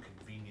was too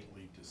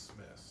conveniently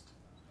dismissed.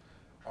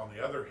 On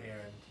the other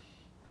hand,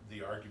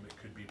 the argument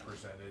could be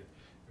presented,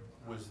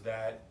 was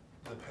that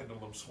the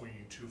pendulum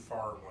swinging too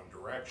far in one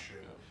direction?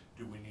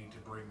 Do we need to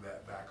bring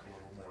that back a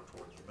little more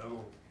towards the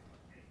middle?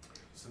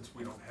 Since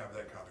we don't have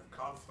that kind of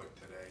conflict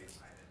today.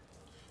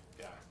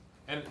 Yeah,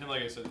 and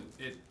like I said,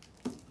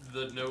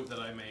 the note that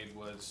I made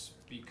was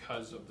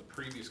because of the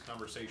previous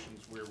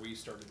conversations where we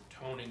started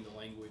toning the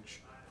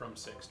language from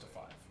 6 to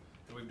 5.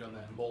 And we've done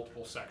that in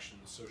multiple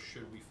sections, so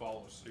should we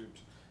follow suit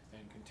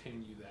and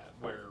continue that,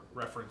 where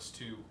reference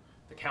to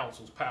the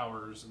council's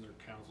powers and their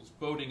council's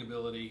voting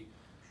ability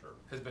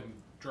has been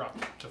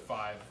dropped to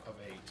 5 of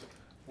 8.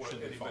 What,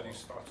 Should they follow?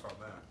 anybody's thoughts on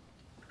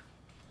that?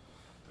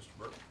 Mr.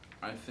 Burke?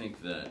 I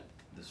think that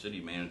the city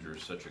manager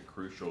is such a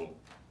crucial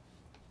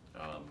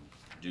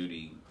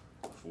duty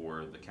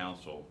for the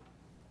council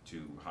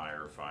to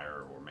hire,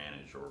 fire, or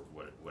manage, or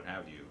what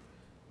have you,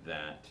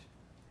 that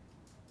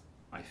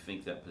I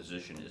think that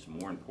position is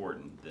more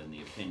important than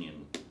the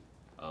opinion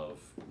of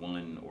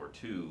 1 or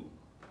 2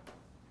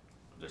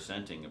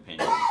 dissenting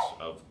opinions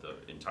of the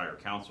entire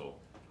council.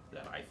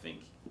 That I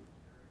think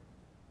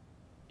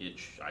it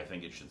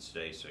should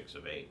stay 6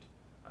 of 8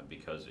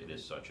 because it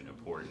is such an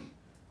important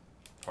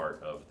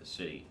part of the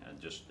city. And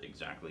just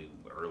exactly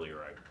earlier,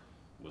 I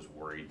was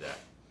worried that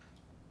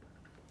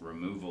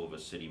removal of a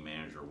city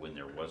manager when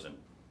there wasn't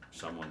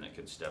someone that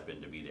could step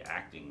in to be the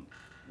acting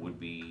would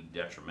be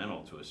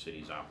detrimental to a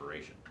city's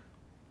operation.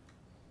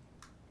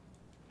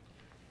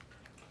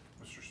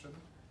 Mr. Stimmons?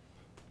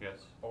 Yes.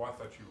 Oh, I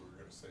thought you were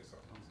gonna say something.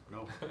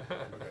 No.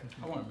 Okay.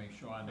 I wanna make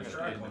sure I Mr.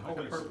 understand, the Eichelman, whole I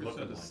think it's purpose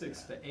looking of the like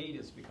 6 that. to 8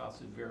 is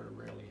because it very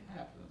rarely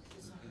happens.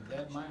 Is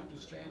that my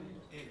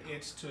understanding?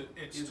 It's to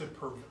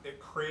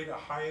create a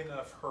high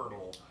enough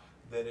hurdle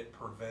that it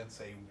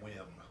prevents a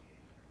whim.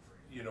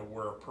 You know,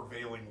 where a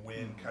prevailing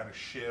wind kind of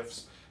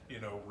shifts, you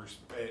know,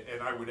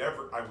 and I would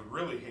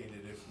really hate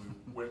it if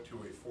we went to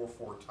a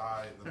 4-4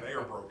 tie and the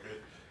mayor broke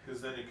it,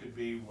 because then it could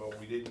be, well,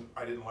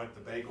 I didn't like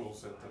the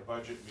bagels at the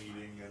budget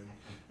meeting,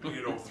 and,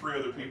 you know, 3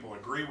 other people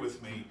agree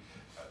with me.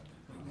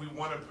 We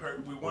want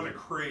to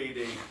create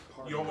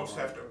you almost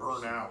have to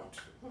earn out,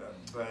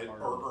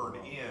 or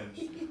earn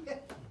in,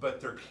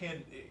 but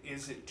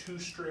is it too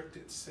strict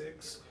at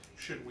 6?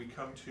 Should we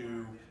come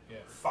to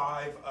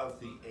 5 of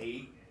the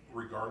 8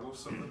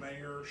 regardless of the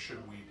mayor?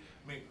 Should we,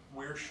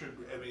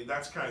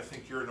 that's kind of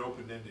think you're an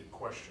open-ended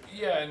question.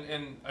 Yeah,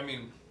 and I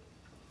mean,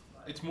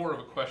 it's more of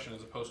a question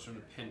as opposed to an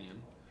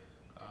opinion,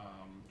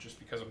 just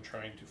because I'm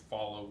trying to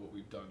follow what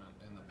we've done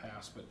in the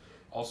past, but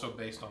also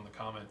based on the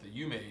comment that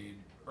you made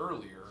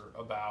earlier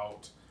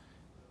about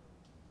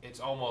it's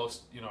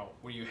almost, you know,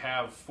 when you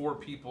have 4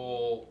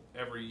 people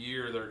every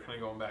year that are kind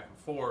of going back and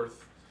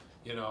forth,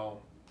 you know,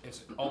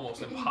 it's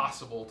almost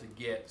impossible to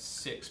get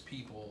 6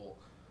 people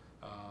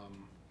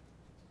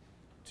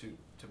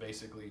to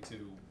basically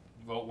to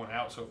vote one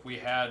out. So if we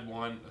had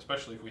one,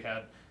 especially if we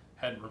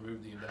hadn't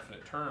removed the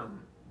indefinite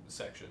term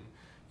section,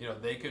 you know,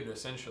 they could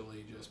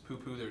essentially just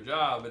poo-poo their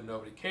job and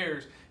nobody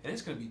cares, and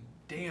it's going to be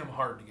damn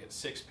hard to get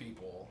 6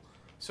 people.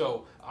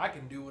 So I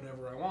can do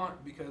whatever I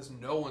want because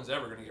no one's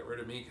ever going to get rid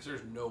of me because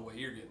there's no way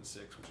you're getting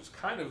 6, which is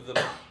kind of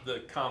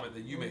the comment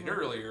that you made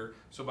earlier.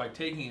 So by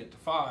taking it to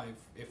 5,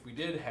 if we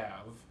did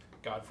have,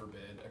 God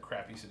forbid, a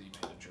crappy city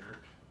manager,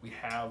 we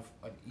have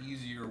an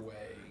easier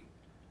way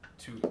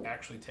to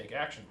actually take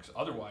action, because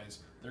otherwise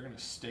they're going to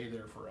stay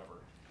there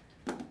forever.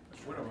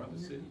 What are other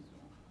cities?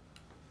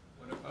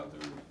 What are other?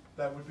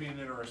 That would be an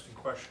interesting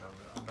question.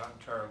 I'm not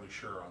entirely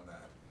sure on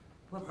that.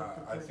 What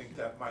was the I think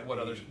that might What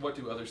be. what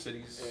do other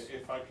cities?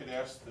 If I could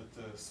ask that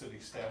the city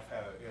staff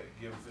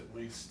give at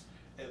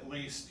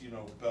least, you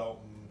know,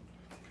 Belton,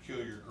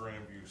 Peculiar,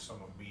 Grandview, some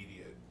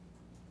immediate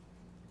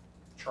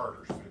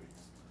charter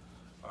cities,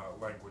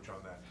 language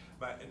on that.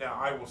 But now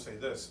I will say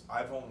this,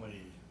 I've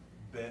only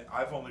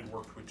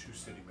worked with 2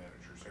 city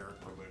managers,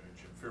 Eric Berlin and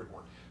Jim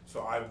Fearborn,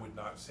 so I would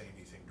not say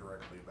anything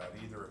directly about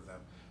either of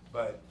them.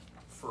 But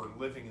for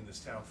living in this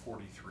town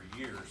 43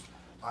 years,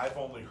 I've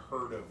only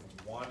heard of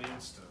one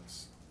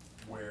instance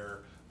where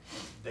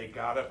They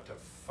got up to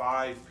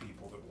 5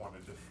 people that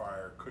wanted to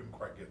fire, couldn't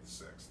quite get the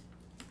 6th.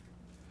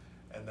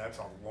 And that's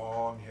a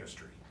long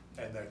history,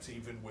 and that's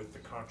even with the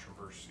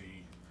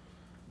controversy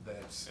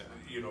that's,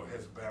 you know,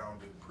 has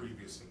bounded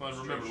previous Well, and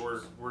administrations.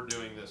 remember, we're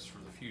doing this for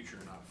the future,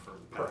 not for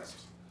the Correct.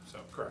 past. So,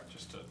 Correct.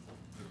 just to,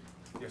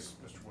 Yes,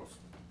 Mr. Wilson.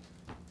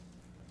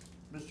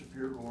 Mr.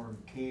 Fearborn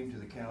came to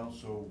the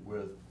council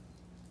with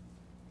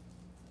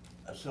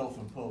a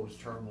self-imposed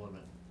term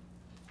limit,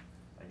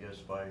 I guess,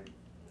 by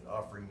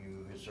offering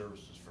you his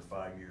services for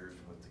 5 years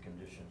with the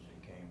conditions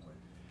he came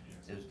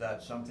with. Is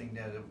that something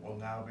that it will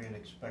now be an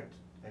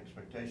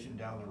expectation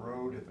down the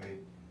road if a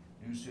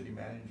new city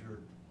manager,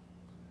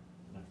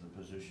 if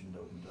the position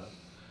opened up?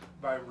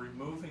 By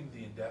removing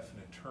the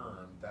indefinite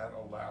term, that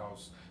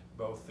allows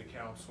both the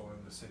council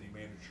and the city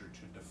manager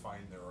to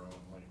define their own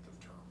length of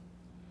term.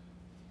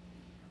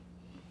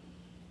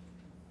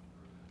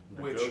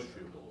 Which-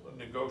 Negotiable, though.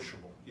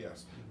 Negotiable,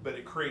 yes, but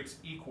it creates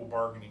equal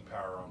bargaining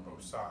power on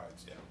both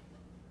sides. yeah.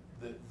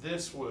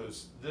 This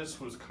was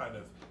kind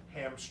of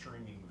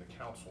hamstringing the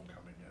council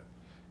coming in,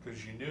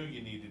 because you knew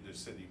you needed a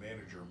city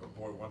manager, but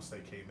boy, once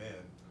they came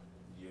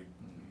in,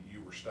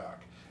 you were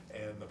stuck.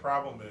 And the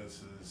problem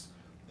is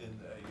in,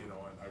 you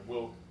know, and I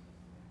will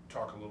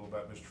talk a little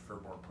about Mr.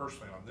 Fearborn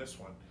personally on this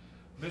one.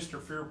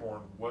 Mr.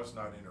 Fearborn was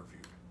not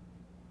interviewed.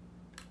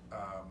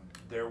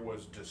 There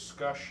was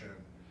discussion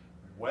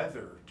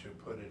whether to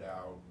put it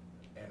out,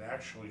 and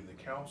actually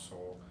the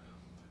council,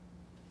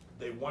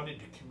 they wanted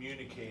to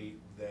communicate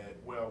that,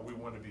 well, we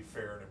want to be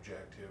fair and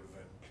objective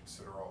and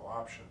consider all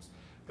options,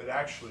 but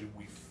actually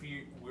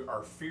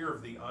our fear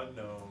of the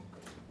unknown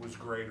was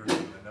greater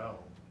than the known,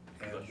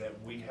 and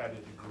that we had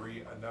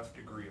enough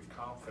degree of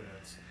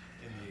confidence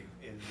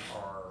in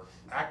our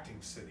acting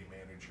city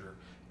manager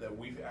that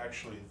we've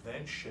actually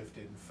then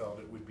shifted and felt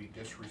it would be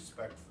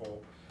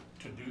disrespectful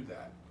to do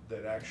that.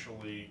 That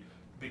actually,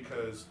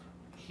 because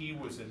he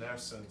was in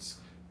essence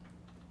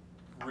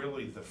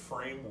really the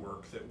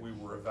framework that we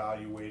were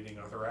evaluating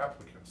other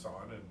applicants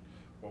on, and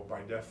well,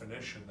 by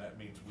definition, that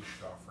means we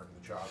should offer him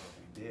the job,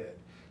 and we did.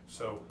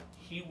 So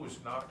he was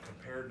not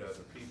compared to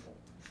other people.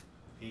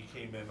 He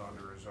came in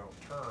under his own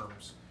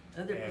terms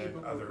Other and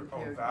people other were own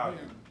prepared value.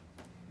 to win,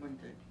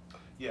 weren't they?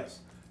 Yes,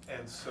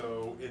 and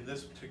so in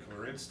this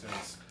particular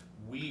instance,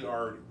 we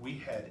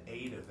had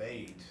 8 of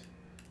 8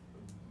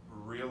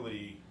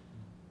 really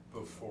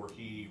before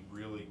he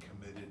really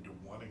committed to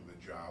wanting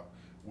the job.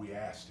 We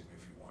asked him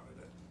if he wanted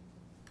it.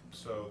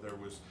 So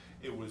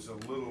it was a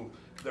little,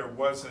 there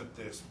wasn't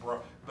this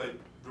but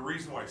the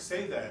reason why I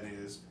say that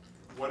is,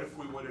 what if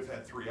we would have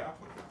had 3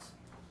 applicants?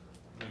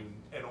 I mean,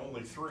 and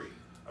only 3.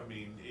 I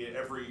mean,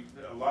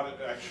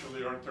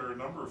 actually, aren't there a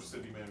number of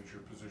city manager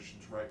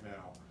positions right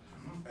now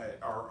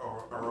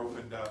are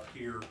opened up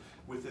here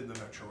within the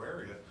metro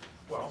area?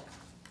 Well,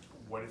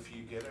 what if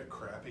you get a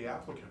crappy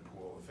applicant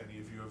pool? If any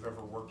of you have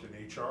ever worked in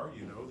HR,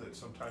 you know that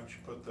sometimes you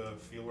put the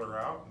feeler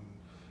out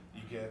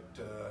and you get,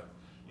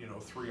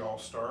 3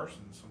 all-stars,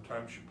 and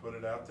sometimes you put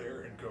it out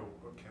there and go,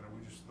 oh, can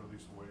we just throw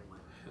these away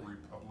and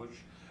republish?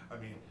 I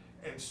mean,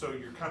 and so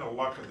you're kind of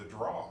luck of the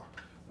draw.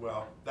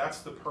 Well,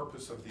 that's the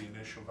purpose of the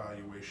initial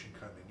valuation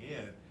coming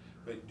in,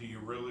 but do you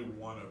really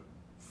want to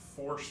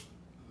force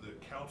the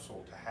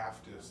council to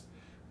have to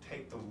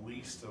take the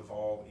least of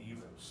all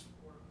evils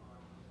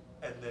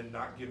and then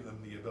not give them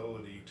the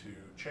ability to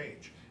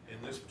change?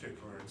 In this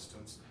particular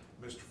instance,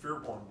 Mr.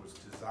 Fearborn was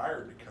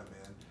desired to come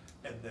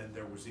in, and then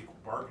there was equal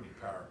bargaining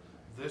power.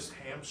 This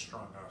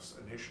hamstrung us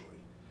initially,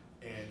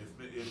 and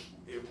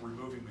if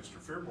removing Mr.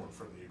 Fearborn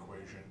from the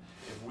equation,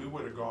 if we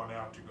would have gone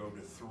out to go to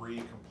 3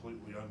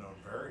 completely unknown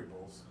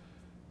variables,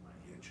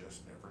 you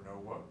just never know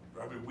what.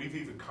 I mean, we've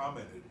even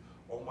commented,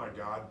 oh my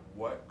God,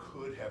 what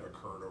could have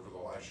occurred over the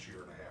last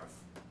year and a half?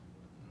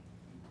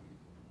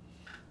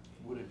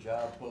 Would a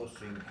job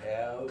posting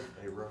have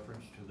a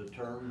reference to the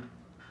term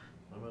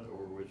limit,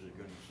 or was it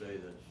going to say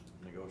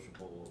that's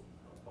negotiable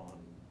upon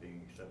being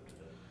accepted?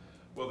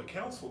 Well, the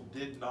council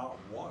did not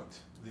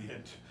want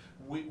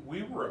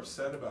we were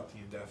upset about the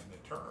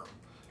indefinite term,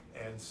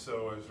 and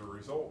so as a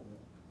result,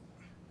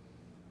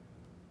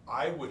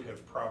 I would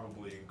have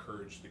probably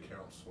encouraged the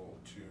council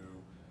to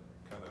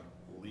kind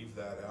of leave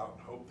that out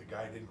and hope the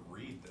guy didn't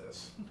read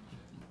this.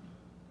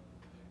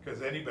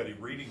 Because anybody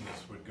reading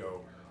this would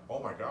go,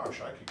 oh my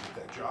gosh, I could get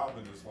that job,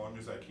 and as long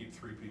as I keep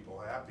 3 people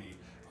happy,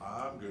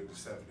 I'm good to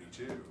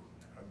 72.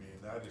 I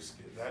mean,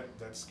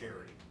 that's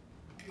scary.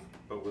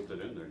 But with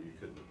it in there, you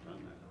couldn't have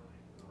done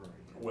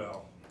that.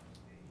 Well,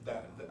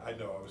 I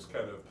know, I was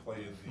kind of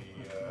playing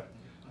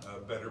the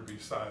better be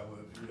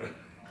silent.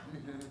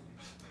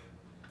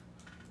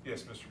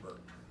 Yes, Mr. Burke.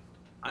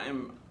 I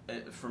am,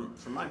 from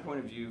my point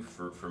of view,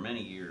 for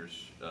many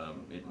years,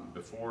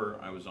 before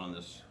I was on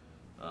this,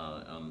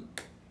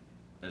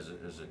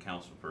 as a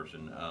council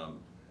person,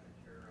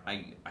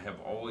 I have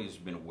always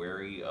been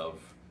wary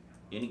of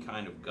any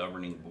kind of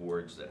governing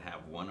boards that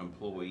have one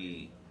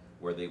employee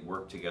where they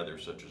work together,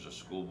 such as a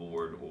school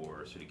board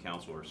or a city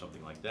council or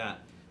something like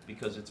that,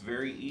 because it's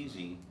very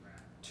easy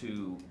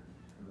to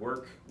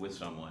work with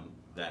someone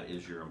that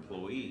is your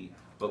employee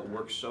but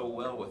works so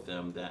well with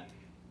them that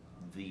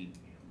the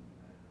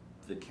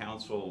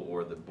council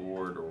or the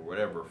board or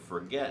whatever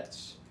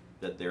forgets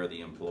that they're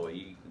the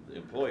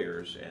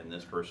employers, and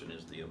this person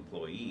is the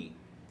employee.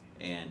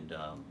 And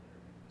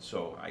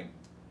so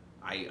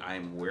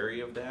I'm wary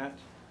of that,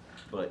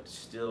 but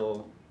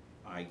still,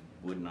 I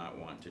would not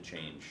want to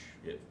change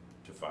it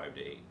to 5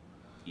 to 8,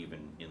 even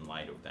in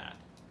light of that.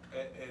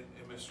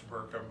 And Mr.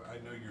 Burke, I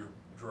know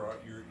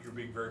you're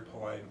being very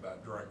polite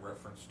about drawing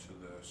reference to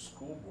the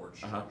school board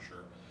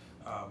structure.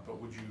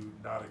 But would you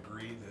not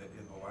agree that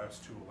in the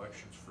last 2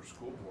 elections for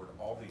school board,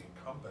 all the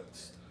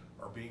incumbents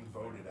are being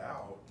voted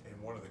out, and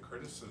one of the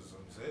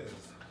criticisms is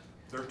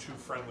they're too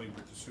friendly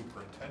with the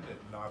superintendent,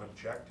 not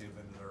objective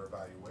in their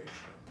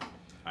evaluation.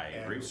 I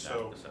agree with that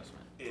so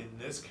assessment. In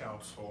this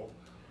council,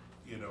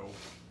 you know,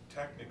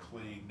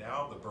 technically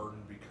now the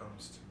burden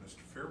becomes to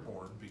Mr.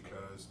 Fearborn,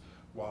 because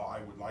while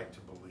I would like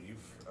to believe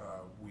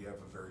we have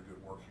a very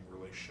good working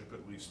relationship,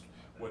 at least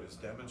what is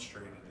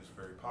demonstrated is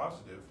very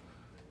positive,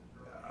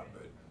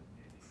 but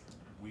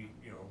we,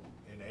 you know,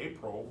 in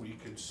April, we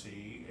could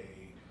see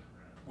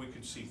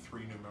 3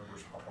 new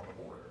members hop on the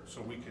board.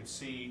 So we could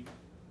see,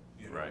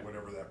 you know, Right.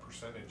 whatever that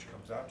percentage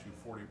comes out to,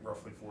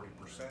 roughly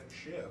 40%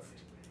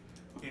 shift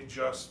in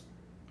just,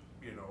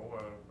 you know,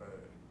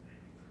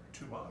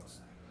 2 months.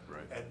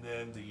 Right. And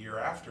then the year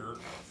after,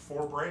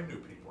 4 brand new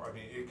people. I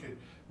mean,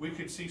 we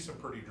could see some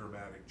pretty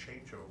dramatic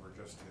changeover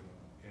just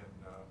in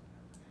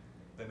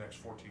the next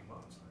 14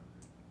 months.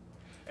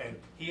 And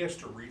he has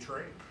to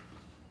retrain,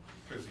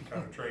 because he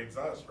kind of trains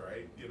us,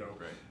 right? You know,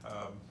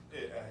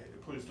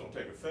 please don't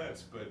take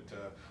offense, but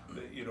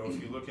you know,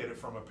 if you look at it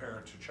from a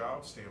parent to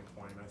child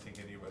standpoint, I think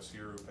any of us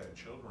here who've had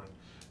children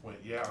went,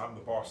 yeah, I'm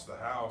the boss of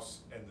the house,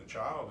 and the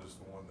child is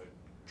the one that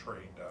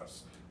trained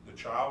us. The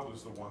child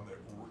is the one that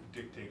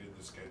dictated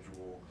the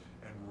schedule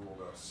and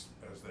ruled us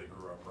as they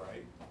grew up,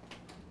 right?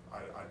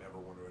 I never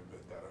want to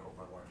admit that. I hope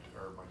my wife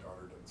or my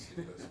daughter doesn't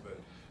see this, but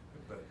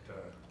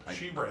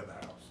she ran the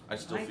house. I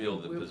still feel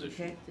the I think position.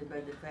 we're protected by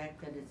the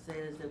fact that it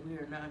says that we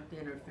are not to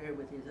interfere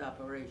with his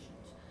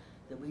operations,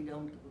 that we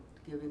don't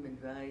give him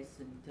advice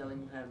and tell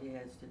him how he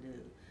has to do.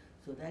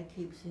 So that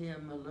keeps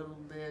him a little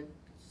bit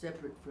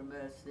separate from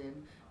us then,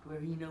 where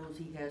he knows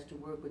he has to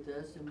work with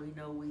us and we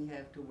know we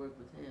have to work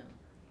with him.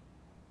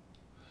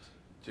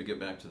 To get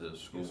back to the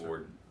school Yes, sir.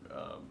 board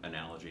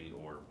analogy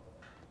or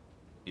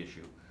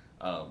issue,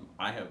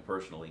 I have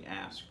personally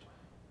asked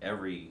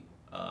every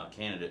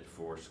candidate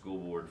for school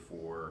board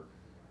for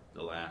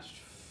the last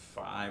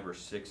 5 or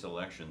 6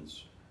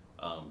 elections,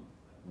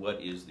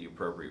 what is the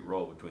appropriate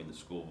role between the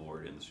school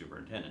board and the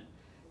superintendent?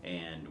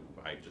 And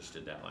I just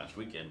did that last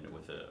weekend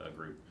with a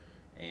group,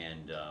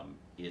 and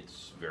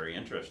it's very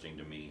interesting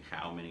to me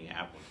how many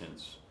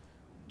applicants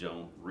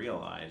don't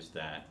realize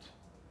that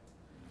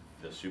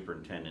the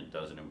superintendent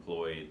doesn't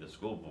employ the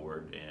school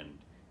board, and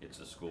it's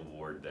the school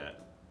board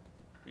that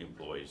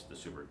employs the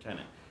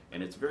superintendent.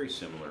 And it's very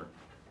similar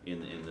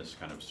in this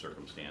kind of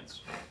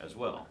circumstance as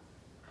well.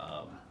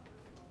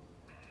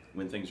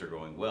 When things are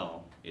going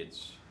well,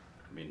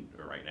 I mean,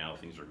 right now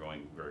things are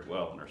going very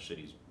well and our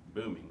city's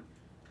booming.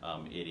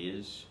 It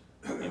is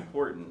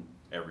important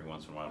every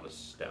once in a while to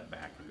step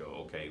back and go,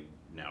 okay,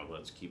 now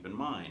let's keep in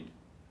mind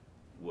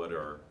what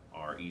are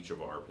each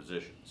of our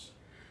positions.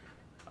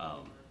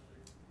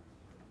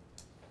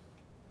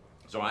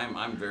 So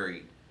I'm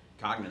very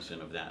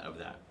cognizant of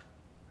that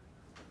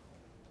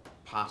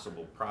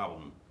possible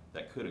problem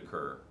that could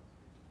occur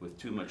with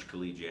too much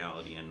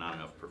collegiality and not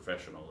enough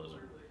professionalism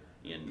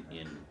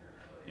in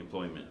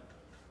employment.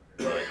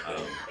 But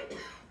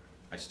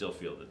I still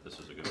feel that this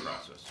is a good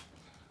process.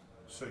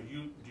 So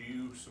do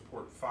you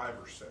support 5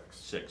 or 6?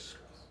 6.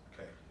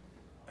 Okay.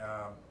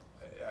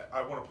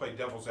 I want to play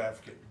devil's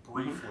advocate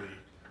briefly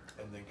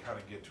and then kind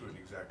of get to an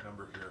exact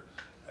number here.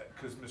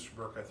 Because Mr.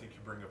 Burke, I think you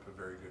bring up a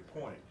very good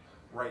point.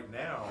 Right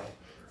now,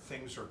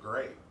 things are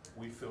great.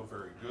 We feel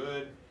very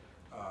good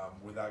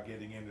without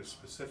getting into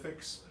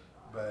specifics.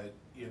 But,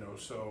 you know,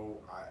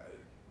 so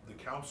the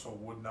council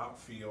would not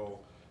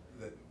feel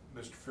that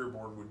Mr.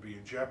 Fearborn would be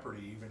in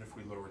jeopardy even if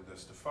we lowered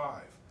this to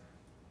 5.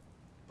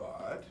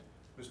 But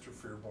Mr.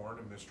 Fearborn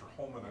and Mr.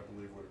 Holman, I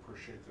believe, would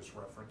appreciate this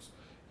reference.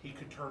 He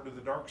could turn to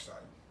the dark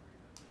side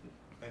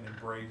and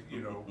embrace, you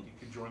know, he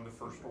could join the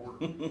First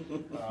Order.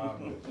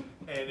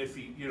 And if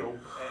he, you know,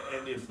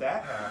 and if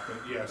that happened,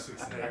 yes,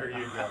 there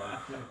you go.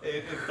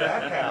 If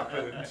that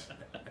happened,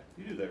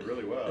 You do that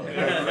really well.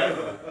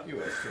 You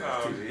watch too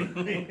much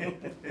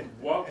TV.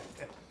 what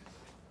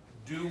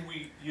do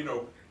we, you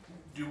know,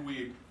 do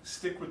we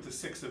stick with the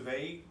 6 of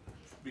 8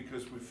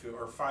 because we feel,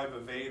 or 5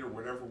 of 8 or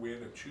whatever we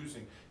end up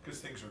choosing because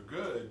things are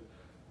good,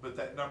 but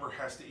that number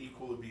has to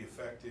equally be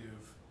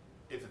effective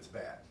if it's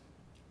bad.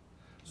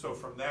 So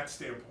from that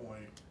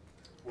standpoint,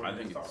 what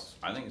are your thoughts?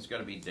 I think it's got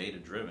to be data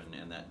driven,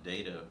 and that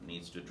data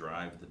needs to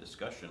drive the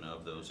discussion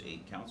of those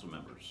 8 council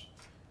members,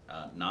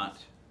 not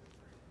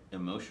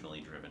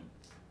emotionally driven.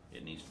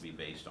 It needs to be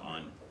based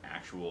on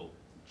actual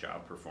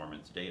job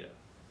performance data,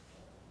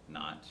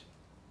 not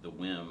the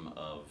whim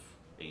of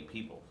 8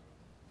 people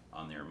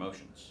on their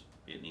emotions.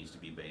 It needs to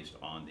be based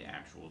on the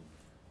actual,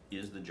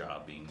 is the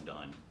job being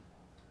done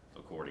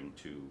according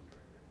to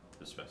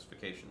the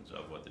specifications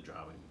of what the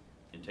job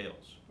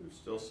entails? There's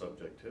still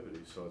subjectivity,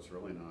 so it's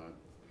really not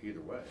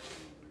either way.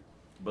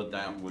 But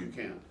that You would,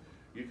 can't,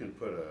 you can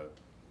put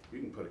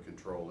a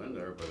control in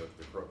there, but if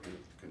the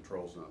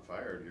control's not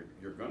fired,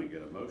 you're gonna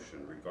get a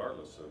motion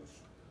regardless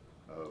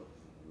of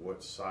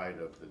what side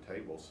of the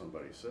table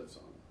somebody sits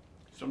on.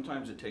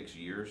 sometimes it takes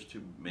years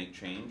to make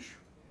change.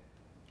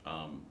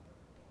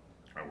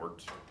 I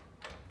worked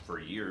for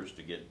years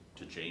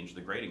to change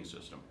the grading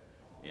system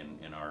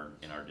in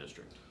our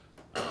district.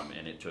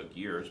 And it took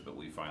years, but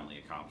we finally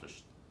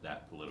accomplished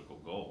that political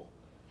goal.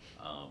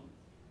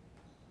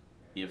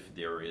 If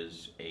there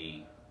is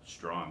a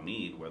strong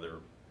need, whether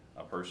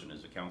a person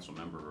is a council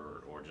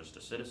member or just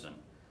a citizen,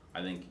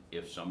 I think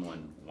if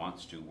someone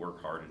wants to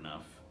work hard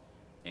enough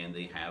and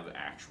they have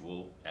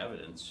actual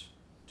evidence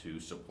to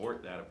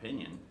support that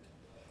opinion,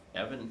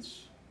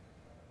 evidence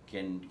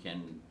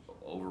can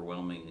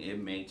overwhelming, it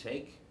may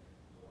take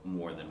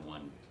more than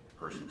one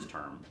person's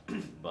term,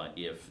 but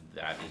if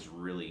that is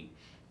really,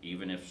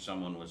 even if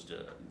someone was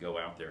to go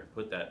out there and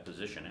put that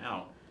position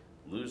out,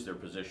 lose their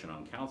position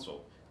on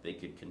council, they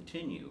could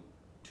continue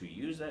to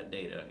use that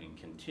data and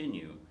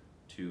continue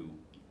to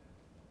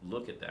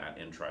look at that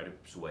and try to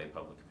sway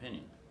public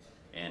opinion.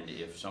 And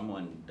if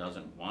someone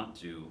doesn't want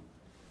to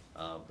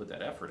put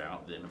that effort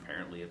out, then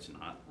apparently it's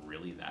not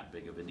really that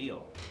big of a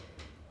deal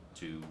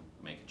to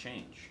make a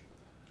change.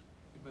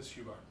 Ms.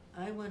 Hubar.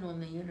 I went on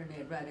the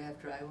internet right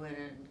after I went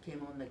and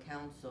came on the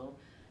council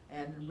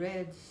and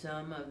read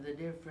some of the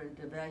different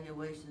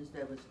evaluations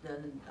that was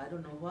done. I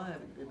don't know why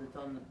it was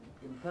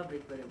in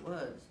public, but it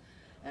was.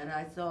 And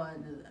I saw,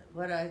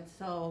 what I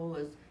saw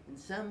was, in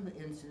some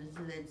instances,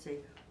 they'd say,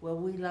 well,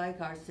 we like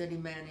our city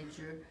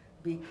manager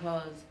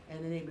because,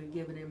 and then they would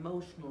give an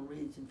emotional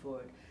reason for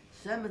it.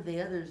 Some of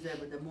the others that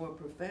were the more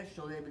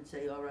professional, they would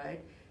say, all right,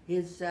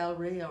 his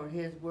salary or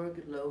his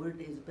workload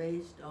is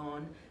based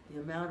on the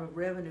amount of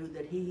revenue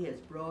that he has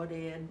brought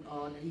in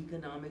on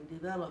economic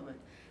development.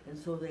 And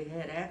so they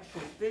had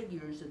actual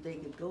figures that they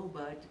could go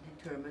by to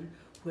determine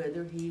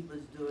whether he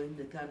was doing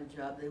the kind of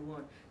job they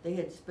want. They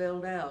had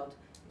spelled out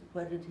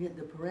what it hit,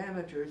 the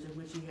parameters in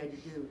which he had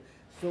to do.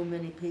 So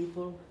many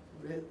people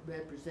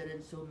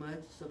represented so much,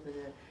 something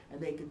that, and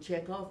they could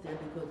check off there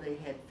because they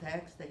had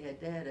facts, they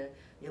had data.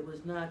 It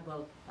was not,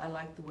 well, I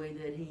like the way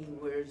that he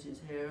wears his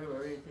hair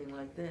or anything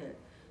like that,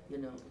 you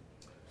know.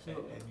 So,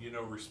 And you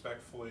know,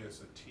 respectfully,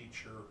 as a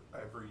teacher,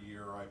 every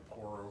year I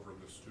pore over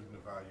the student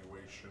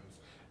evaluations,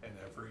 and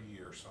every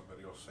year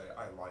somebody will say,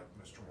 I like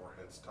Mr.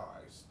 Moorhead's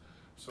ties.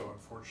 So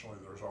unfortunately,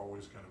 there's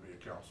always gonna be a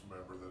council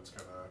member that's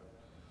gonna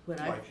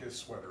like his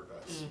sweater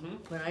vest.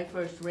 when I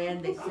first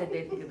ran, they said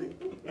that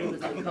it was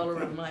the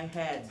color of my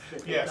hats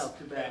that they Yes,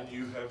 talked about.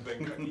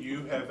 and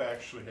you have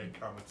actually had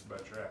comments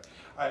about your hat.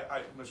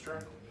 Mr.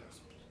 Ackley,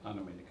 yes, I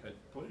don't mean to cut.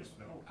 please,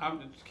 no.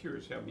 I'm just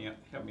curious, help me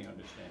understand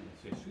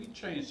this. If we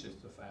change this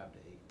to 5 to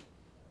 8,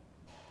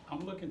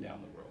 I'm looking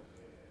down the road,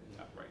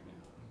 not right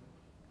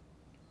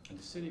now. And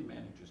the city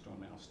manager's doing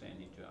an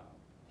outstanding job.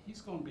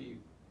 He's gonna be,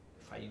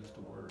 if I use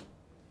the word,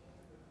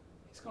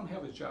 he's gonna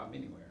have his job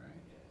anyway, right?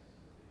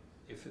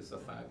 If it's a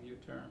 5-year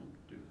term,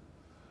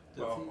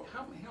 Well,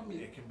 how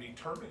many? It can be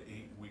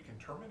terminated, we can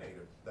terminate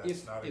him. That's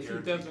If not a he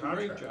guaranteed does a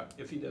great contract. job,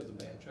 if he does a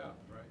bad job,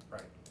 right?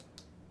 Right.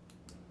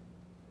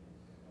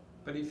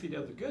 But if he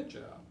does a good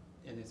job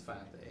and it's 5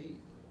 to 8,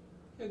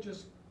 he'll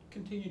just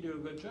continue to do a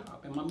good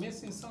job. Am I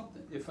missing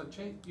something? If I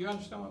change, you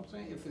understand what I'm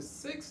saying? If it's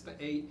 6 to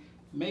 8,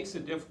 makes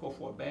it difficult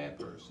for a bad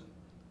person.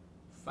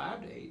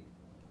 5 to 8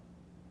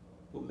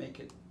 will make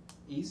it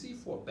easy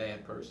for a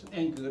bad person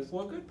and good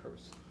for a good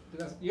person.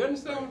 You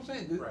understand what I'm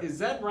saying? Right. Is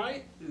that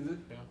right? Is it?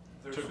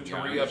 There's To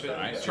a- re-up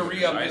I see to what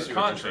re-up you're his saying.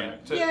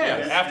 contract. To-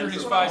 Yes, after that's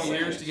his what I'm 5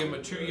 years, saying. to give him a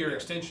 2-year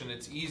extension,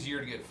 it's easier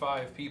to get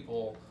 5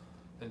 people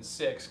than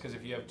 6, because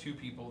if you have 2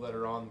 people that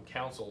are on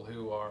council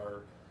who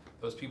are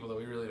those people that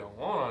we really don't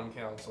want on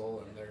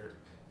council, and they're,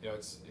 you know,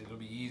 it'll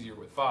be easier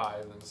with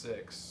 5 than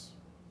 6.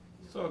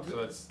 So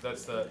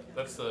that's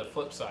the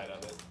flip side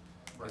of it,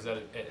 is that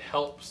it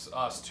helps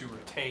us to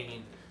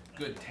retain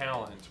good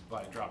talent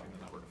by dropping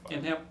the number to 5.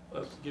 And help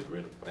us get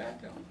rid of bad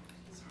talent.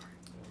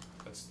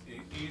 It's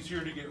easier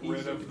to get Easier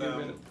rid to of get them.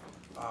 rid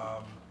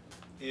of.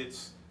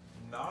 It's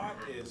not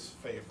as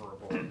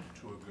favorable to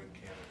a good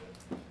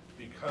candidate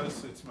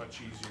because it's much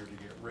easier to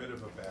get rid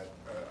of a bad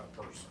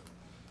person.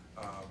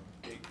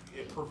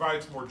 It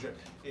provides more,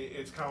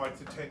 it's kind of like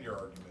the tenure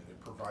argument. It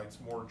provides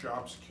more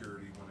job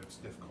security when it's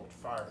difficult to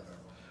fire them.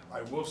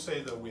 I will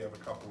say though, we have a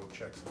couple of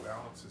checks and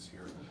balances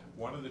here.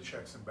 One of the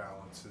checks and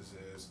balances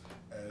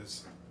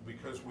is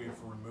because we've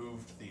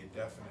removed the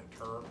indefinite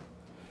term,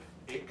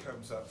 it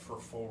comes up for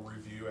full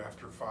review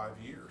after 5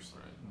 years.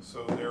 Right.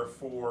 So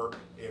therefore,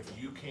 if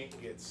you can't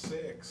get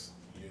 6,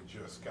 you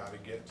just gotta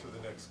get to the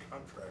next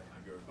contract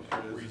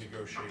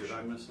renegotiation. Did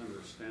I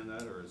misunderstand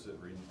that, or is it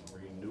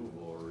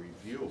renewable or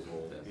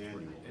reviewable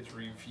annually? It's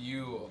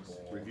reviewable,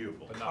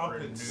 Reviewable. but not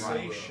renewable.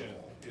 Compensation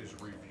is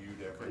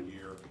reviewed every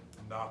year,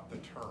 not the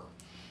term.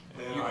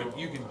 then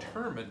You can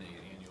terminate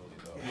annually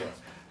though. Yes,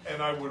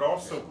 and I would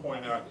also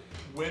point out,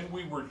 when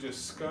we were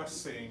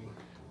discussing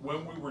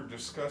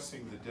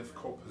the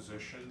difficult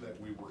position that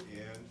we were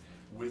in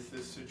with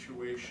this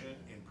situation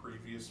in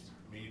previous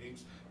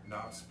meetings,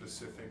 not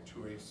specific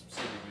to a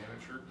city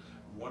manager,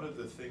 one of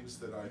the things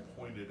that I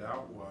pointed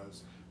out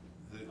was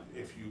that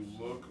if you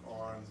look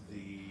on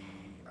the,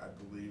 I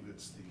believe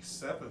it's the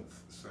 7th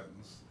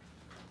sentence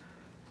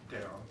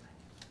down,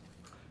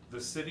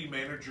 the city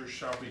manager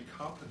shall be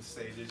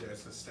compensated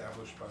as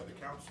established by the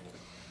council.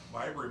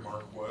 My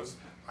remark was,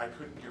 I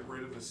couldn't get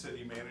rid of the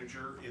city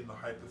manager in the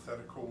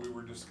hypothetical we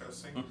were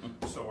discussing,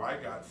 so I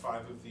got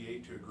 5 of the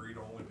 8 to agree to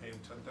only pay him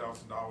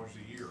 $10,000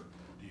 a year.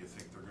 Do you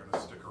think they're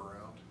gonna stick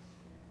around?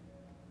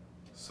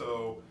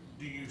 So,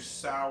 do you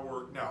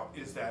sour, now,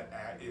 is that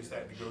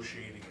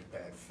negotiating in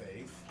bad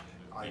faith?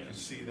 I can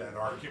see that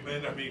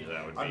argument, I mean,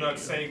 That would I'm be- not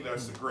saying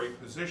that's a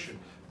great position,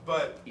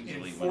 but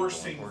Easily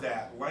enforcing winnable.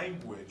 that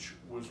language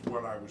was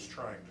what I was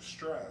trying to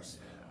stress,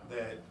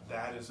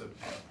 that is a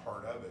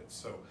part of it.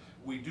 So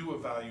we do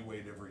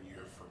evaluate every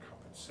year for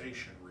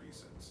compensation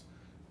reasons,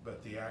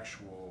 but the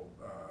actual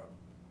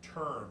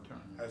term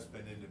has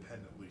been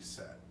independently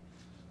set.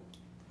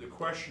 The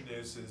question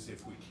is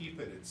if we keep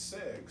it at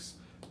 6,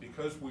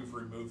 because we've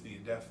removed the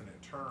indefinite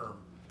term,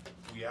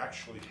 we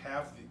actually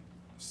have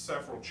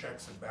several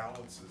checks and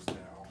balances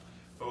now,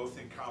 both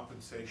in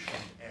compensation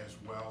as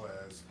well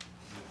as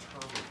the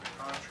term of the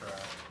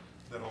contract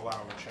that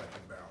allow a check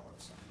and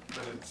balance.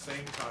 But at the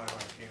same time,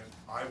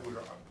 I would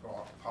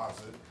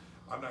posit,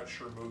 I'm not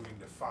sure moving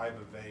to 5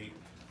 of 8,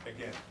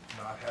 again,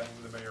 not having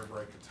the mayor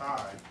break a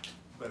tie,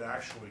 but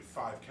actually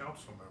 5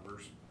 council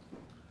members,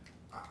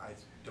 I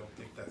don't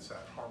think that's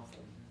that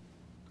harmful.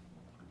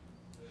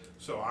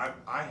 So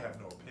I have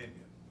no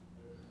opinion.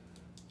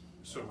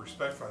 So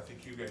respectfully, I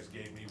think you guys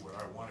gave me what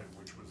I wanted,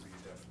 which was the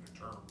indefinite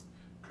term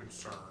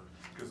concern,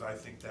 because I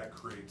think that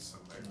creates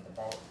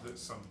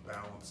some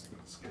balancing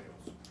of the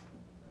scales.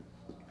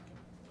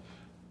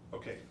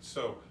 Okay,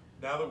 so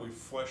now that we've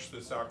fleshed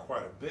this out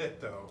quite a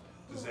bit though,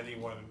 does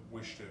anyone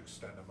wish to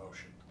extend a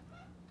motion?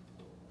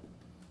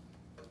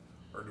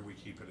 Or do we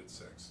keep it at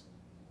 6?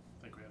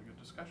 I think we had a good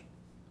discussion.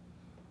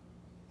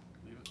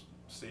 Leave it.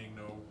 Seeing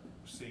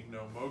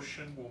no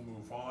motion, we'll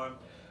move on.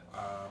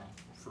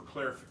 For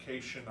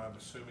clarification, I'm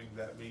assuming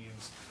that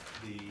means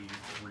the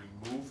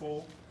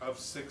removal of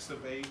 6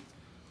 of 8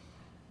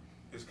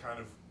 is kind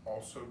of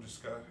also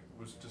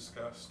was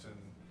discussed, and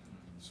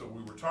so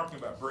we were talking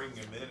about bringing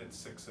them in at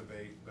 6 of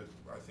 8, but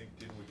I think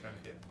didn't we kind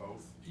of hit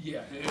both?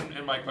 Yeah,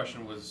 and my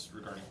question was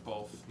regarding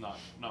both,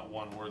 not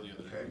one or the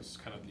other. Okay. It was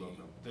kind of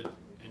the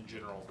in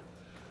general.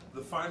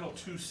 The final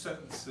 2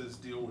 sentences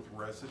deal with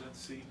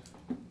residency.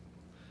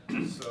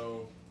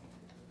 So,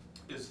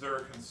 is there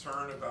a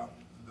concern about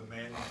the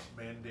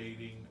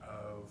mandating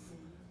of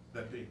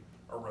them being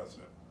a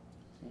resident?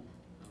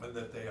 And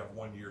that they have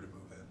 1 year to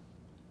move in?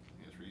 I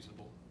think it's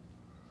reasonable.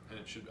 And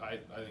it should, I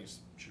think it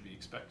should be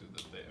expected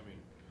that they, I mean,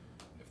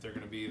 if they're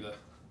gonna be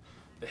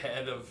the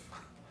head of,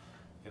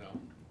 you know,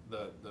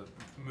 the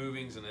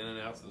movings and in and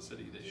outs of the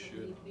city, they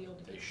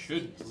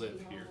should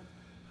live here.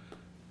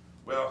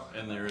 Well,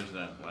 And there is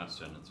that last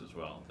sentence as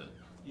well that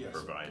yes,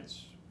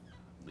 provides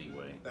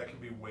leeway. that can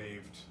be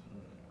waived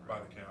by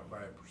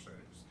a percentage,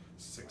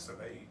 6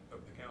 of 8 of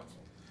the council.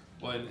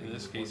 Well, in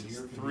this case,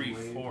 it's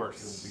 3/4.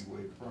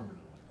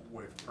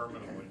 Waived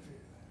permanently,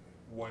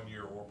 1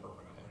 year or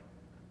permanently.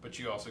 But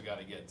you also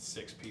gotta get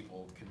 6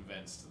 people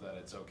convinced that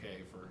it's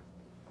okay for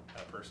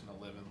that person to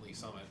live in Lee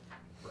Summit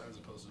as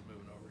opposed to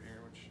moving over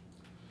here, which.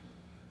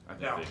 I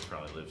think Now- they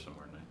probably live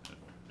somewhere nice.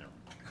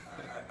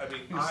 I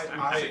mean,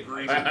 I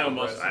agree with I the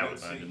almost, I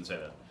residency. didn't say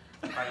that.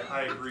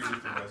 I agree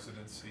with the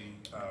residency.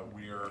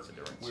 We are That's the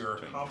difference.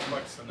 a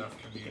complex enough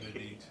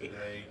community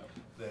today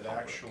that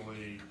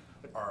actually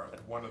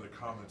one of the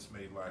comments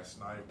made last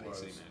night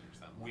was,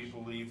 we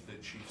believe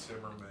that Chief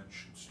Zimmerman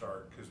should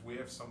start, because we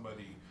have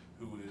somebody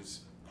who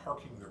is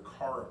parking their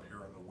car up here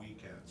on the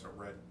weekends, a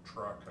red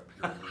truck up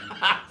here on the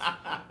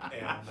weekends,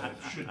 and that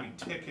should be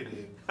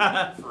ticketed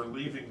for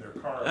leaving their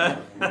car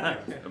up here on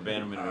the weekends.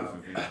 Abandonment of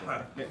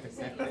vehicle. Is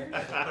that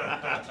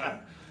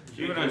here?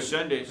 Even on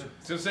Sundays.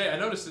 So say, I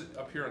noticed it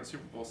up here on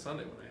Super Bowl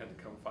Sunday when I had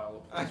to come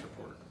file a police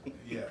report.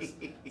 Yes,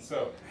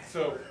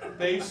 so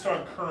based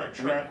on current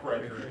track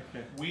record,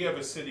 we have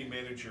a city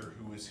manager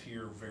who is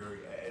here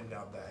and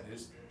now that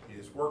is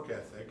his work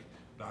ethic.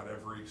 Not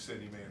every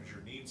city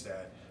manager needs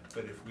that,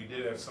 but if we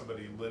did have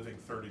somebody living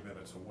 30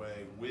 minutes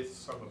away with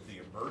some of the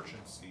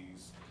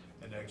emergencies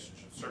and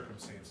exigent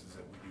circumstances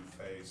that we do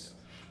face,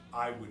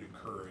 I would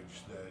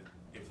encourage that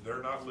if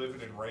they're not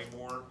living in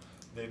Raymore,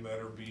 they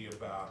better be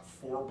about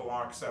 4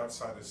 blocks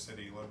outside of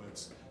city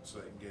limits so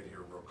they can get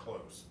here real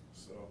close,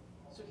 so.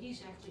 So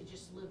he's actually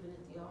just living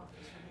at the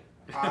office,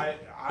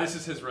 right? This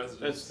is his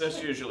residence.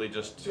 That's usually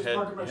just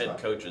head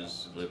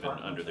coaches living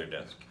under their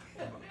desk.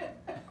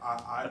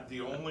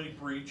 The only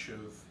breach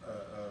of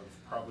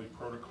probably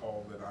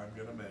protocol that I'm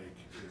gonna make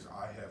is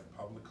I have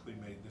publicly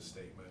made the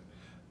statement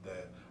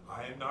that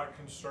I am not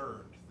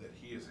concerned that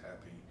he is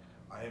happy.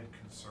 I am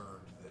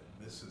concerned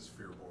that Mrs.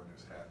 Fearborn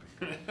is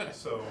happy.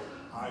 So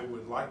I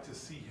would like to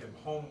see him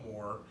home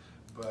more,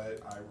 but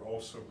I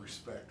also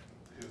respect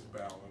his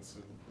balance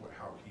and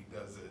how he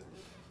does it.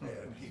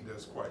 And he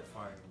does quite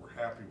fine, and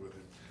we're happy with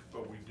it,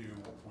 but we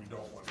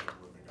don't want him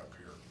living up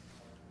here.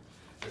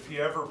 If he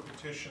ever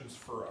petitions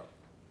for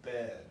a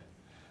bed,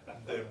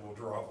 then we'll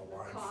draw the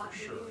line for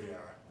sure, yeah,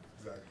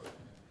 exactly.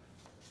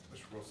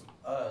 Mr. Wilson?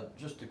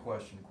 Just a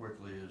question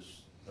quickly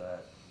is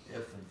that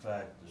if in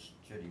fact the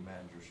city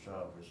manager's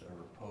job is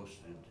ever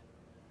posted,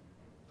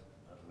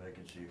 a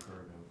vacancy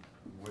occurred,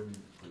 wouldn't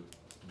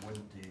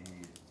the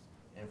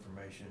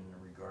information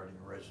regarding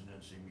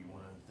residency be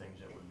one of the things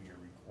that would be a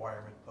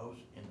requirement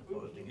in the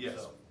posting Yes.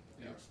 itself?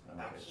 Yes.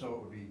 Okay, so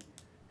it would be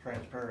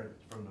transparent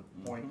from the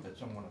point that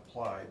someone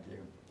applied,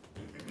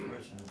 the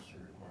residency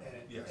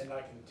requirement. Yes. And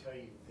I can tell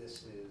you,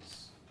 this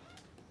is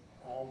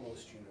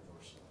almost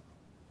universal.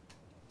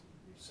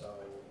 So,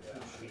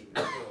 I mean,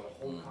 there are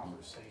whole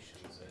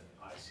conversations at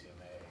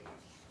ICMA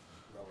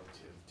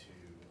relative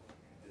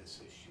to this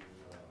issue.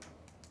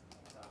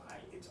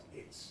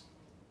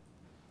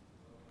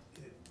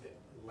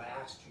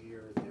 Last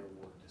year, there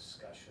were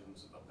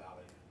discussions about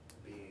it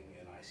being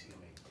an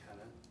ICMA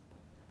tenant,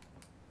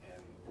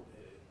 and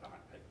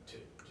to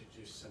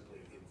just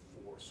simply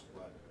enforce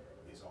what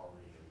is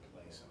already in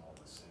place in all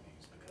the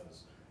cities,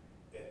 because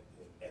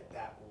at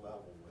that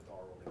level with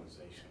our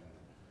organization,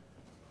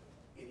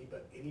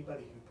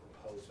 anybody who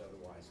proposed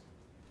otherwise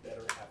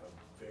better have a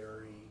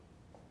very,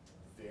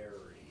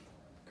 very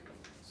good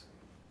reason.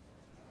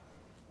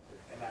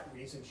 And that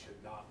reason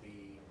should not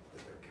be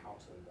that their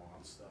council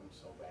wants them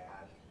so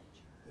bad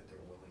that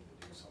they're willing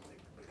to do something,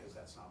 because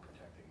that's not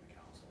protecting the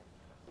council.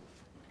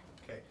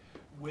 Okay,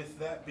 with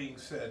that being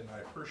said, and I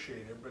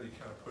appreciate everybody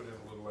kind of put in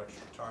a little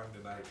extra time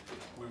tonight,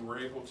 we were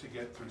able to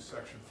get through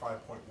section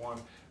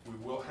 5.1. We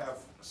will have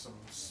some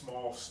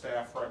small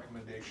staff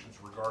recommendations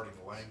regarding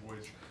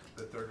language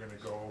that they're gonna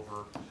go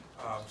over.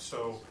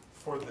 So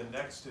for the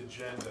next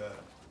agenda,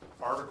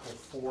 Article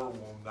 4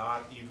 will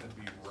not even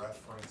be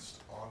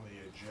referenced on the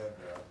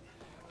agenda.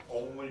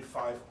 Only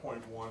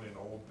 5.1 in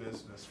old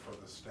business for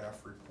the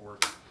staff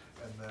report,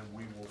 and then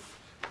we will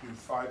do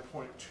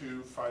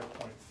 5.2,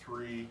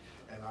 5.3,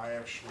 and I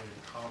actually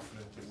am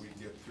confident that we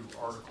get through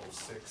Article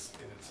 6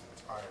 in its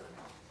entirety.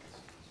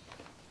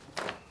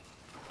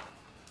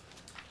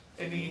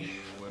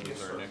 When Yes,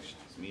 is our sir. next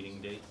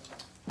meeting date?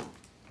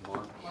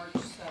 Mark? March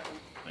 7th,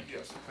 Thank you.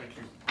 Yes, thank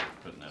you.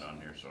 Putting that on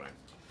here, so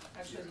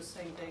actually the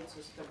same dates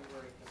as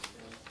February has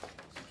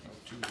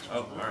been. oh,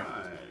 all right.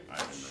 I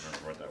didn't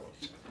remember what that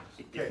was.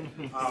 Okay,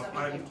 7th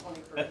I'm, and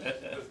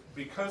 21st.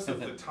 because of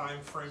the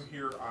time frame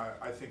here,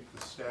 I think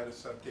the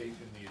status update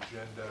in the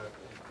agenda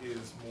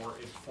is more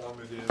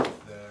informative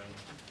than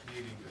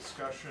needing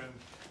discussion.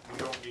 We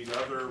don't need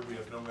we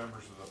have no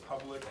members of the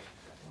public.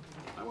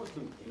 I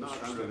wasn't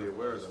not under the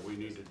aware that we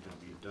needed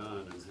to be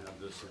done and have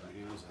this in the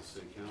hands of the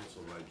city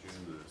council by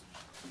June the,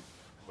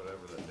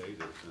 whatever that date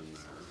is in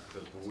there.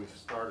 Because when we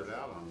started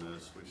out on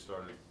this,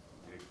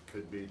 it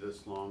could be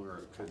this long or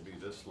it could be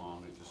this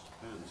long, it just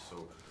depends.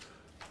 So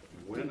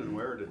when and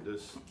where did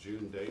this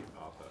June date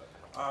pop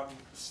up?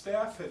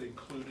 Staff had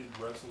included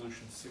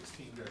resolution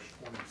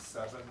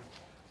 16-27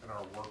 in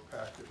our work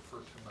packet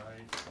for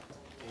tonight.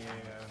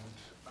 And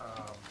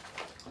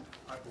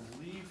I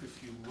believe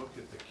if you look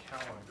at the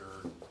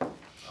calendar,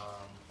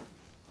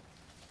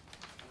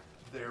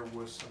 there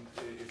was some,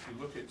 if you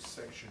look at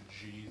section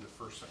G, the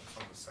first sentence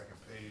on the second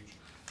page,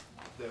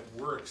 that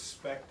we're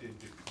expected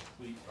to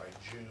complete by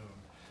June.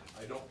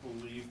 I don't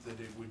believe that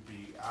it would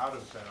be out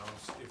of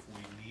bounds if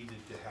we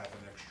needed to have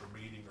an extra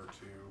meeting or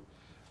two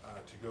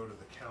to go to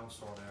the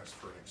council and ask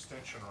for an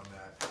extension on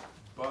that.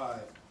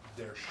 But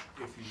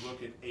if you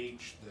look at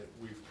H, that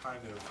we've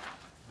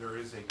there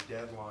is a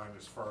deadline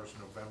as far as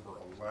November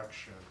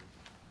election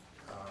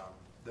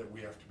that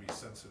we have to be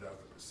sensitive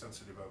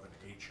of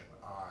an H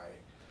and I.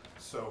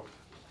 So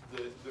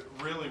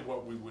really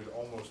what we would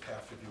almost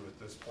have to do at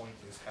this point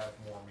is have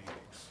more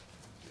meetings.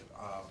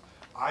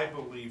 I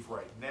believe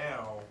right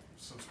now,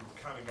 since we've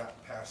kind of gotten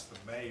past the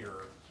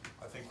mayor,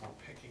 I think we're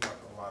picking up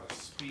a lot of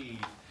speed.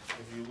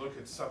 If you look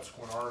at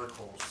subsequent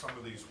articles, some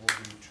of these will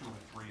do 2 to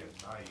 3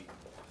 a night.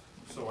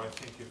 So I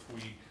think if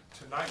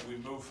tonight we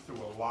move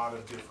through a lot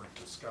of different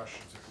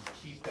discussions. If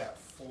we keep that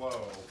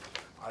flow,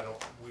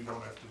 we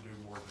don't have to do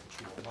more than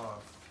 2 a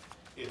month.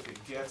 If it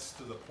gets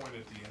to the point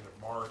at the end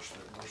of March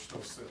that we're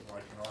still sitting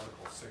like in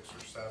Article 6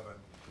 or 7,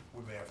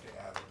 we may have to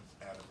add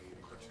a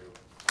meeting or 2.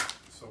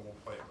 So we'll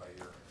play it by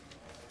ear.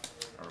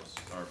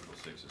 Article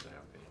 6 is a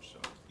half page, so.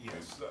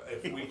 Yes,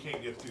 if we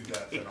can't get through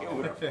that, then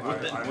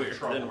I'm in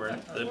trouble. Then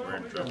we're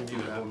in trouble.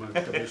 You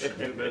have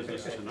new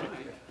business tonight.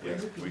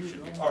 Yes. We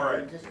should be. All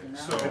right,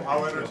 so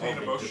I'll entertain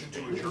a motion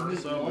to adjourn.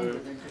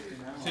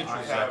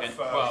 I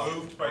have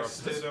moved by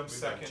Stidham,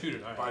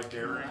 second by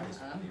Daring.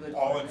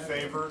 All in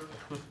favor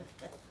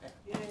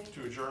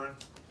to adjourn?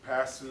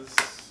 Passes.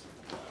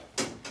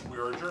 We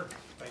are adjourned.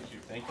 Thank you.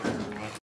 Thank you, everyone.